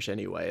backlog to finish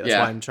anyway. That's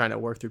why I'm trying to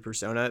work through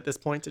Persona at this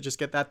point to just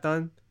get that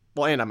done.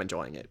 Well, and I'm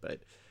enjoying it, but...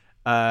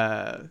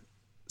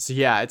 So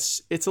yeah,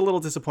 it's a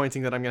little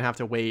disappointing that I'm going to have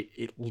to wait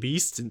at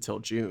least until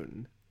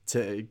June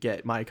to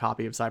get my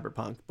copy of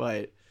Cyberpunk,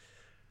 but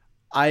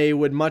I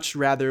would much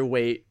rather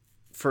wait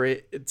for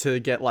it to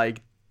get,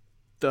 like,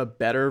 the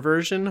better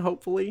version,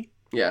 hopefully.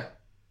 Yeah.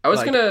 I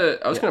was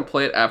gonna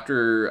play it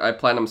after I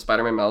platinum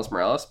Spider-Man Miles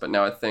Morales, but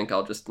now I think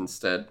I'll just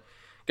instead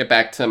get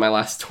back to my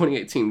last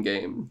 2018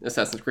 game,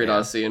 Assassin's Creed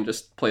Odyssey, and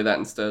just play that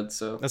instead.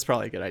 So that's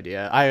probably a good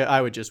idea.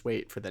 I would just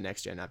wait for the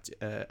next gen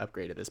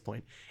upgrade at this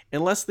point,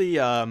 unless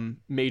the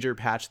major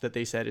patch that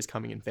they said is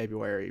coming in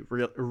February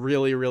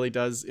really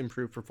does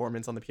improve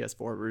performance on the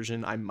PS4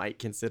 version. I might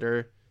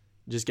consider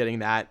just getting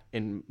that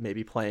and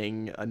maybe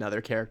playing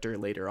another character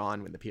later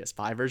on when the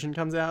PS5 version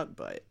comes out,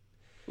 but.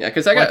 Yeah,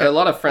 because I got a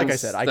lot of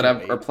friends like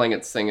that are playing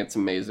it saying it's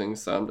amazing,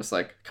 so I'm just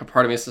like,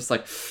 part of me is just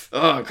like,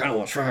 oh, I kind of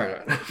want to try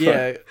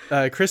it.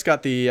 Yeah, Chris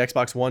got the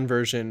Xbox One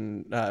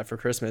version for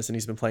Christmas, and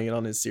he's been playing it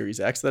on his Series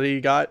X that he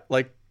got,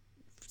 like,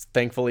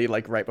 thankfully,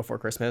 like, right before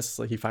Christmas.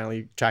 Like, he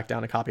finally tracked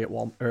down a copy at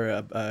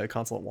a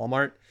console at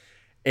Walmart,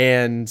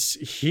 and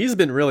he's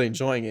been really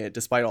enjoying it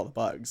despite all the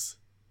bugs.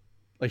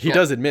 Like, he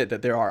does admit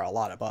that there are a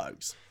lot of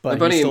bugs,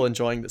 but he's still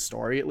enjoying the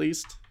story at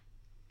least.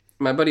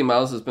 My buddy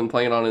Miles has been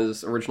playing on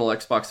his original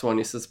Xbox One.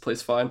 He says it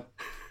plays fine.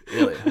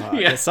 Really?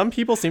 Yeah. Some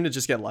people seem to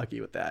just get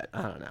lucky with that.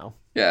 I don't know.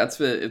 Yeah,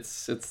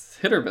 it's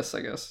hit or miss,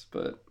 I guess.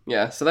 But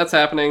yeah, so that's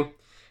happening.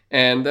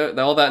 And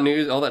all that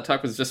news, all that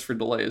talk was just for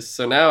delays.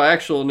 So now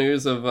actual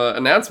news of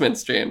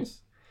announcements, James.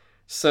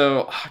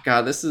 So,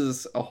 God, this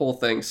is a whole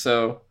thing.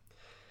 So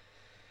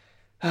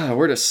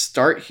where to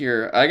start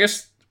here? I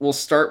guess we'll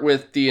start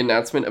with the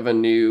announcement of a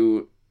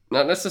new,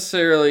 not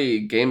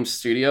necessarily game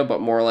studio,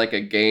 but more like a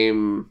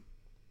game...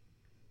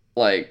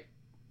 like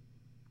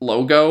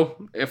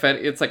logo.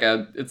 It's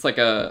like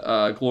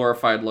a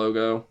glorified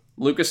logo.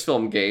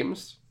 Lucasfilm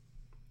Games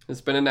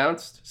has been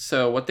announced.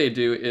 So what they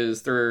do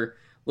is their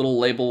little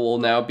label will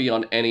now be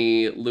on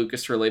any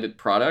Lucas related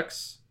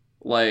products,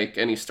 like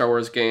any Star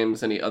Wars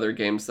games, any other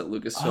games that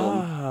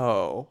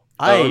Lucasfilm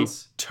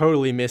owns. I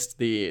totally missed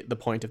the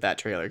point of that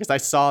trailer because I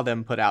saw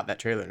them put out that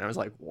trailer and I was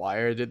like,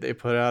 why did they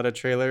put out a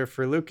trailer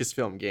for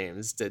Lucasfilm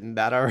Games? Didn't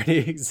that already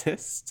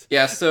exist?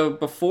 Yeah, so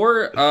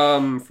before,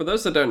 for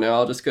those that don't know,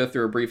 I'll just go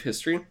through a brief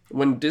history.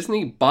 When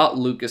Disney bought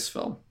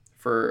Lucasfilm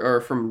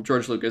from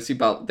George Lucas, they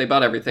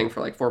bought everything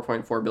for like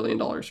 $4.4 billion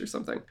or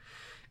something.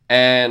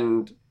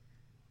 And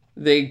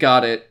they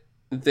got it.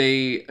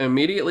 They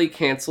immediately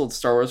canceled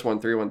Star Wars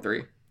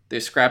 1313. They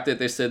scrapped it.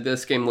 They said,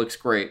 this game looks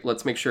great.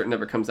 Let's make sure it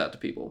never comes out to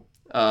people.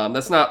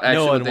 That's not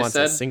actually what they said. No one wants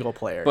a single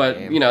player but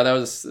game. You know, that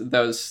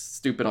was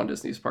stupid on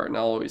Disney's part, and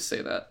I'll always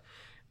say that.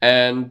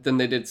 And then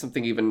they did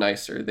something even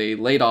nicer. They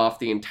laid off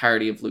the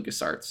entirety of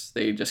LucasArts.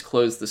 They just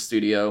closed the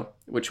studio,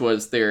 which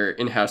was their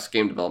in-house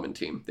game development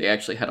team. They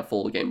actually had a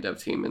full game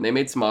dev team, and they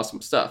made some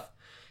awesome stuff.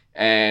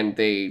 And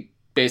they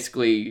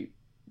basically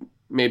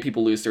made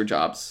people lose their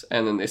jobs.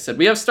 And then they said,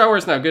 we have Star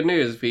Wars now. Good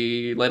news.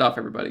 We laid off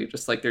everybody,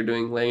 just like they're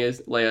doing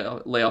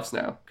layoffs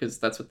now, because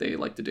that's what they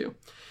like to do.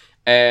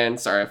 And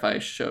sorry if I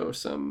show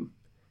some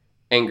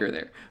anger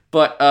there.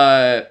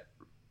 But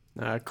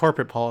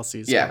corporate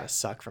policies kind of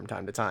suck from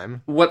time to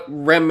time. What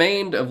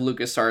remained of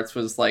LucasArts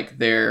was like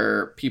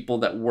their people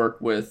that work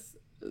with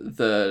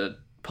the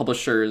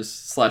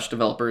publishers /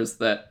 developers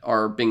that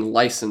are being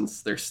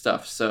licensed their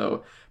stuff.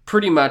 So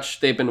pretty much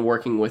they've been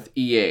working with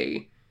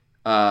EA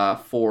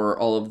for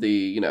all of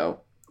the,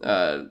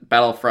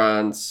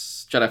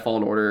 Battlefronts, Jedi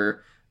Fallen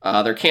Order,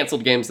 their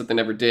canceled games that they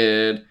never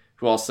did,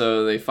 who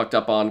also they fucked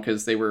up on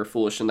because they were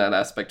foolish in that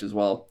aspect as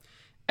well.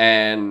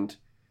 And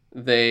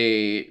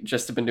they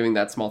just have been doing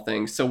that small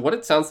thing. So what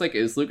it sounds like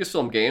is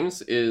Lucasfilm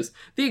Games is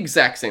the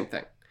exact same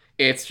thing.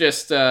 It's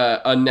just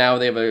now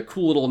they have a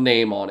cool little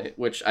name on it,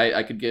 which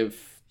I could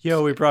give.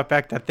 Yo, we brought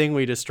back that thing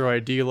we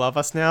destroyed. Do you love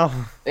us now?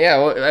 Yeah,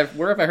 well,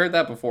 where have I heard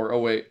that before? Oh,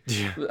 wait.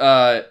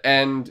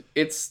 And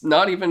it's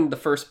not even the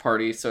first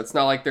party, so it's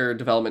not like their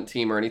development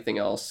team or anything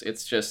else.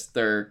 It's just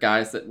their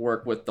guys that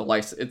work with the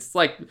license. It's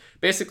like,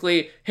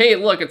 basically, hey,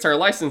 look, it's our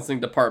licensing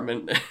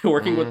department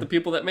working with the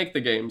people that make the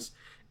games.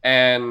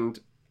 And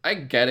I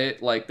get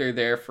it, like, they're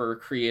there for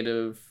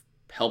creative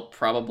help,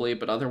 probably,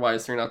 but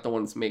otherwise they're not the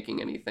ones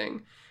making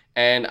anything.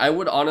 And I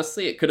would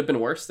honestly, it could have been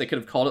worse. They could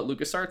have called it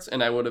LucasArts,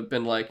 and I would have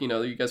been like,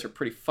 you guys are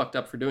pretty fucked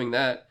up for doing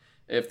that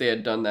if they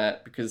had done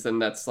that, because then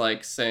that's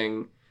like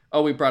saying,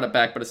 oh, we brought it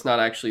back, but it's not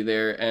actually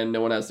there, and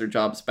no one has their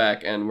jobs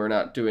back, and we're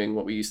not doing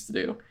what we used to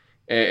do.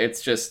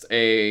 It's just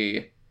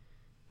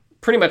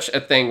pretty much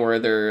a thing where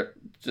they're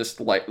just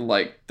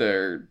like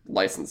they're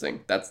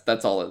licensing.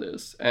 That's all it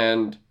is.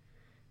 And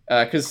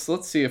because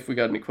let's see if we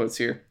got any quotes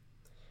here.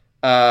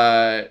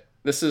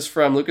 This is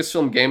from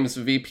Lucasfilm Games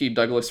VP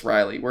Douglas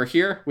Riley. We're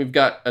here. We've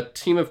got a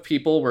team of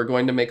people. We're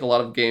going to make a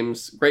lot of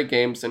games, great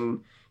games,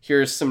 and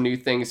here's some new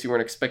things you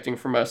weren't expecting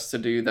from us to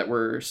do that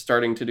we're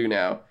starting to do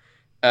now.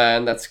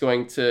 And that's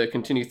going to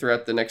continue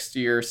throughout the next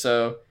year or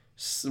so,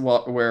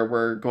 where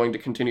we're going to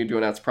continue to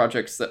announce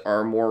projects that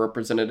are more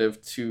representative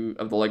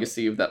of the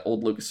legacy of that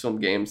old Lucasfilm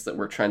Games that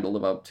we're trying to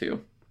live up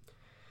to.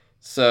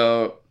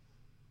 So,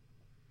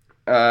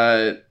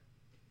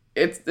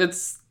 it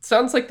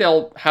sounds like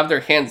they'll have their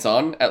hands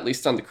on, at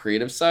least on the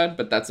creative side,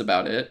 but that's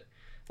about it.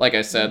 Like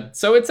I said,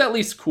 so it's at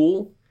least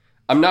cool.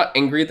 I'm not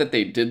angry that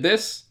they did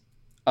this.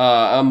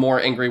 I'm more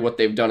angry what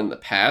they've done in the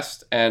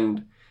past,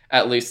 and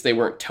at least they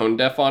weren't tone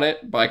deaf on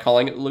it by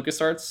calling it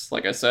LucasArts,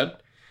 like I said.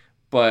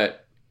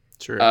 But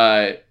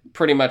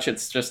pretty much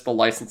it's just the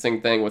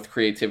licensing thing with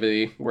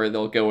creativity, where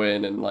they'll go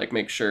in and like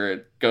make sure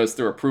it goes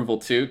through approval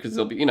too, because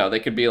they'll be, they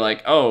could be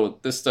like, oh,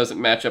 this doesn't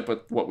match up with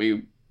what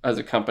we as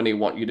a company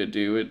want you to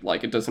do. It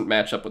doesn't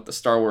match up with the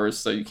Star Wars,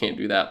 so you can't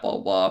do that, blah,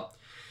 blah.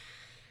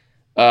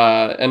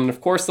 And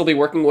of course, they'll be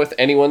working with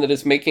anyone that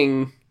is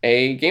making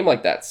a game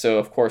like that. So,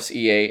 of course,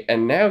 EA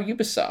and now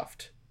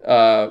Ubisoft,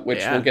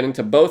 which we'll get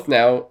into both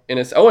now.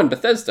 And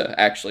Bethesda,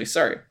 actually,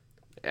 sorry.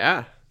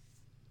 Yeah.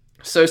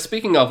 So,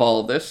 speaking of all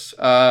of this,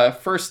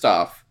 first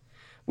off,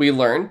 we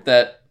learned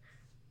that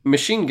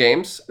Machine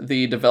Games,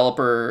 the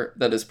developer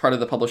that is part of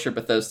the publisher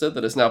Bethesda,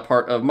 that is now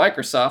part of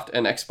Microsoft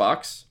and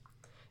Xbox,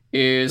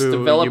 is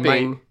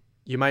developing.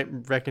 You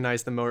might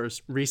recognize them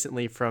most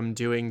recently from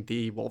doing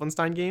the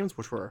Wolfenstein games,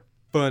 which were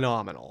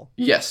phenomenal.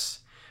 Yes.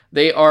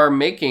 They are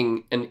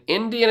making an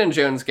Indiana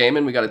Jones game,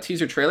 and we got a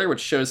teaser trailer which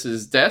shows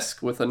his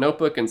desk with a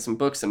notebook and some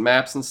books and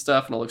maps and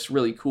stuff, and it looks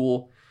really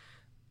cool.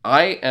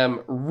 I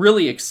am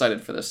really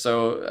excited for this.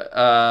 So,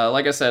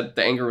 like I said,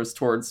 the anger was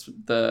towards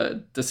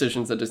the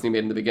decisions that Disney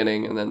made in the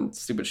beginning, and then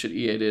stupid shit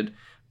EA did.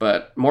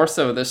 But more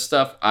so this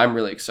stuff, I'm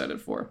really excited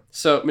for.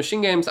 So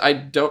Machine Games,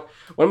 what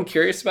I'm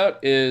curious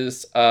about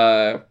is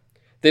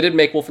they did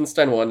make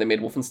Wolfenstein 1, they made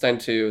Wolfenstein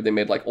 2, they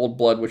made like Old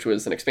Blood, which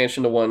was an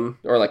expansion to 1,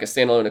 or like a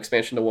standalone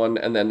expansion to 1,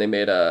 and then they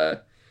made I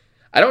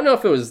don't know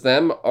if it was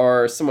them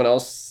or someone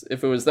else,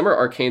 if it was them or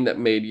Arcane that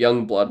made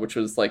Young Blood, which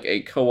was like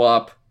a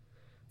co-op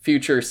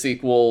future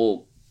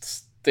sequel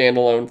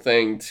standalone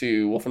thing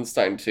to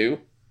Wolfenstein 2.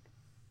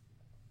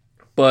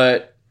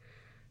 But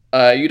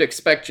you'd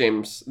expect,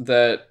 James,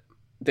 that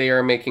they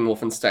are making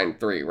Wolfenstein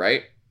 3,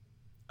 right?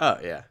 Oh,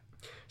 yeah.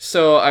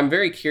 So I'm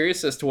very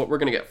curious as to what we're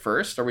going to get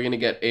first. Are we going to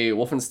get a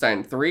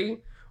Wolfenstein 3,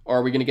 or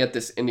are we going to get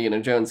this Indiana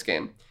Jones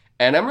game?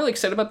 And I'm really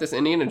excited about this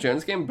Indiana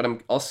Jones game, but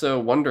I'm also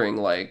wondering,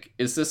 like,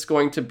 is this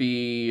going to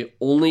be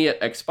only at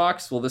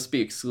Xbox? Will this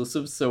be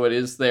exclusive so it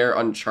is their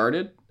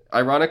Uncharted,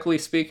 ironically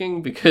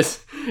speaking?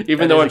 Because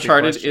even though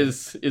Uncharted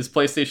is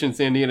PlayStation's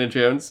Indiana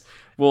Jones,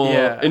 will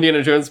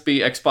Indiana Jones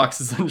be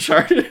Xbox's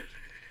Uncharted?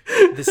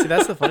 See,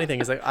 that's the funny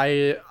thing, is like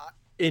I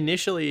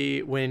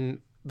initially, when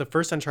the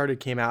first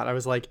Uncharted came out, I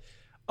was like,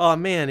 oh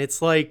man,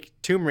 it's like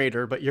Tomb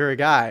Raider, but you're a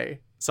guy.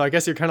 So I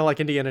guess you're kind of like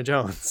Indiana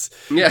Jones.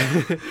 Yeah,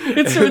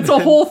 it's a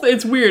whole.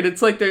 It's weird.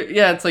 It's like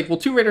it's like, well,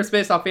 Tomb Raider's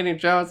based off Indiana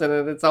Jones,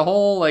 and it's a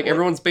whole like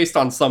everyone's based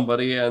on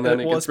somebody, and then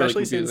it gets really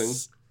confusing.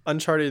 Since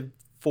Uncharted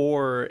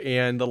 4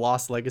 and The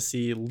Lost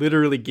Legacy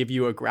literally give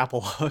you a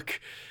grapple hook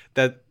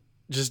that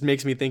just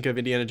makes me think of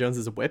Indiana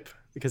Jones's whip,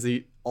 because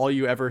all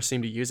you ever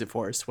seem to use it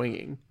for is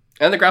swinging.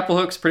 And the grapple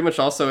hook's pretty much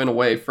also in a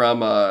way from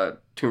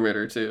Tomb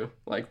Raider too.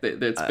 Like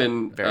it's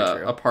been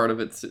a part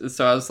of it.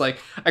 So I was like,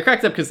 I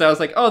cracked up because I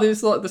was like, oh,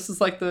 this is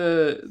like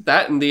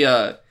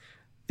the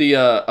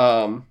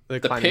climbing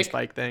pick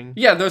spike thing.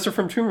 Yeah, those are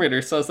from Tomb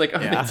Raider. So I was like, oh,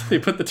 yeah. they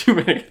put the Tomb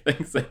Raider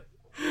things in.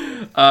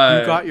 You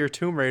got your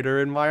Tomb Raider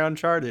in my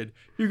Uncharted.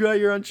 You got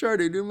your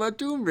Uncharted in my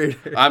Tomb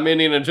Raider. I'm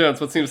Indiana Jones.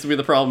 What seems to be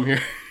the problem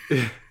here?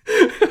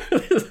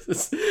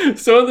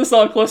 So this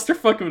all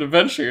clusterfuck of an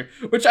adventure,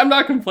 which I'm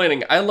not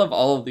complaining. I love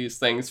all of these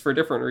things for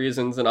different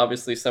reasons, and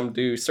obviously some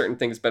do certain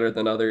things better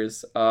than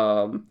others.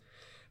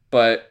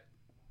 But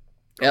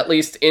at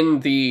least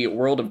in the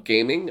world of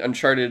gaming,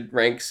 Uncharted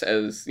ranks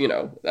as,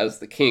 as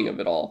the king of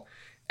it all.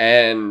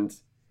 And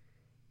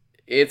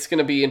it's going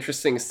to be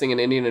interesting seeing an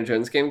Indiana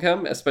Jones game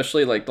come,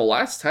 especially like the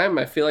last time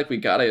I feel like we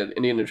got an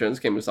Indiana Jones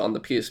game was on the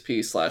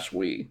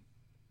PSP/Wii.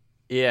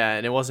 Yeah,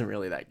 and it wasn't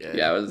really that good.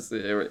 Yeah,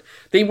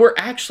 they were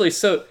actually,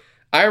 so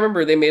I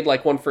remember they made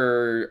like one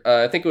for,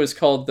 I think it was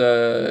called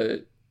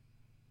it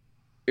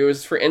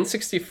was for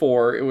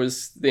N64, it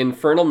was The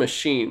Infernal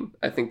Machine,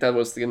 I think that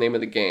was the name of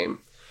the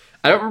game.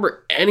 I don't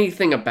remember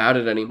anything about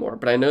it anymore,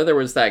 but I know there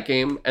was that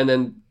game, and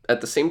then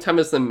at the same time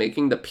as them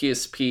making the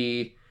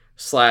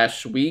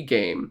PSP/Wii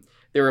game,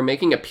 they were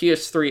making a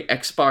PS3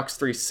 Xbox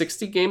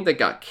 360 game that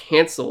got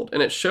canceled,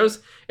 and it shows,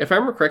 if I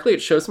remember correctly,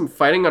 it shows them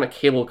fighting on a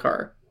cable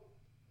car.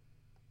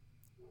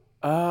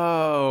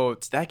 Oh,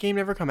 did that game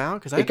never come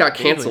out? Because it got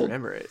canceled.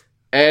 Remember it,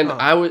 and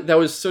that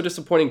was so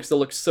disappointing because it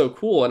looked so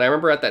cool. And I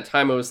remember at that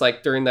time it was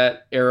like during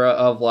that era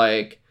of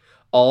like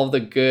all of the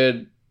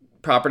good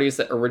properties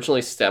that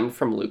originally stemmed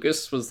from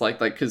Lucas was like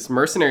because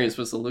Mercenaries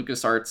was a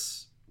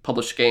LucasArts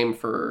published game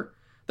for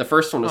the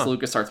first one was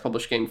LucasArts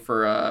published game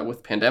for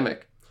with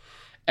Pandemic,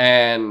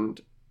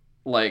 and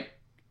like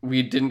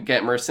we didn't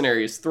get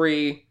Mercenaries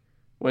 3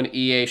 when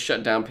EA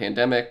shut down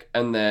Pandemic,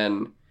 and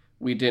then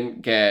we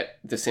didn't get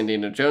this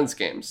Indiana Jones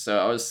game. So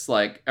I was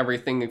like,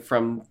 everything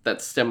from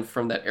that stemmed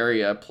from that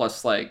area,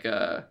 plus like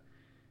the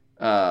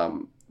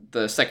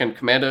second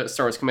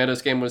Star Wars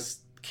Commandos game was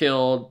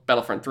killed,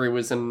 Battlefront 3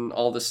 was in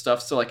all this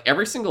stuff. So like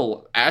every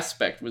single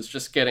aspect was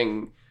just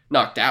getting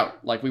knocked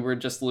out. Like we were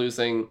just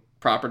losing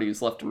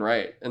properties left and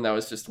right, and that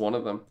was just one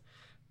of them.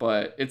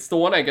 But it's the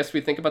one I guess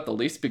we think about the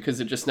least because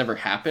it just never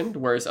happened,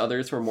 whereas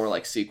others were more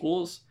like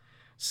sequels.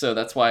 So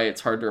that's why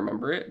it's hard to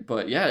remember it.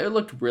 But yeah, it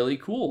looked really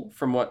cool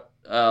from what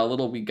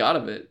little we got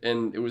of it,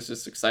 and it was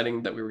just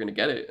exciting that we were going to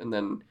get it. And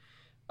then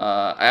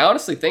I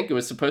honestly think it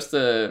was supposed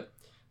to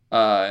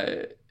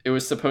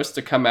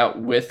come out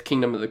with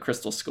Kingdom of the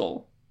Crystal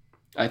Skull.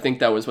 I think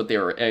that was what they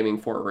were aiming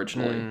for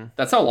originally.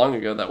 That's how long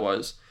ago that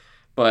was.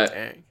 But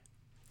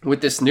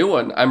with this new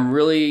one, I'm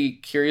really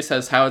curious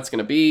as how it's going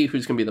to be,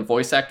 who's going to be the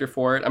voice actor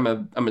for it.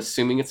 I'm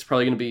assuming it's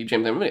probably going to be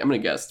James. I'm going to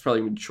guess it's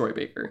probably going to be Troy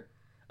Baker.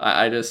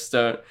 I just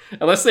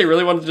unless they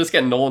really wanted to just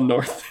get Nolan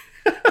North.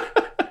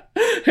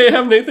 Hey,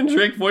 have Nathan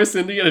Drake voice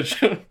Indiana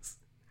Jones.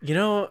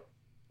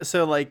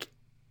 So like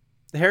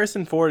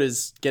Harrison Ford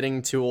is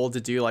getting too old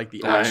to do like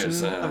the action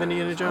of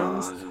Indiana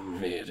Jones.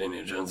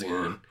 Indiana Jones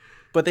again.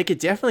 But they could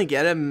definitely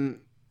get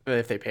him,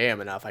 if they pay him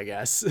enough, I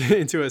guess,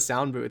 into a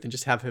sound booth and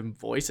just have him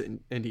voice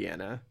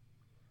Indiana.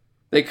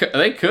 They could.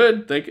 They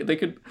could.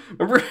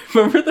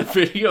 Remember the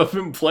video of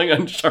him playing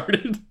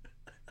Uncharted?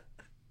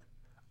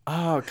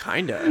 Oh,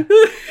 kinda.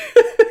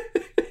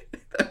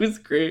 That was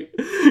great.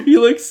 He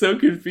looked so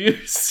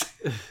confused.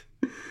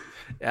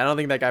 Yeah, I don't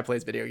think that guy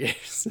plays video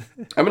games.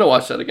 I'm gonna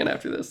watch that again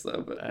after this,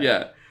 though. But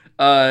yeah,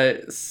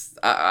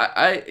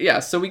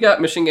 So we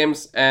got Mission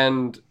Games,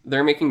 and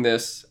they're making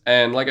this.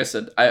 And like I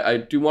said, I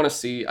do want to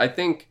see. I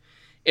think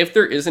if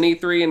there is an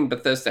E3 and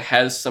Bethesda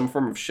has some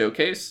form of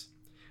showcase,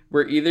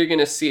 we're either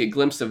gonna see a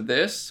glimpse of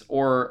this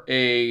or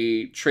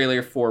a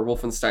trailer for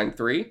Wolfenstein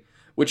 3.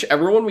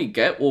 Whichever one we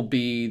get will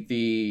be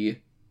the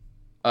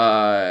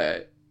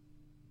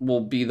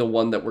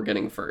one that we're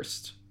getting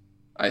first,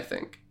 I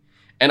think.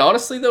 And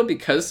honestly, though,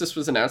 because this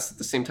was announced at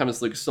the same time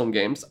as Lucasfilm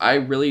Games, I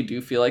really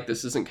do feel like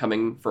this isn't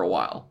coming for a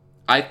while.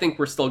 I think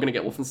we're still going to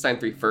get Wolfenstein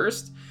 3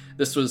 first.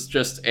 This was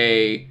just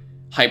a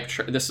hype.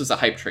 This was a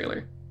hype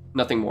trailer,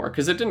 nothing more,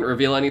 because it didn't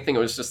reveal anything. It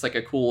was just like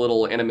a cool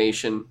little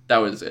animation. That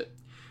was it.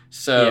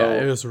 So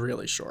yeah, it was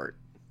really short.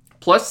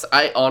 Plus,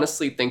 I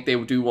honestly think they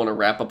do want to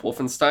wrap up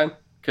Wolfenstein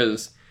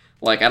because,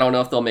 like, I don't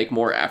know if they'll make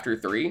more after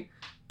 3.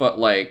 But,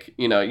 like,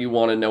 you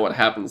want to know what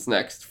happens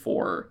next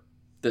for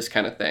this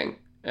kind of thing.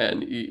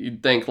 And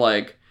you'd think,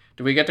 like,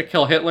 do we get to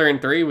kill Hitler in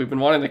 3? We've been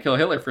wanting to kill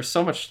Hitler for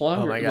so much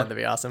longer. Oh, my God, that'd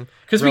be awesome.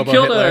 Because we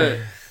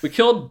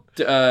killed,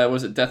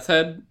 was it Death's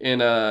Head in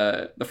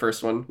the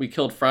first one? We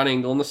killed Frank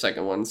Engel in the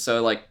second one.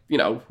 So, like,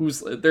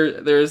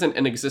 there isn't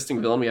an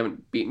existing villain we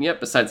haven't beaten yet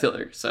besides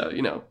Hitler. So,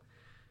 you want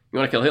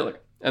to kill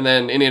Hitler. And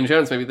then Indiana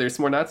Jones, maybe there's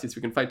some more Nazis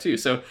we can fight too.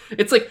 So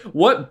it's like,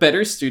 what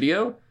better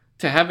studio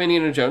to have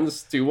Indiana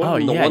Jones do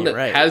one than the one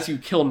that has you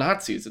kill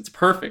Nazis? It's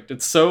perfect.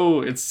 It's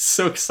so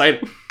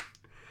exciting.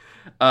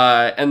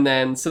 And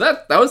then, so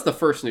that was the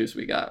first news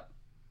we got.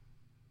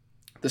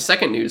 The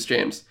second news,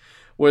 James,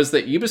 was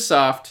that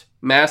Ubisoft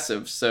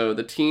Massive, so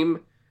the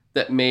team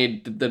that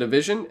made The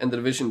Division and The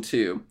Division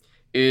 2,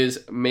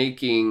 is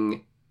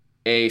making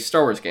a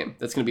Star Wars game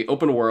that's going to be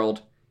open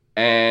world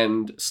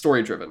and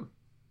story driven.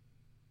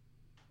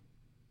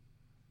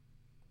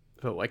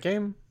 Oh, what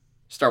game?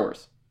 Star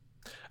Wars.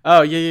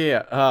 Oh,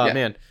 yeah. Oh,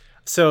 man.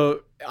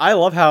 So I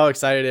love how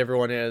excited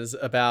everyone is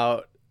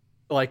about,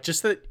 like,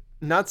 just that,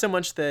 not so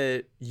much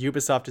that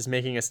Ubisoft is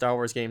making a Star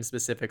Wars game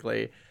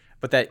specifically,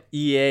 but that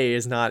EA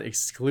is not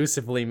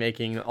exclusively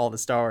making all the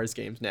Star Wars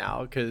games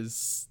now,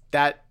 because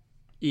that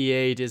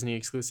EA Disney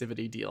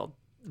exclusivity deal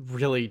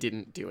really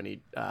didn't do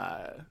any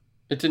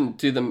it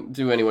didn't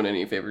do anyone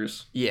any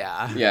favors.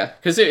 Yeah,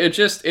 because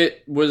it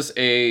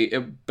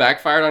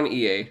backfired on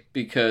EA,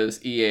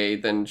 because EA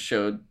then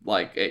showed,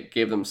 like, it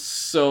gave them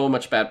so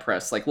much bad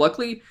press. Like,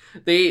 luckily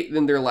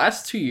in their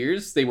last 2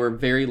 years they were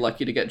very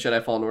lucky to get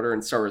Jedi Fallen Order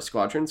and Star Wars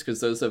Squadrons,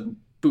 because those have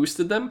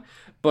boosted them.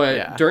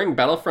 But during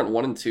Battlefront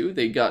 1 and 2,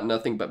 they got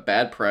nothing but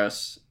bad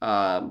press.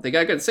 They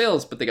got good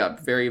sales, but they got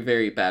very,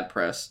 very bad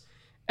press.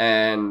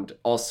 And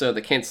also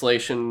the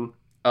cancellation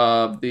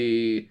of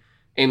the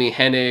Amy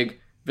Hennig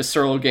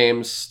Visceral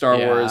Games Star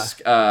Wars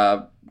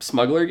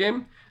smuggler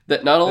game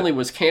that not only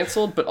was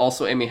canceled, but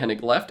also Amy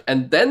Hennig left.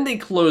 And then they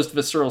closed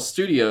Visceral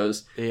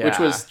Studios, which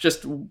was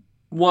just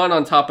one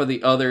on top of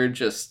the other,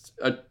 just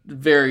a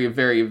very,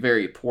 very,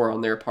 very poor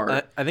on their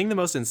part. I think the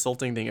most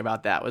insulting thing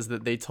about that was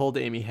that they told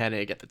Amy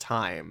Hennig at the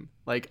time,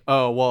 like,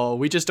 oh, well,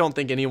 we just don't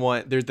think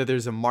that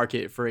there's a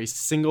market for a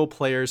single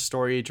player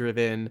story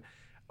driven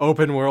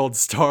open world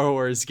Star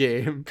Wars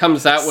game.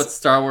 Comes out with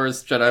Star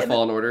Wars Jedi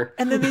Fallen Order.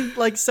 And then they,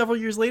 like, several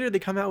years later, they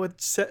come out with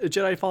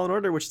Jedi Fallen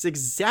Order, which is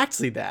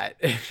exactly that.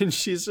 And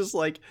she's just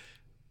like,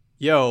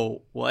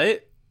 yo,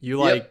 what?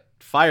 You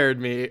fired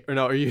me,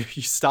 or you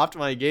stopped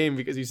my game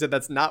because you said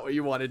that's not what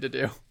you wanted to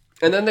do.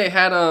 And then they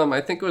had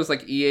I think it was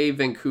like EA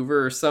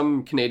Vancouver or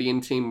some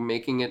Canadian team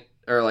making it,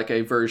 or like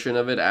a version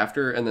of it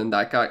after, and then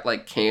that got,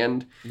 like,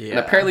 canned. And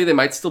apparently they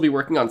might still be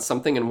working on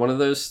something in one of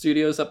those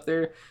studios up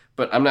there,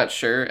 but I'm not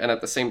sure. And at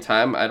the same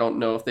time, I don't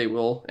know if they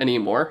will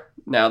anymore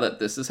now that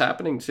this is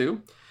happening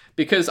too.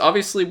 Because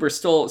obviously we're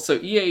still, so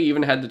EA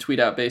even had to tweet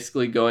out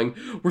basically going,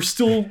 we're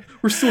still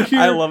here.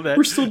 I love that.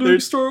 We're still doing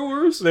Star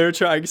Wars. They're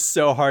trying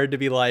so hard to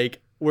be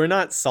like, we're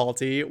not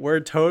salty. We're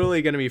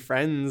totally going to be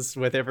friends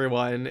with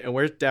everyone. And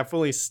we're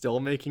definitely still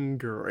making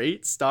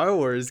great Star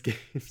Wars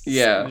games.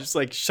 Yeah. Just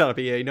like, shut up,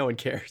 EA. No one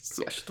cares.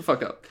 Yeah, shut the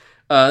fuck up.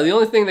 The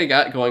only thing they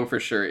got going for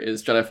sure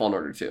is Jedi Fallen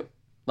Order 2.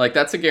 Like,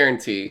 that's a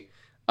guarantee.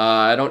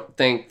 I don't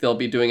think they'll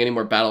be doing any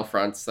more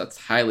Battlefronts. That's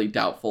highly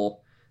doubtful.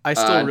 I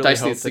still really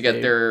DICE hope needs to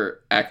get their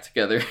act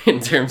together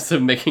in terms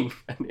of making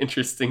an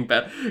interesting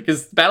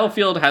because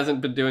Battlefield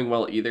hasn't been doing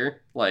well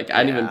either. Like,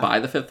 I didn't even buy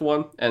the 5th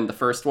one, and the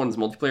first one's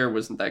multiplayer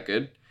wasn't that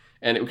good,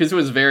 and because it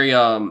was very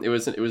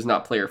it was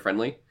not player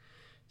friendly.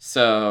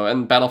 So,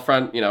 and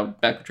Battlefront,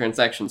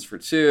 microtransactions for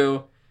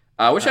 2,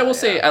 which I will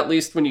say, at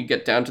least when you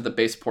get down to the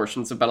base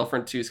portions of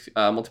Battlefront 2's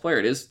multiplayer,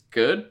 it is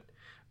good,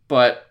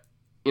 but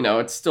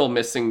it's still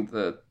missing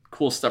the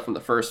cool stuff from the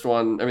first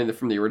one. I mean,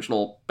 from the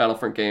original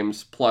Battlefront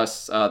games.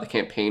 Plus, the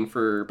campaign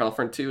for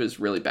Battlefront 2 is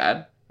really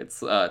bad.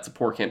 It's a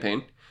poor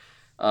campaign.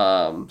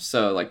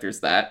 So, like, there's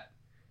that,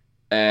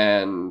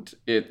 and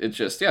it's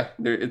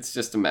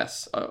just a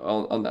mess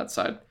on that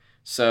side.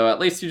 So at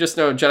least you just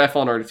know Jedi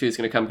Fallen Order 2 is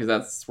going to come, because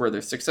that's where their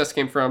success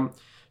came from.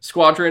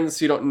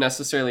 Squadrons, you don't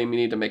necessarily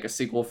need to make a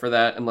sequel for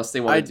that unless they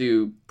want to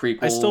do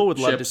prequel. I still would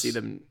love to see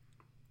them.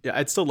 Yeah,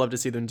 I'd still love to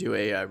see them do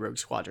a Rogue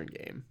Squadron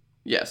game.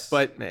 Yes,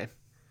 but man,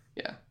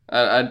 yeah,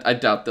 I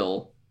doubt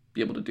they'll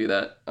be able to do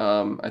that.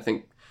 I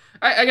think,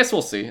 I guess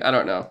we'll see. I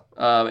don't know.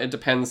 It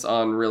depends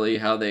on really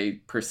how they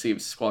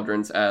perceive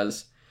Squadrons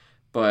as,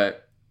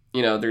 but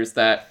there's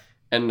that.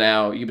 And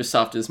now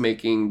Ubisoft is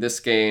making this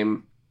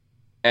game,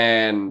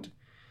 and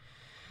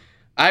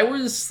I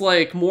was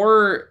like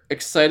more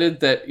excited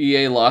that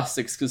EA lost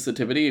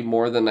exclusivity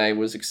more than I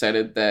was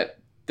excited that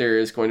there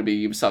is going to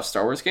be a Ubisoft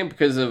Star Wars game,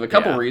 because of a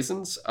couple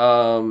reasons.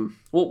 Well,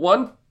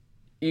 one,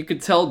 you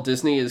could tell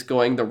Disney is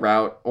going the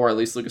route, or at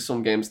least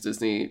Lucasfilm Games,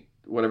 Disney,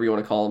 whatever you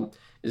want to call them,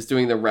 is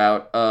doing the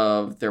route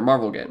of their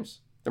Marvel games.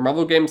 Their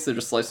Marvel games, they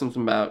just license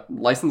them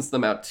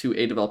out to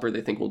a developer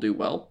they think will do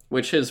well,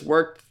 which has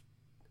worked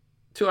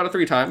 2 out of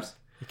 3 times.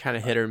 Kind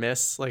of hit or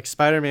miss. Like,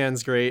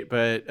 Spider-Man's great,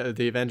 but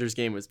the Avengers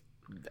game was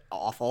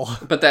awful.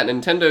 But that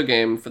Nintendo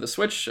game for the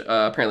Switch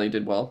apparently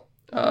did well.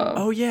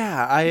 Ultimate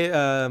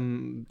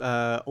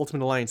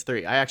Alliance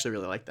 3. I actually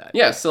really like that.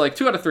 Yeah, so like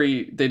 2 out of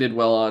 3 they did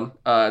well on.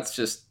 It's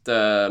just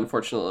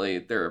unfortunately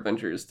their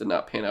Avengers did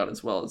not pan out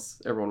as well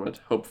as everyone would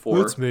hope for.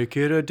 Let's make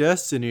it a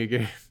Destiny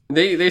game.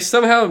 They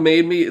somehow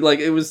made me, like,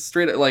 it was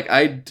straight like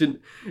I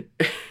didn't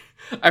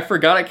I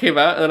forgot it came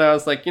out, and I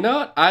was like, you know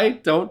what? I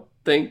don't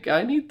think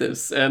I need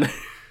this. And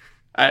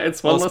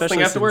It's one less thing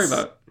I have to worry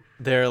about.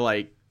 Their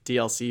like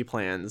DLC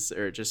plans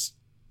are just,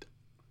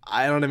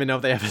 I don't even know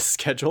if they have a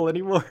schedule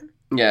anymore.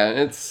 Yeah,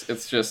 it's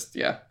just,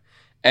 yeah.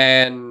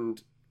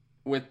 And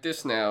with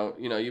this now,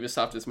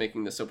 Ubisoft is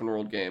making this open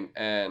world game,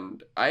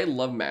 and I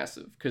love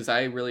Massive because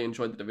I really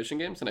enjoyed the Division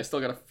games, and I still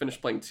got to finish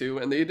playing 2.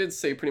 And they did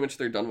say pretty much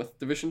they're done with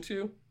Division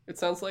 2. It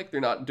sounds like they're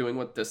not doing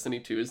what Destiny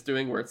 2 is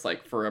doing, where it's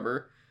like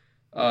forever.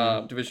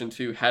 Division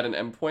 2 had an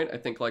endpoint. I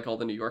think like all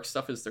the New York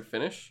stuff is their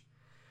finish.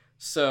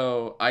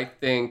 So I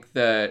think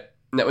that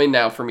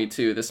now for me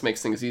too, this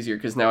makes things easier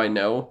because now I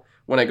know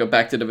when I go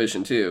back to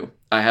Division 2,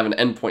 I have an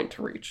endpoint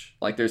to reach.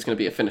 Like there's going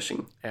to be a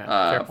finishing.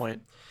 Yeah, fair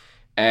point.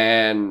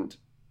 And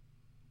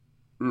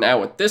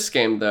now with this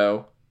game,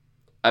 though,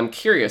 I'm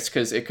curious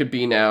because it could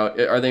be now,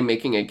 are they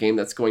making a game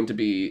that's going to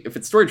be, if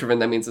it's story-driven,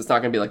 that means it's not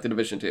going to be like the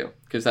Division 2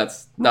 because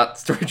that's not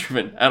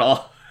story-driven at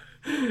all.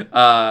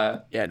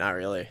 Yeah, not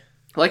really.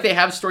 Like they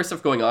have story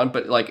stuff going on,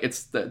 but like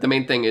it's the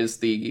main thing is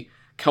the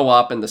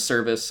co-op and the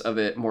service of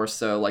it more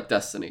so like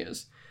Destiny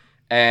is.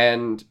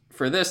 And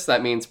for this,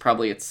 that means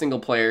probably it's single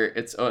player.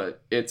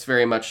 It's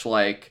very much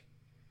like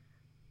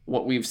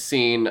what we've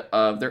seen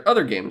of their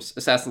other games,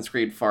 Assassin's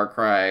Creed, Far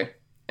Cry,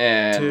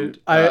 and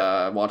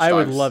Watch Dogs. I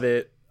would love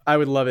it. I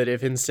would love it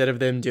if instead of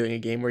them doing a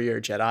game where you're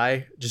a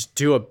Jedi, just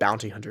do a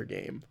bounty hunter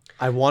game.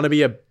 I want to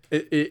be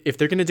if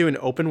they're going to do an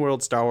open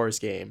world Star Wars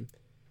game,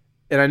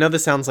 and I know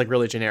this sounds like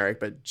really generic,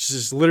 but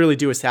just literally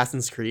do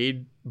Assassin's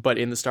Creed, but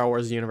in the Star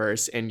Wars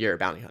universe, and you're a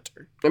bounty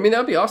hunter. I mean, that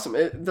would be awesome.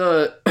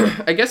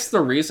 I guess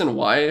the reason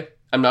why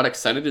I'm not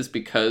excited is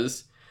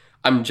because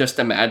I'm just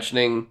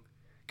imagining,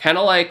 kind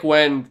of like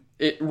when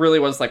it really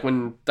was like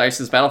when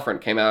DICE's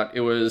Battlefront came out,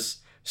 it was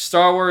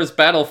Star Wars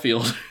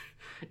Battlefield.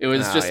 It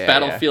was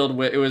Battlefield.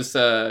 Yeah. It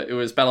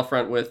was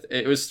Battlefront with,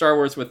 it was Star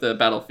Wars with the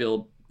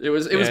Battlefield. It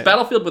was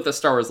Battlefield with the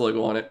Star Wars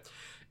logo on it.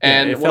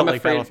 And it felt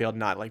like Battlefield,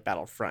 not like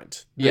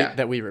Battlefront.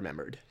 That we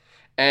remembered.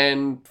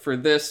 And for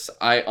this,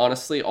 I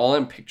honestly, all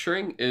I'm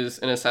picturing is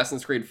an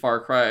Assassin's Creed Far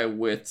Cry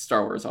with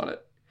Star Wars on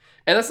it.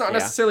 And that's not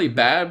necessarily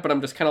bad, but I'm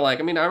just kind of like,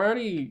 I mean, I'm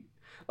already,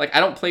 like, I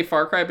don't play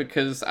Far Cry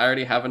because I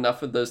already have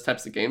enough of those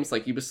types of games.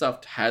 Like,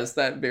 Ubisoft has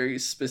that very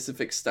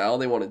specific style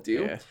they want to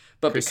do. Yeah.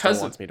 But Chris because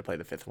still wants me to play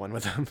the 5th one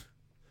with them.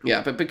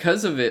 Yeah, but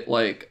because of it,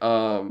 like,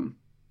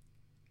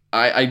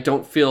 I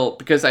don't feel,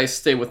 because I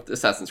stay with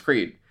Assassin's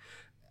Creed,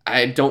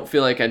 I don't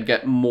feel like I'd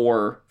get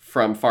more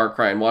from Far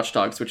Cry and Watch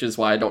Dogs, which is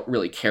why I don't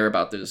really care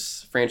about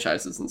those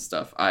franchises and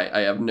stuff.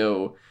 I have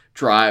no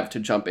drive to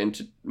jump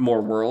into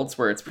more worlds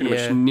where it's pretty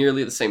much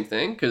nearly the same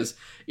thing, because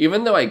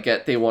even though I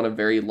get they want a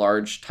very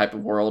large type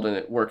of world and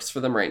it works for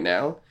them right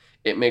now,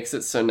 it makes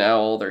it so now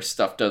all their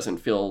stuff doesn't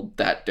feel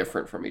that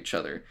different from each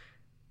other.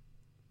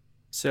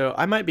 So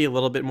I might be a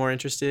little bit more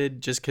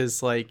interested just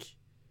because, like,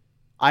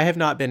 I have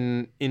not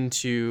been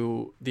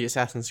into the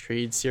Assassin's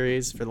Creed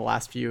series for the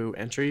last few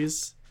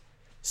entries.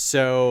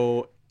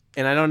 So,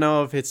 and I don't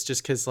know if it's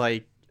just because,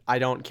 like, I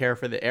don't care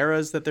for the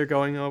eras that they're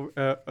going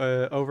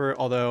over,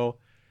 although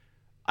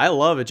I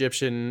love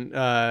Egyptian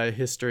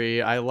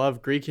history. I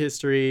love Greek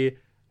history.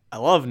 I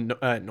love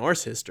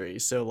Norse history.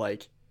 So,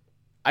 like,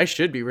 I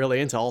should be really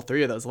into all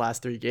 3 of those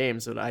last 3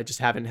 games, but I just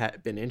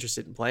haven't been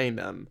interested in playing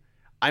them.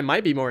 I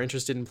might be more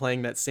interested in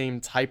playing that same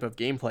type of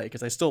gameplay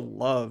because I still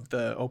love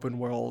the open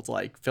world,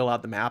 like, fill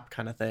out the map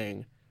kind of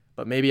thing.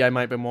 But maybe I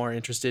might be more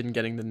interested in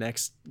getting the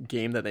next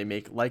game that they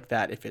make like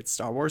that if it's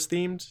Star Wars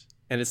themed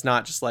and it's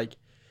not just like,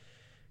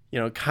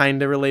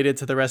 kind of related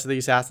to the rest of the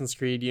Assassin's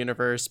Creed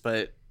universe,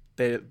 but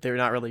they're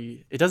not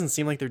really, it doesn't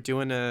seem like they're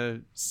doing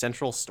a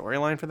central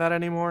storyline for that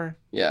anymore.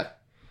 Yeah.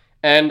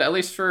 And at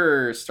least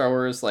for Star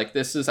Wars, like,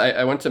 this is,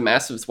 I went to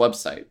Massive's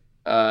website.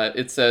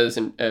 It says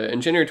in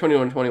January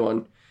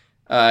 2021,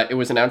 it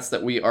was announced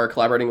that we are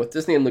collaborating with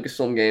Disney and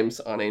Lucasfilm Games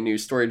on a new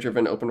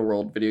story-driven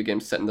open-world video game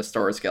set in the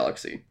Star Wars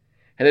galaxy.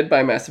 Headed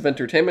by Massive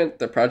Entertainment,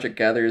 the project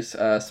gathers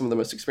some of the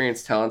most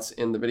experienced talents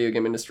in the video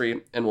game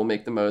industry and will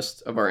make the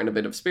most of our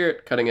innovative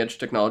spirit, cutting-edge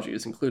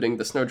technologies, including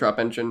the Snowdrop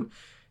engine,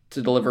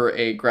 to deliver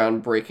a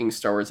groundbreaking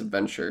Star Wars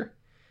adventure.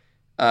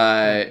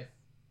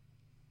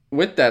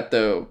 With that,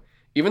 though,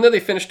 even though they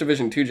finished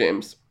Division 2,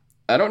 James,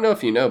 I don't know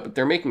if you know, but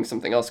they're making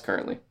something else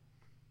currently.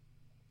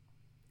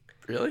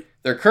 Really?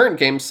 Their current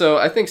game, so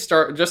I think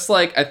just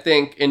like I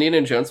think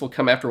Indiana Jones will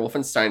come after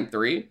Wolfenstein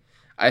 3,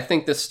 I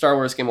think this Star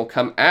Wars game will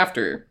come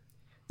after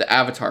the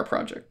Avatar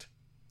project.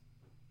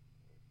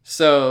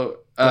 So,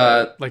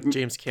 like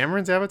James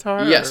Cameron's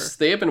Avatar? Yes,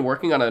 they have been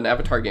working on an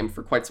Avatar game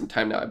for quite some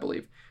time now, I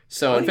believe.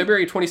 So in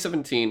February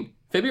 2017,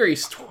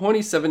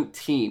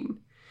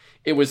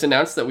 it was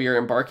announced that we are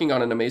embarking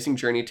on an amazing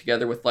journey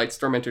together with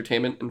Lightstorm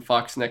Entertainment and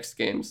Fox Next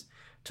Games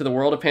to the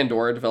world of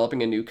Pandora,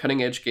 developing a new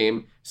cutting-edge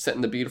game set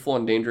in the beautiful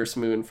and dangerous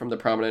moon from the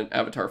prominent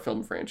Avatar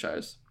film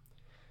franchise.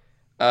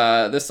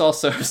 This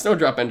also,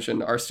 Snowdrop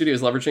Engine, our studio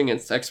is leveraging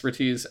its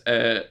expertise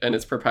and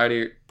its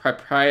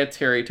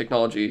proprietary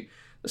technology,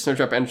 the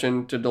Snowdrop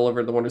Engine, to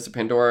deliver the wonders of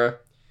Pandora.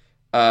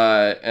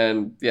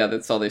 And yeah,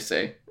 that's all they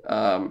say.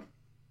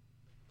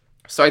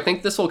 So I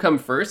think this will come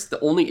first. The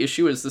only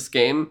issue is this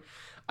game,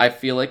 I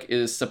feel like,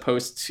 is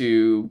supposed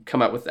to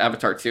come out with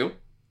Avatar 2.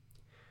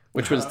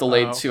 which was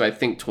delayed to, I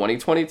think,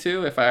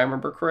 2022, if I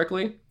remember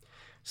correctly.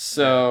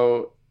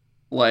 So,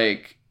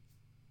 like,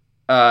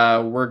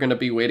 we're going to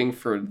be waiting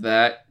for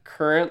that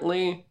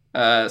currently.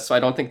 So I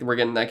don't think we're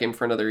getting that game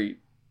for another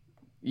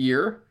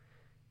year.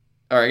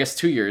 Or I guess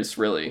 2 years,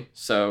 really.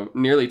 So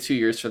nearly 2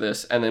 years for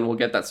this. And then we'll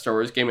get that Star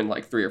Wars game in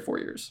like 3 or 4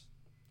 years.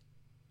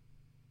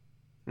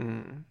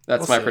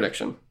 That's my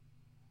prediction.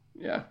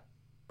 Yeah.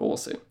 But we'll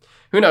see.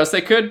 Who knows?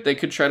 They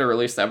could try to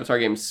release the Avatar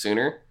game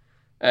sooner.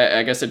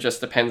 I guess it just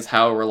depends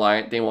how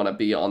reliant they want to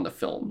be on the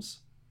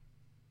films.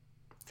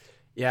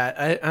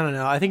 Yeah, I don't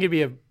know. I think it'd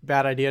be a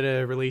bad idea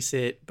to release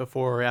it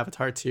before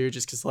Avatar 2,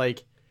 just because,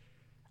 like,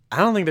 I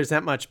don't think there's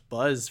that much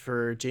buzz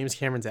for James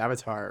Cameron's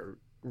Avatar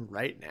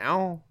right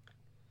now.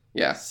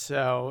 Yeah.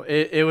 So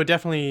it would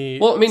definitely.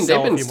 Well, I mean,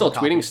 they've been still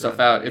tweeting stuff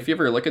out. If you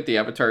ever look at the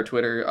Avatar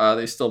Twitter,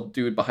 they still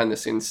do behind the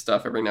scenes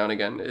stuff every now and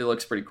again. It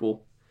looks pretty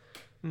cool.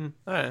 All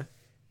right.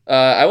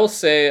 I will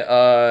say,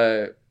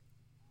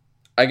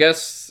 I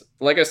guess,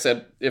 like I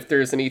said, if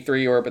there's an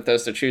E3 or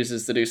Bethesda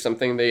chooses to do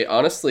something, they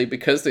honestly,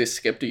 because they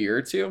skipped a year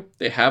or two,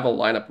 they have a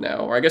lineup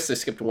now. Or I guess they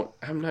skipped one.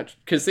 I'm not,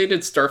 because they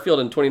did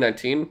Starfield in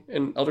 2019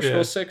 in Elder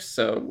Scrolls 6,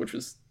 so which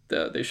was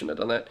they shouldn't have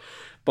done that.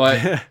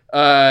 But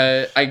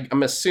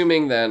I'm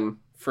assuming then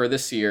for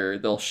this year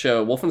they'll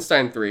show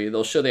Wolfenstein 3,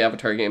 they'll show the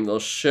Avatar game, they'll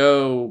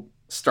show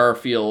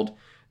Starfield,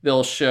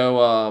 they'll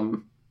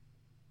show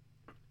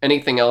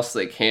anything else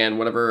they can,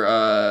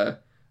 whatever.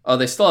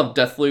 They still have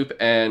Deathloop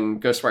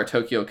and Ghostwire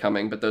Tokyo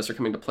coming, but those are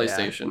coming to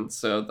PlayStation,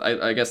 so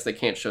I guess they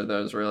can't show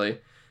those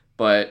really.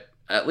 But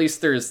at least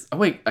there's. Oh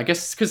wait, I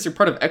guess because they're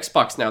part of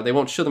Xbox now, they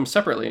won't show them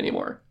separately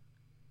anymore.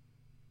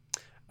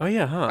 Oh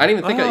yeah, huh? I didn't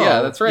even think of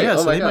yeah, that's right. Yeah,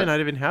 so they might not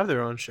even have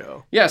their own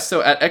show. Yeah,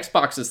 so at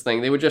Xbox's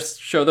thing, they would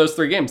just show those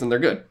 3 games and they're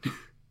good.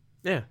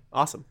 Yeah,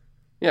 awesome.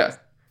 Yeah.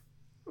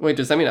 Wait,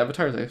 does that mean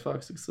Avatar is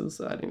Xbox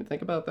exclusive? I didn't even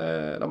think about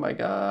that. Oh my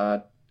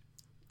god.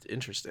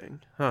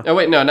 Interesting. Huh. Oh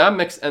wait, no, now I'm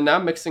mixing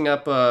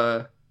up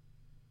Ubisoft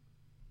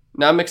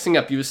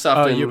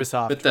and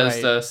Ubisoft,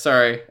 Bethesda. right.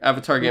 Sorry,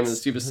 Avatar game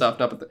is Ubisoft,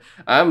 not Bethesda.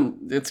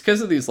 It's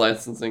because of these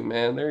licensing,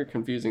 man. They're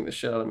confusing the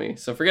shit out of me.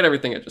 So forget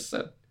everything I just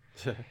said.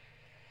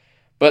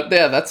 But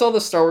yeah, that's all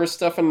the Star Wars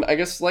stuff, and I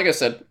guess, like I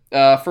said,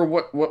 for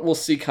what we'll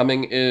see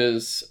coming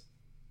is,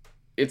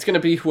 it's going to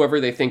be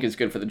whoever they think is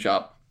good for the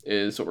job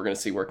is what we're going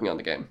to see working on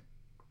the game.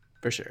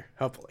 For sure,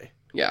 hopefully.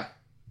 Yeah,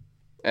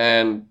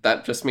 and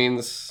that just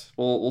means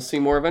we'll see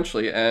more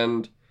eventually.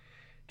 And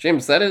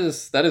James, that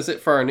is it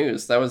for our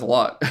news. That was a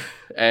lot,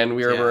 and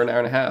we were over an hour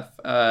and a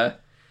half.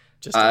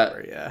 Just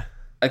over, yeah.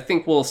 I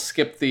think we'll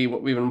skip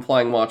what we've been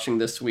planning watching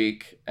this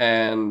week,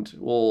 and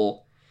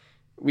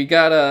we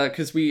got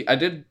because I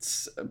did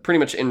pretty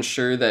much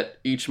ensure that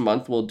each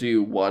month we'll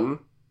do one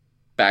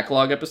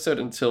backlog episode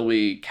until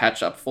we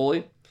catch up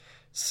fully.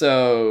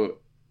 So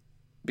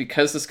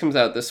because this comes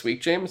out this week,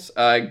 James,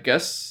 I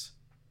guess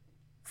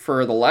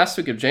for the last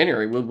week of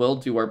January we will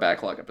do our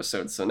backlog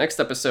episode. So next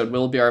episode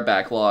will be our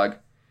backlog,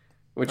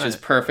 which is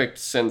perfect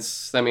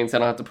since that means I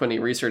don't have to put any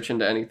research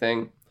into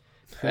anything,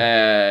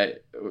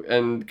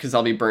 and because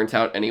I'll be burnt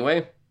out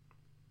anyway.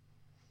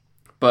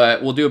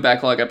 But we'll do a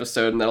backlog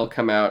episode, and that'll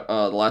come out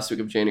the last week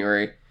of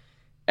January.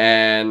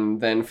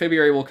 And then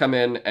February will come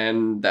in,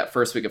 and that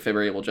first week of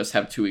February we'll just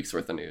have 2 weeks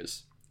worth of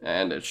news.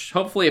 And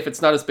hopefully, if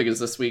it's not as big as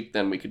this week,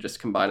 then we could just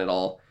combine it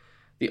all.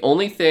 The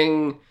only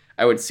thing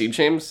I would see,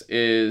 James,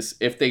 is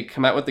if they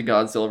come out with the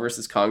Godzilla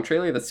vs. Kong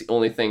trailer, that's the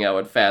only thing I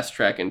would fast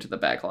track into the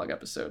backlog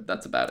episode.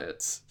 That's about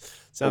it.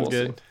 Sounds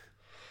good. See.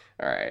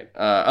 All right.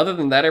 Other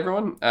than that,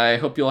 everyone, I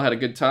hope you all had a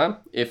good time.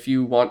 If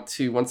you want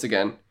to, once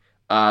again,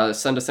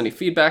 send us any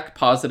feedback,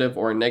 positive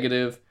or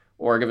negative,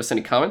 or give us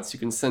any comments, you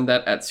can send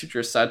that at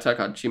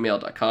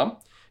sutrosidetalk@gmail.com.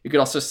 You can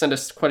also send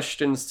us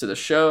questions to the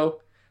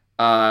show.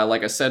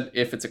 Like I said,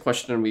 if it's a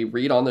question we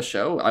read on the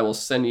show, I will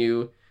send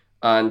you,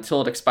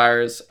 until it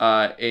expires,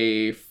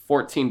 a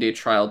 14-day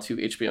trial to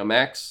HBO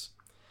Max.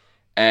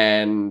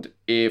 And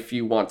if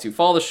you want to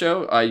follow the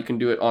show, you can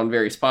do it on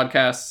various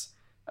podcasts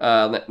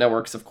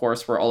networks, of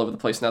course. We're all over the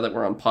place now that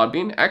we're on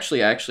Podbean.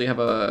 Actually, I actually have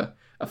a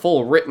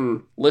full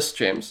written list,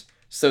 James.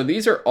 So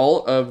these are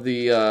all of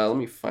the, let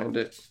me find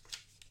it.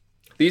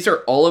 These are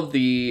all of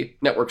the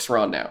networks we're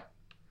on now.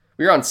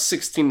 We are on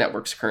 16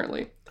 networks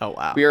currently. Oh,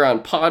 wow. We are on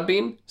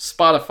Podbean,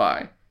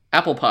 Spotify,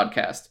 Apple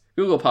Podcast,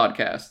 Google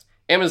Podcast,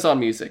 Amazon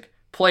Music,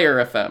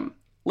 Player FM,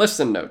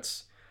 Listen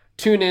Notes,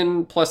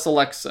 TuneIn plus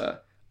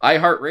Alexa,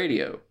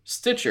 iHeartRadio,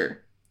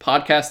 Stitcher,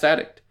 Podcast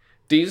Addict,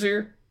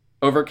 Deezer,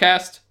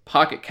 Overcast,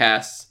 Pocket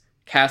Casts,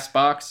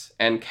 Castbox,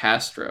 and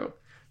Castro.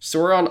 So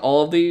we're on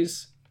all of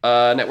these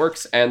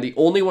networks, and the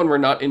only one we're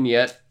not in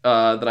yet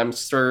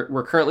that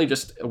we're currently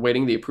just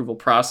awaiting the approval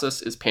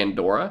process is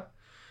Pandora.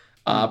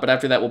 But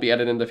after that, we'll be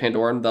added into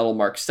Pandora, and that'll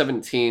mark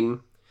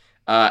 17.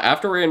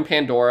 After we're in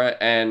Pandora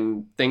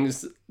and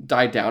things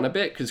die down a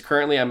bit, because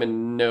currently I'm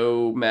in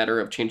no matter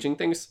of changing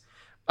things,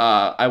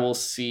 I will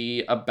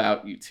see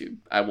about YouTube.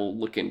 I will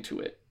look into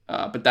it.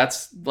 But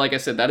that's, like I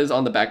said, that is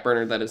on the back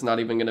burner. That is not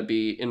even going to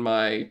be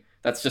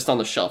that's just on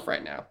the shelf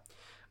right now.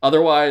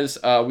 Otherwise,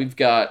 we've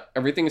got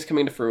everything's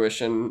coming to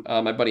fruition.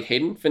 My buddy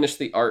Hayden finished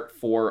the art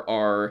for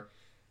our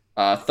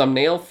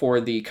thumbnail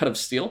for the Cut of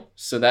Steel,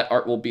 so that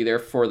art will be there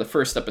for the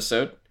first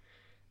episode.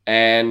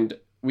 And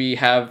we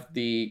have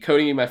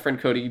my friend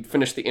Cody,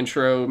 finished the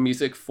intro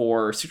music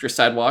for Sutro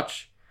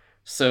Sidewatch,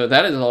 so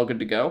that is all good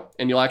to go.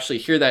 And you'll actually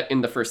hear that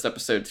in the first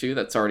episode too.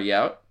 That's already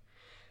out.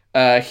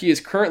 He is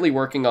currently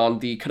working on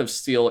the Cut of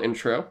Steel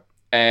intro,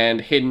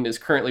 and Hayden is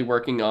currently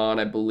working on,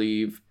 I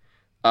believe,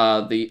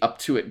 the Up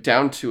to It,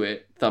 Down to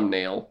It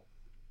thumbnail,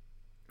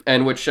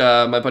 and which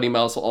my buddy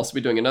Miles will also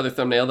be doing another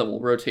thumbnail that will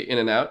rotate in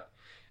and out.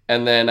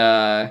 And then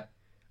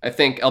I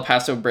think El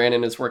Paso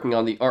Brandon is working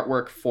on the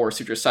artwork for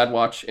Sutro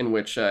Sidewatch, in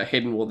which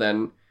Hayden will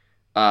then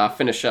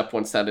finish up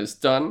once that is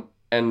done.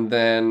 And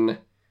then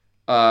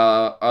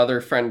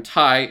other friend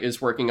Ty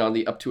is working on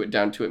the Up to It,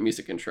 Down to It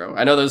music intro.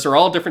 I know those are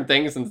all different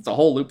things and it's a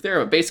whole loop there,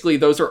 but basically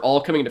those are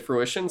all coming to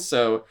fruition.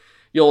 So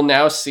you'll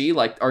now see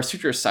like our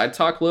Sutro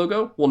Sidetalk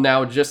logo will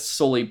now just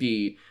solely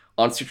be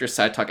on Sutro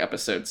Sidetalk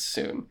episodes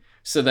soon.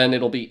 So then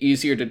it'll be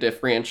easier to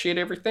differentiate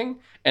everything.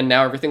 And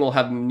now everything will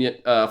have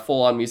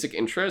full-on music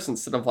intros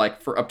instead of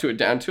like for Up to It,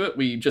 Down to It.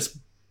 We just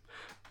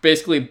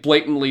basically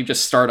blatantly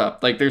just start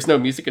up. Like there's no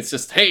music. It's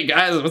just, hey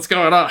guys, what's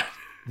going on?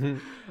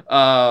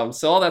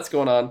 So all that's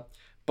going on.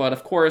 But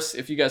of course,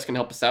 if you guys can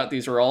help us out,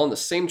 these are all on the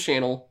same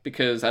channel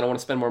because I don't want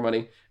to spend more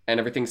money and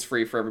everything's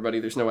free for everybody.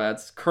 There's no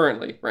ads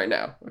currently right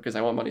now because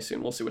I want money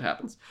soon. We'll see what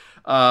happens.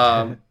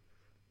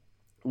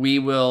 We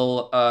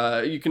will,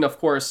 you can of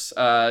course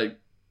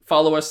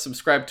follow us,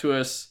 subscribe to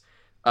us,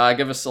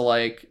 give us a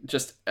like,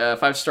 just a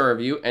 5-star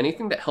review,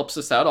 anything that helps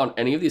us out on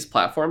any of these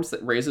platforms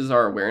that raises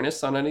our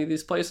awareness on any of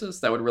these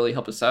places. That would really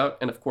help us out.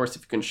 And of course,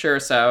 if you can share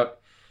us out,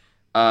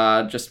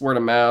 just word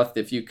of mouth,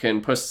 if you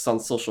can post us on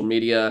social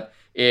media,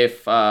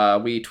 if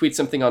we tweet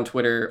something on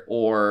Twitter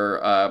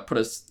or put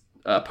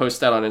a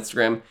post out on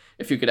Instagram,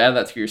 if you could add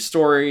that to your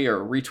story or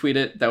retweet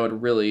it, that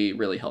would really,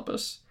 really help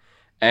us.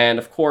 And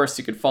of course,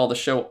 you could follow the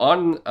show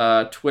on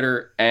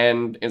Twitter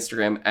and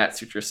Instagram at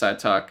Sutro Side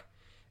Talk.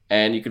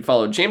 And you can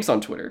follow James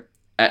on Twitter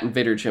at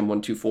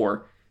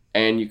InvaderJim124.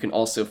 And you can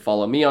also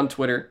follow me on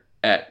Twitter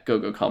at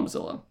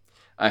GoGoComzilla.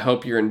 I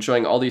hope you're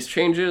enjoying all these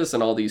changes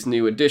and all these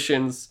new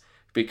additions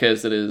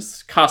because it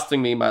is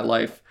costing me my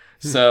life.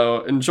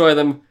 So enjoy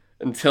them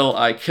until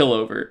I kill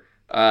over.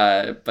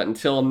 But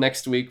until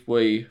next week,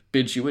 we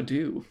bid you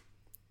adieu.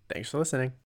 Thanks for listening.